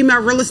gosh, this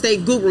female real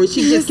estate guru. And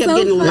she just kept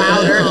getting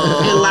louder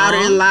and louder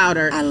and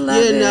louder. I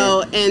love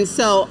it. And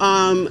so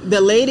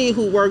the lady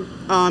who worked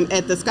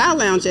at the Sky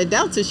Lounge at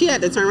Delta, she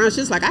had to turn around.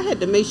 She's like, I had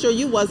to make sure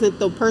you wasn't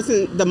the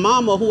person, the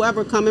mom or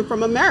whoever coming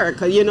from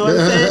America. You know what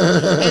I'm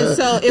saying? And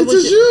so it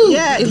was you.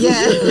 Yeah.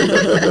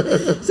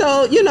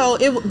 So,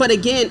 but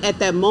again, at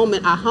that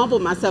moment, I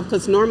humbled myself,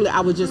 because normally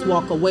I would just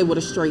walk away with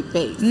a straight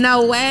face.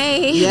 No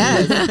way.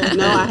 Yes.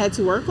 No, I had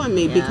to work on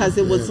me, because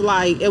it was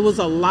it was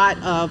a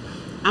lot of,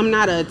 I'm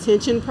not an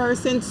attention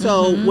person.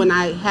 So when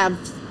I have,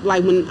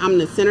 when I'm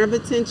the center of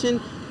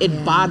attention,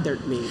 it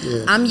bothered me.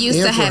 Yeah. I'm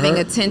used to having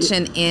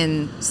attention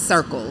in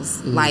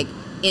circles, like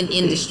in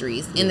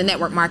industries, in the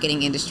network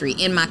marketing industry,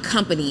 in my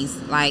companies,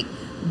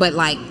 but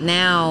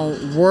now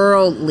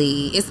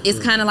worldly, it's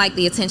kind of like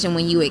the attention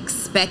when you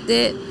expect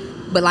it,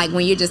 but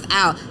when you're just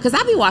out, because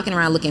I be walking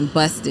around looking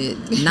busted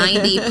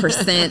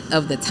 90%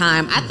 of the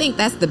time. I think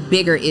that's the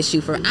bigger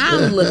issue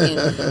I'm looking,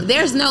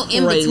 there's no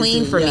in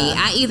between for me.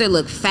 I either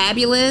look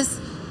fabulous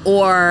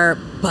or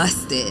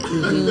busted.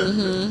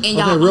 And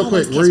y'all, okay, real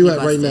quick, where are you at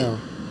right now?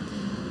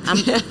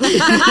 Just for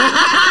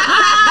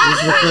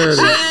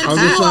clarity. I'm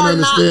just trying to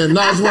understand.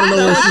 No, I just want to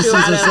know where she sees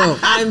herself.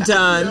 I'm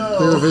done.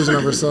 Clear vision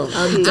of herself.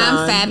 I'm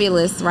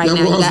fabulous right now.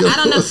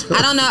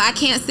 I don't know. I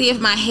can't see if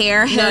my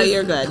hair has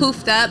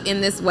poofed up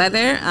in this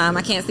weather.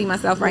 I can't see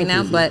myself right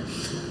now, but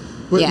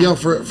yeah.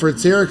 For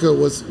Terica,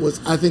 what's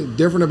I think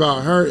different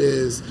about her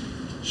is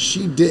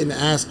she didn't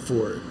ask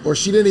for it, or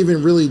she didn't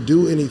even really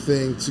do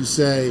anything to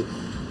say,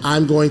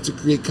 I'm going to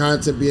create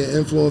content, be an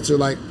influencer.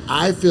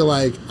 I feel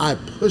like I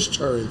pushed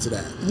her into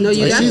that. No,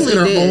 you definitely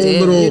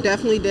did. You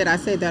definitely did. I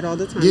say that all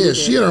the time. Yeah,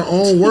 she in her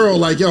own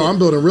world. I'm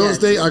building real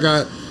estate. I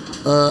got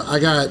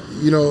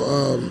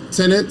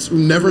tenants who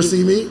never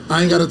see me.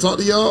 I ain't got to talk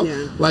to y'all.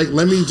 Yeah.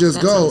 Let me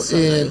just go.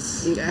 And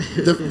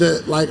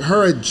nice.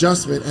 Her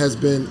adjustment has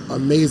been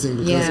amazing,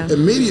 because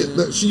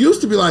immediately she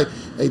used to be like,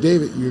 hey,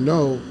 David,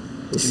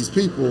 with these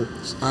people,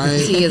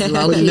 she is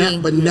low key.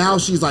 But now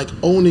she's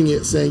owning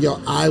it, saying,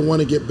 yo, I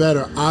want to get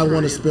better. I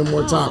want to spend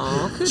more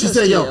time. She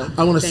said, yo,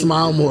 I want to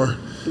smile more.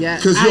 Yeah,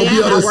 because you'll be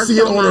able to see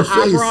it on her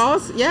face.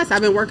 Eyebrows. Yes,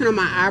 I've been working on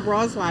my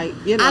eyebrows. I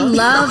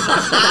love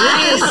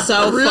that. Is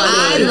so funny.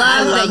 I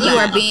love that you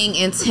are being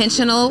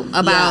intentional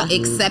about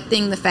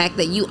accepting the fact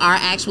that you are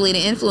actually the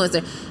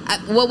influencer.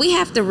 What we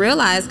have to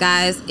realize,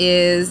 guys,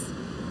 is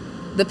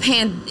the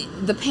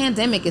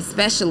pandemic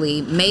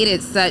especially made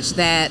it such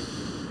that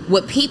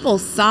what people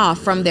saw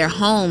from their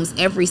homes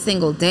every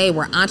single day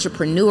were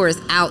entrepreneurs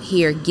out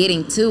here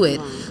getting to it.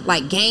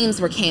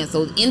 Games were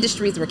canceled,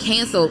 industries were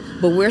canceled,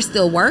 but we're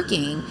still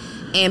working.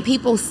 And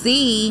people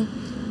see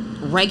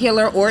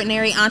regular,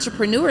 ordinary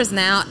entrepreneurs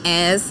now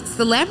as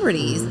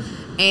celebrities.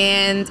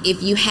 And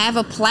if you have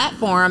a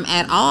platform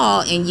at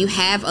all and you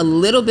have a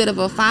little bit of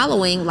a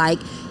following,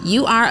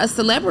 you are a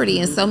celebrity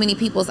in so many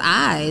people's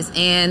eyes.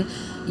 And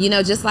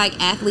just like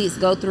athletes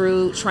go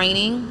through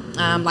training,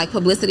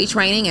 publicity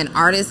training, and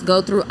artists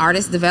go through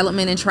artist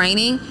development and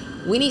training,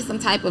 we need some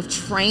type of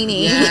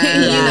training,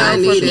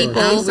 for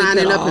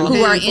people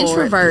who are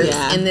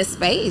introverts in this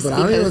space. But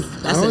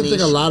I don't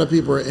think a lot of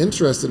people are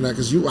interested in that,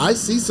 because I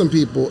see some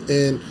people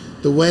in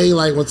the way,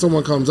 when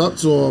someone comes up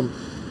to them,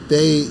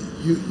 they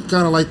you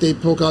kind of like they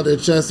poke out their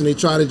chest and they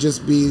try to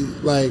just be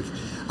like,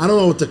 I don't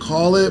know what to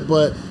call it,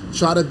 but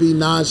try to be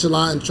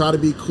nonchalant and try to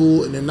be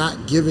cool, and they're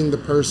not giving the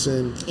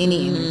person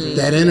any energy.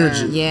 That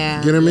energy.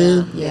 Yeah. You know what I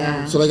mean?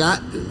 Yeah. So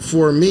like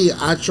for me,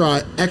 I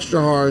try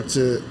extra hard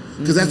to,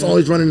 because that's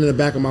always running in the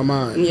back of my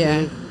mind.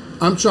 Yeah.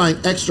 I'm trying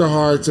extra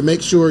hard to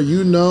make sure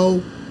you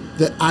know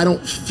that I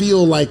don't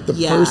feel like the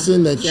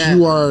person that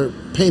you are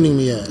painting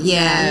me as.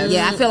 Yeah,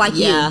 yeah, I feel like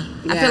you.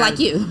 I feel like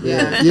you.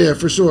 Yeah,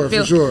 for sure,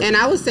 for sure. And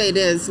I would say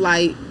this,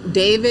 like,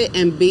 David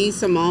and B.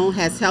 Simone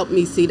has helped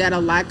me see that a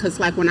lot, because,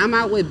 like, when I'm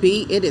out with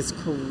B, it is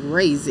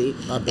crazy.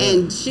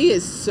 And she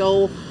is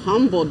so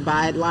humbled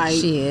by it. Like,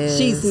 she is.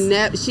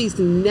 She's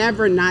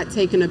never not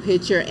taken a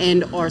picture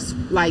and or,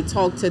 like,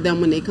 talk to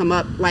them when they come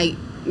up. Like,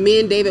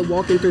 me and David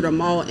walking through the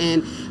mall,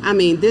 and I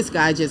mean, this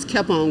guy just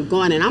kept on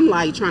going, and I'm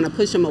like trying to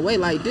push him away,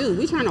 like, dude,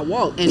 we trying to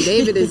walk. And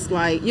David is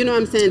like, you know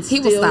what I'm saying?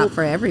 He will stop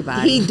for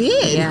everybody. He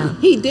did. Yeah.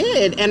 He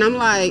did. And I'm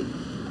like,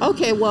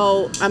 okay,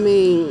 well, I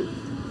mean,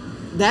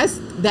 that's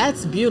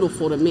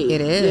beautiful to me.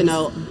 It is. You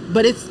know,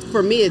 but it's,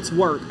 for me, it's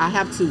work. I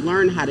have to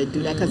learn how to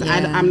do that, because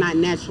I'm not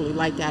naturally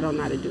like that. I don't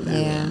know how to do that.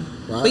 Yeah.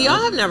 But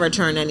y'all have never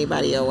turned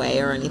anybody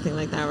away or anything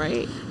like that,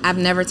 right? I've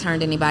never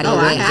turned anybody Oh,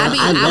 away.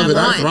 I love it.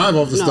 I thrive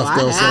off the stuff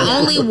though. So. I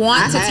only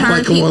want to turn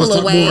Like, come on, people let's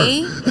talk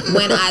away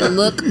when I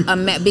look a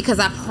mess. Because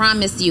I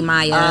promise you,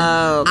 Maya,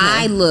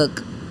 I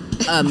look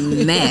a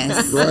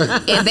mess.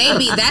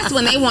 And that's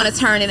when they want to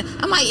turn it.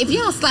 I'm like, if you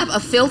don't slap a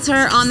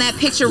filter on that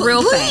picture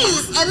real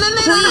fast. And then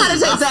they don't know how to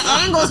take the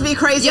angles be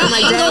crazy. Your I'm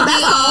like, angle that's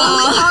be the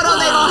only all- photo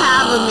they don't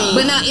have of me.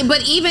 But no,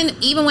 but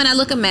even when I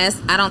look a mess,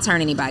 I don't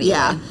turn anybody away.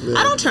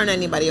 I don't turn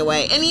anybody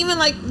away. And even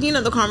like, you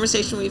know, the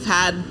conversation we've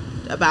had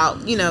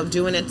about, you know,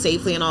 doing it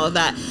safely and all of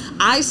that,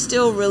 I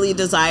still really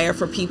desire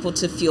for people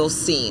to feel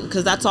seen,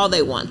 because that's all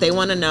they want. They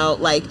want to know,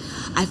 like,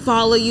 I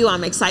follow you,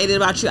 I'm excited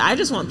about you. I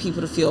just want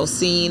people to feel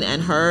seen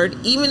and heard,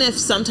 even if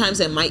sometimes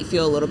it might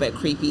feel a little bit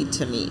creepy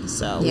to me.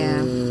 So Yeah.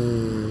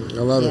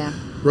 I love it.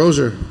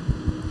 Rozier,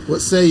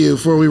 what say you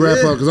before we wrap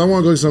up? Because I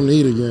want to go get something to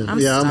eat again. I'm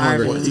I'm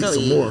hungry.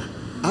 starving. Eat some more.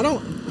 I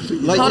don't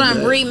like Hold that.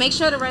 on, Bree, make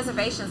sure the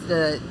reservation's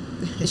good.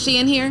 Is she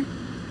in here?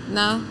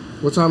 No?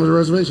 What time is the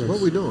reservation? What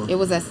we doing? It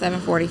was at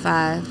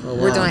 7:45. Oh,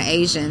 wow. We're doing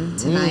Asian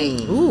tonight.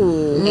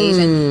 ooh.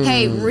 Asian.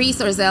 Hey, Reese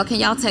or Zell, can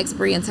y'all text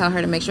Bree and tell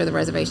her to make sure the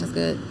reservation's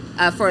good?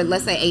 For,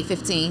 let's say,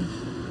 8:15.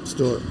 Let's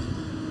do it.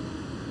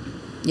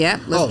 Yeah,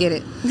 let's Oh. get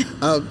it.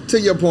 To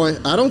your point,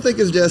 I don't think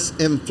it's just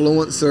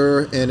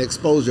influencer and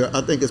exposure. I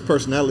think it's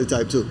personality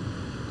type too,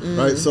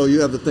 right? So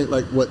you have to think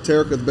like what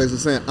Terica's basically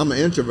saying. I'm an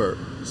introvert,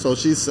 so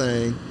she's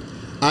saying,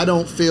 I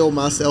don't fill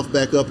myself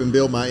back up and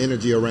build my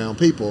energy around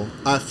people.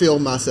 I fill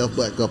myself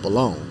back up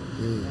alone.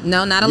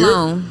 No, not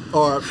alone.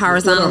 Or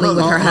Horizontally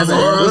with her husband.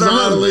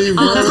 Horizontally,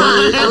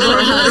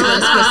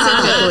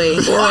 Specifically.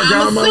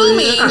 I'm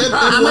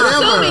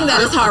assuming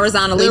that it's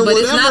horizontally, but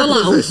it's not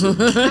alone.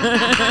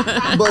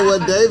 But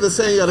what Dave is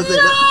saying, you got to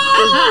think.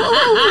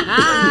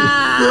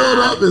 filled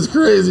up is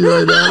crazy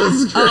right now.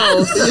 This is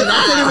crazy.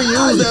 I can't even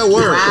use that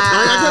word.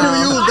 I can't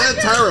even use that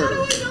term.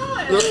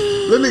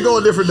 Let me go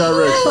a different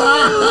direction.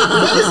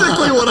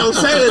 Basically, what I'm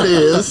saying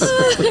is,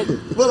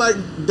 well, like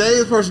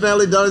Dave's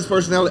personality, Donnie's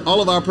personality,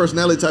 all of our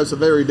personality types are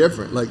very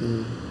different. Like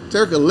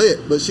Terica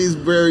lit, but she's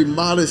very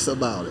modest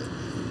about it.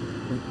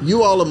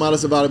 You all are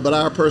modest about it, but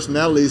our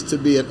personalities to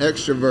be an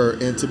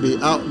extrovert and to be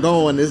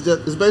outgoing it's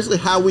basically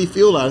how we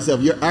feel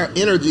ourselves. Our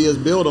energy is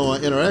built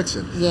on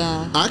interaction.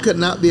 Yeah. I could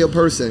not be a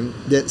person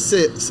that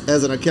sits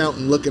as an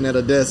accountant looking at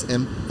a desk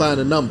and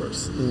finding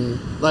numbers.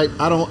 Like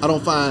I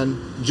don't find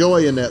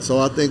joy in that. So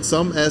I think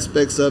some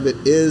aspects of it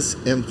is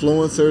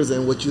influencers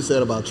and what you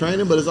said about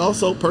training, but it's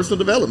also personal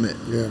development.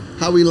 Yeah.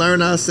 How we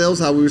learn ourselves,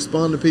 how we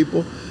respond to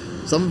people.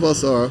 Some of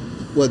us are.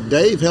 Well,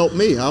 Dave helped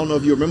me. I don't know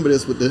if you remember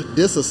this with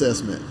this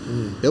assessment.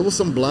 There was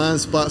some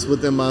blind spots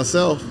within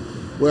myself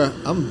where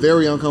I'm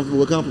very uncomfortable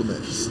with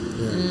compliments.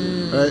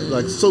 Right?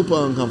 Like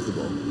super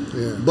uncomfortable.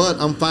 Yeah. But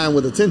I'm fine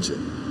with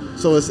attention.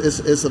 So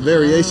it's a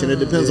variation. It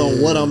depends on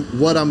what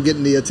I'm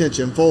getting the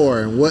attention for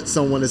and what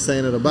someone is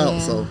saying it about. Yeah.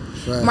 So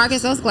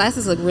Marcus, those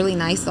glasses look really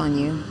nice on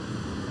you.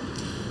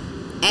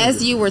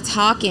 As you were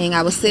talking,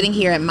 I was sitting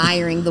here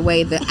admiring the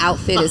way the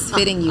outfit is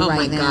fitting you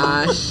right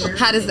now. Gosh.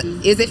 How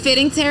is it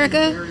fitting,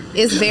 Terica?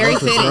 It's very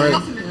fitting.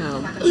 Right.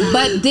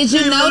 But did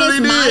you notice,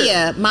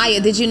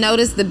 Maya, did you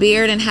notice the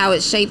beard and how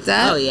it's shaped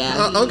up? Oh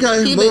yeah.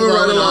 Okay, He moving been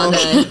right glowing all along.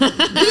 day.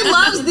 He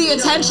loves the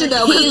attention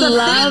though. He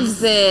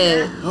loves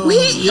it. What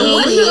he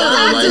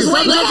has is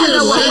way different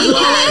than what we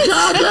had.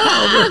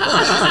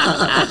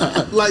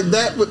 Like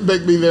that would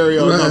make me very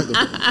uncomfortable.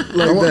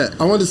 Like that.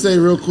 I want to say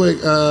real quick,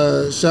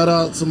 shout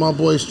out to my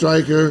boy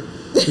Striker.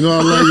 You know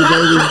I love you,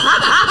 baby.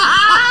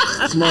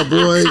 It's my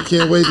boy.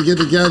 Can't wait to get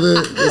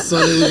together. This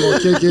Sunday we're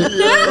gonna kick it.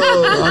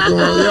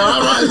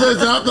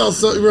 I felt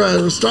so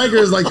right. Striker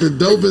is like the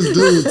dopest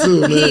dude too,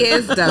 man. He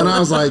is dope. And I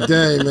was like,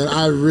 dang, man,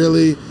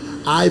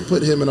 I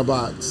put him in a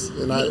box,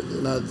 and I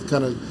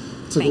kind of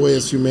took away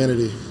his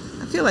humanity.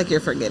 I feel like you're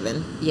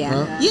forgiven.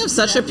 Yeah. Huh? You have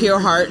such a pure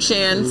heart,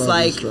 Shans. Love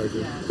Like, you,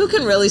 Striker. who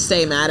can really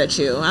stay mad at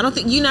you? I don't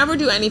think you never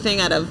do anything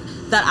out of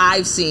that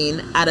I've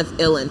seen out of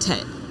ill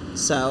intent.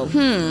 So.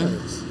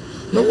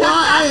 But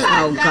why?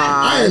 Oh God!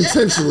 I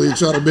intentionally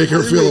try to make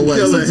her feel away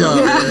sometimes.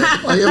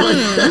 Like,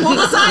 well,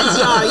 besides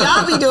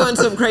y'all be doing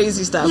some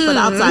crazy stuff, but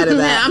outside of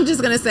that, I'm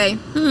just gonna say,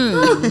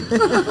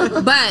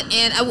 But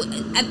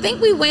I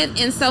think we went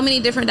in so many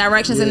different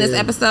directions in this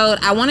episode.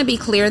 I want to be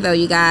clear, though,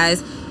 you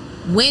guys.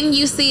 When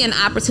you see an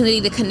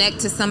opportunity to connect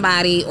to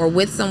somebody or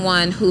with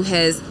someone who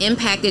has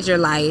impacted your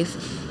life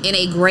in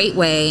a great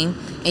way,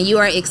 and you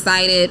are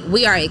excited,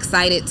 we are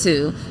excited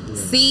too.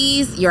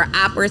 Seize your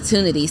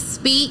opportunity.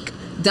 Speak.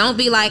 Don't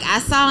be like, I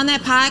saw on that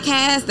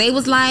podcast, they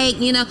was like,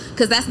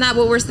 because that's not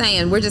what we're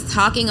saying. We're just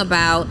talking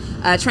about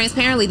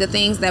transparently the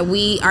things that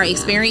we are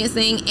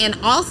experiencing, and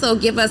also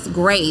give us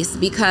grace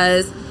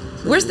because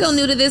we're still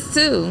new to this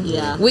too.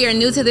 Yeah. We are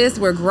new to this.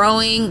 We're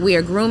growing. We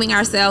are grooming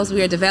ourselves.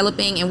 We are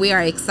developing, and we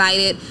are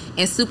excited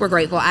and super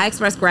grateful. I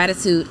express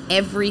gratitude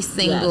every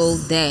single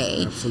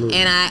day. Absolutely.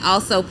 And I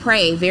also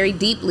pray very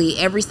deeply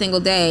every single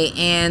day.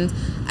 And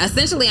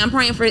essentially, I'm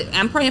praying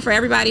for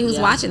everybody who's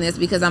watching this,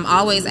 because I'm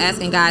always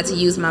asking God to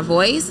use my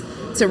voice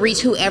to reach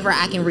whoever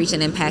I can reach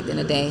and impact in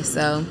a day.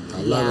 So I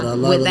love it. I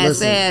love with it. that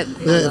Listen,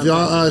 said, if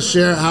y'all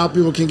share how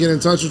people can get in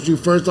touch with you,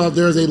 first off,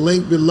 there's a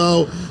link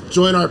below.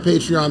 Join our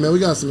Patreon, man. We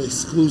got some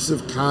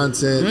exclusive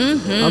content.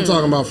 I'm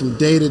talking about from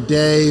day to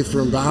day,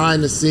 from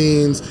behind the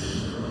scenes.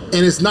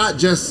 And it's not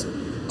just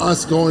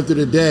us going through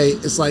the day.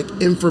 It's like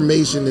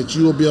information that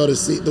you will be able to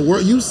see. The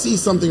world, you see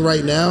something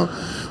right now,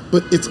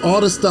 but it's all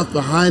the stuff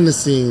behind the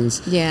scenes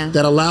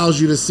that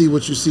allows you to see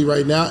what you see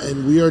right now,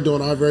 and we are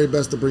doing our very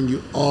best to bring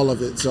you all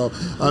of it. So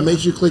make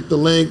sure you click the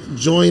link,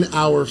 join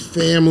our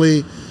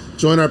family,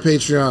 join our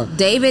Patreon.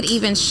 David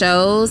even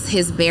shows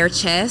his bare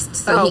chest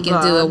so he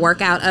can do a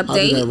workout update.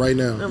 I'll do that right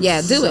now.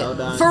 Yeah, do it.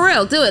 done. For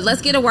real, do it.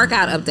 Let's get a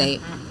workout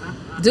update.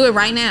 Do it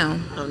right now.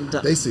 I'm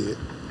done. They see it.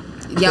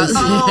 Yo,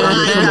 Oh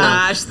my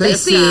gosh, They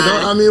see it.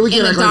 I mean, we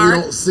in can't the act like we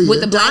dark don't see with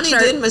it. the black Donni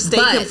shirt. did mistake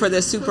him but for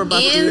this super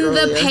buff in dude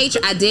the earlier.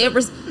 Patreon. I did.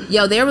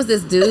 Yo, there was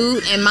this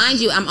dude, and mind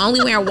you, I'm only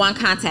wearing one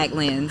contact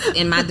lens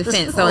in my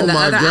defense, so in the Oh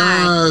my other eye.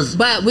 gosh.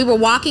 But we were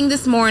walking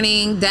this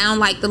morning down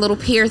like the little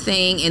pier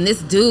thing, and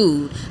this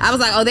dude, I was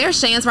like, "Oh, there's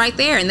Shan's right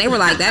there," and they were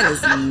like, "That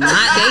is not David."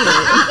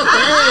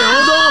 Hey,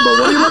 hold on, but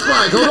what do you look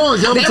like? Hold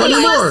on, They tell were me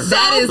like, more.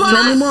 That is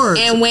Tell me more.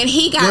 And when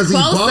he got Was he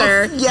buff?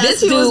 closer, Yes,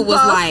 this he dude was was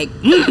buff. like,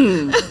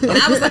 and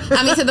I was like,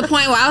 I mean, to the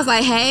point where I was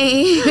like,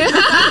 "Hey,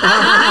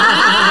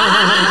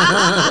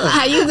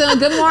 how you doing?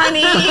 Good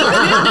morning."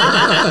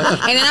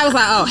 And then I was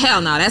like, "Oh,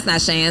 hell no, that's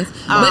not Shan's."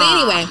 But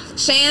anyway,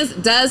 Shan's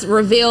does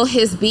reveal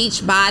his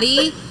beach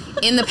body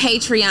in the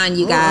Patreon,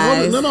 you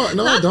guys. No,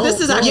 I don't. This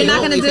is actually You're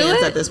not gonna do OnlyFans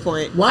it? at this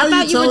point. Why I are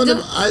thought you you were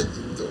telling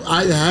him?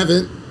 I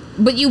haven't.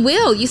 But you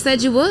will. You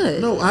said you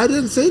would. No, I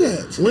didn't say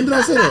that. When did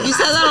I say that? You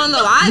said that on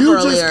the live You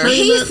just earlier. claimed-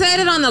 He said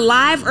it on the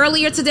live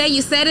earlier today.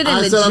 You said it in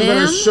I the said I'm going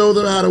to gym. show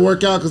them how to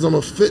work out because I'm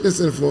a fitness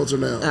influencer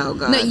now. Oh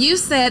God. No, you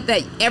said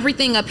that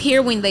everything up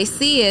here when they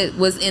see it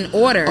was in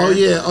order. Oh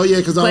yeah,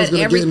 because I was But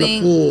going to get in the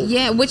everything, pool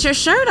yeah, with your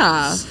shirt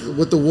off.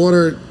 with the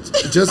water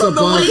just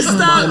above waist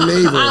my up.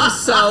 navel. I'm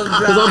so Because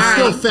done. I'm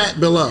still Alright. fat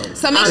below.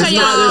 So make sure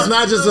It's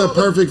not just a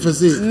perfect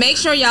physique. Make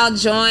sure y'all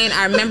join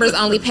our members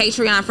only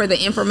Patreon for the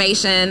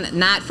information,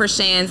 not for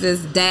Shan's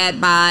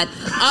dad bod.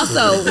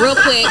 Also, real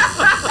quick,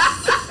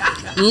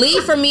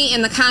 leave for me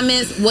in the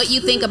comments what you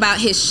think about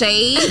his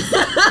shades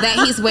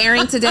that he's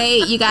wearing today.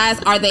 You guys,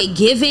 are they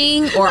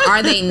giving or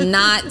are they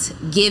not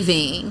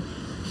giving?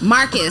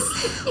 Marcus,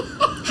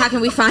 how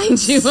can we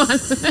find you on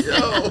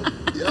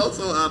Y'all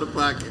so out of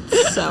pocket.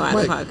 So out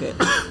of pocket.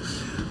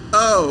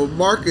 Oh,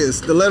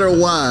 Marcus, the letter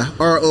Y,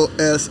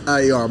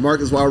 Rosier,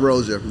 Marcus Y.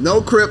 Rozier. No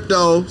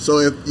crypto, so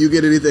if you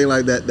get anything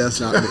like that,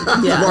 that's not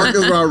me. Yeah.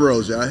 Marcus Y.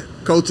 Rozier.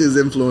 Coaches,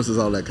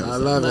 influencers, all that kind I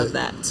of love Love it.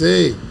 that.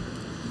 T,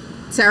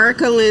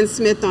 Terica Lynn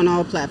Smith on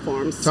all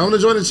platforms. tell them to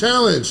join the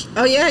challenge.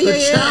 Oh, yeah, The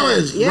yeah.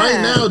 challenge. Yeah.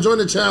 Right now, join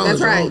the challenge.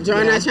 That's right. Oh,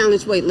 Join Yeah. our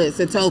challenge wait list.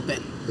 It's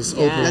open. It's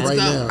Yeah. open Let's right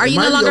go. now. Are It you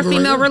might no be longer open right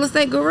female now. real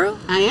estate guru?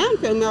 I am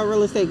female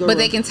real estate guru. But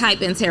they can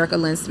type in Terica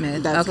Lynn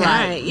Smith. That's okay.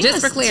 right. Right. Just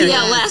for clarity.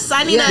 TLS.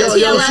 I need a Yo,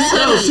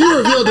 TLS. she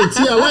revealed the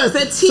TLS.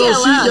 The So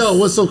TLS.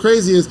 what's so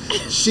crazy is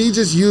she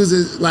just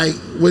uses, like,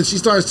 when she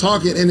starts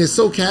talking and it's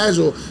so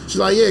casual, she's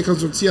like, yeah, it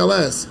comes from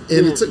TLS.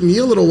 And it took me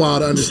a little while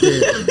to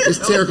understand. It's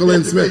Terica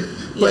Lynn Smith.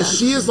 But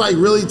she is like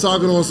really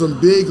talking on some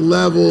big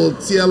level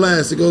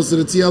TLS. It goes to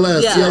the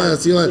TLS, Yeah.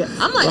 TLS.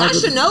 I'm like, I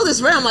should know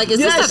this. I'm like, is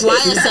this Yeah, like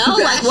YSL?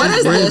 Like, what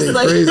is Branding this?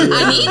 Like, crazy.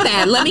 I need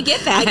that. Let me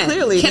get that. I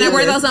clearly Can I do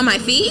wear this. those on my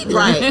feet?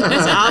 Right.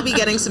 So I'll be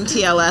getting some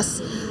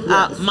TLS.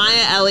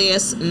 Maya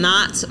Elias,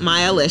 not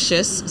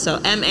Mayalicious. So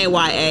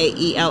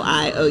MAYAELIOUS.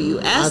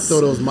 I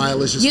thought it was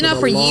Myalicious. You know,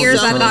 for a long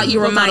years I time. thought you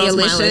were People thought it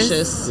was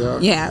Mayalicious.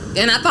 Mayalicious. Yeah.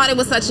 Yeah, and I thought it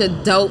was such a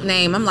dope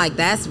name. I'm like,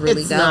 that's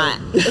really It's dope. not.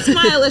 It's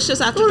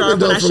Mayalicious after It dark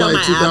would've when I been dope for show like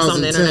my abs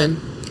on the internet.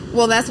 2010.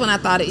 Well, that's when I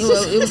thought it.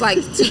 Well, it was like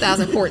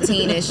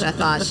 2014-ish. I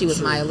thought she was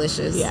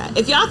Mayalicious. Yeah.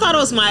 If y'all thought it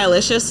was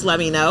Mayalicious, let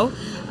me know.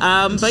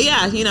 But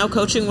yeah,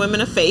 coaching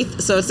women of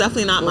faith. So it's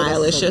definitely not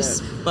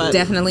Mayalicious. But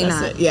Definitely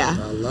that's not. it. Yeah.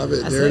 I love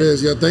it. That's There it it.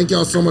 is. Yo, thank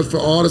y'all so much for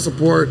all the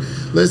support.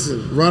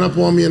 Listen, run up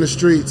on me in the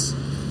streets.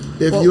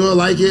 if you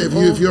like it,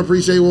 if you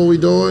appreciate what we're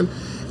doing,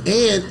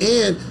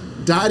 and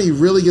Dottie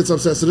really gets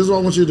upset. So this is what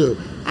I want you to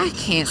do. I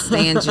can't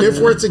stand you. If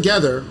we're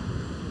together,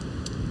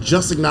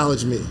 just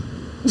acknowledge me.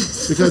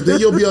 Because then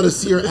you'll be able to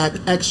see her act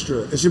extra.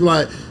 And she'll be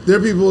like, there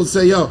are people who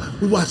say, yo,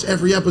 we watch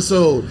every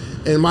episode.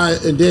 And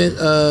then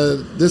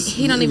this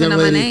he don't even know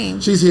my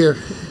name. She's here.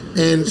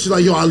 And she's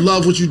like, yo, I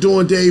love what you're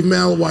doing, Dave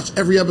Mel. Watch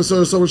every episode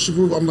of So Much to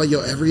Prove. I'm like, yo,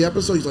 every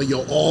episode? He's like,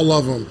 yo, all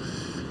of them.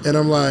 And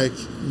I'm like,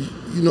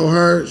 you know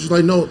her? She's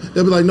like, no.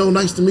 They'll be like, no,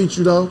 nice to meet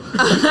you, though.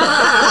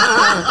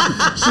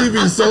 She'd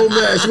be so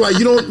mad. She's like,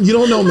 you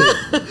don't know me.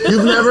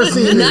 You've never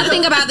seen me.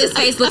 Nothing about this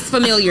face looks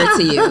familiar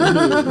to you.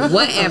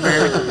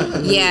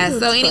 Whatever. Yeah,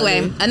 so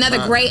anyway,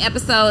 another great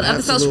episode of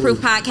the Social Proof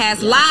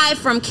Podcast, live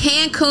from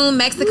Cancun,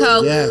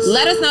 Mexico. Yes.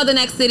 Let us know the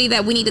next city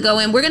that we need to go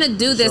in. We're going to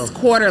do this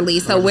quarterly,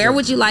 so where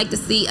would you like to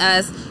see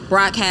us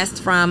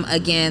broadcast from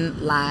again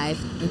live?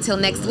 Until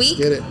next week.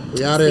 Get it.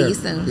 We out here. See you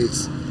soon.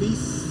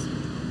 Peace.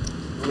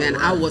 Man,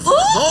 I was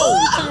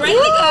I'm ready to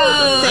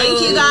go.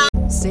 Thank you, guys.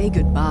 Say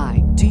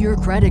goodbye to your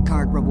credit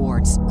card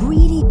rewards.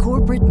 Greedy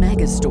corporate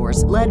mega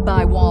stores, led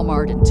by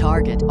Walmart and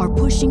Target, are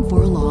pushing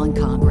for a law in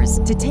Congress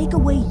to take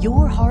away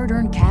your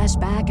hard-earned cash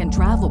back and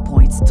travel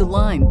points to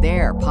line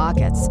their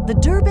pockets. The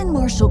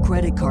Durbin-Marshall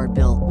credit card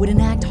bill would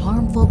enact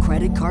harmful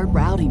credit card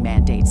routing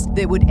mandates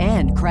that would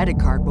end credit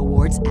card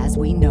rewards as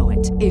we know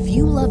it. If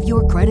you love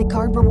your credit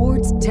card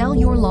rewards, tell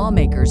your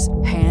lawmakers,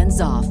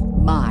 hands off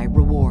my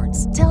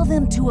rewards. Tell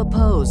them to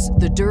oppose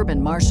the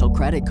Durbin-Marshall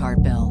credit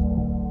card bill.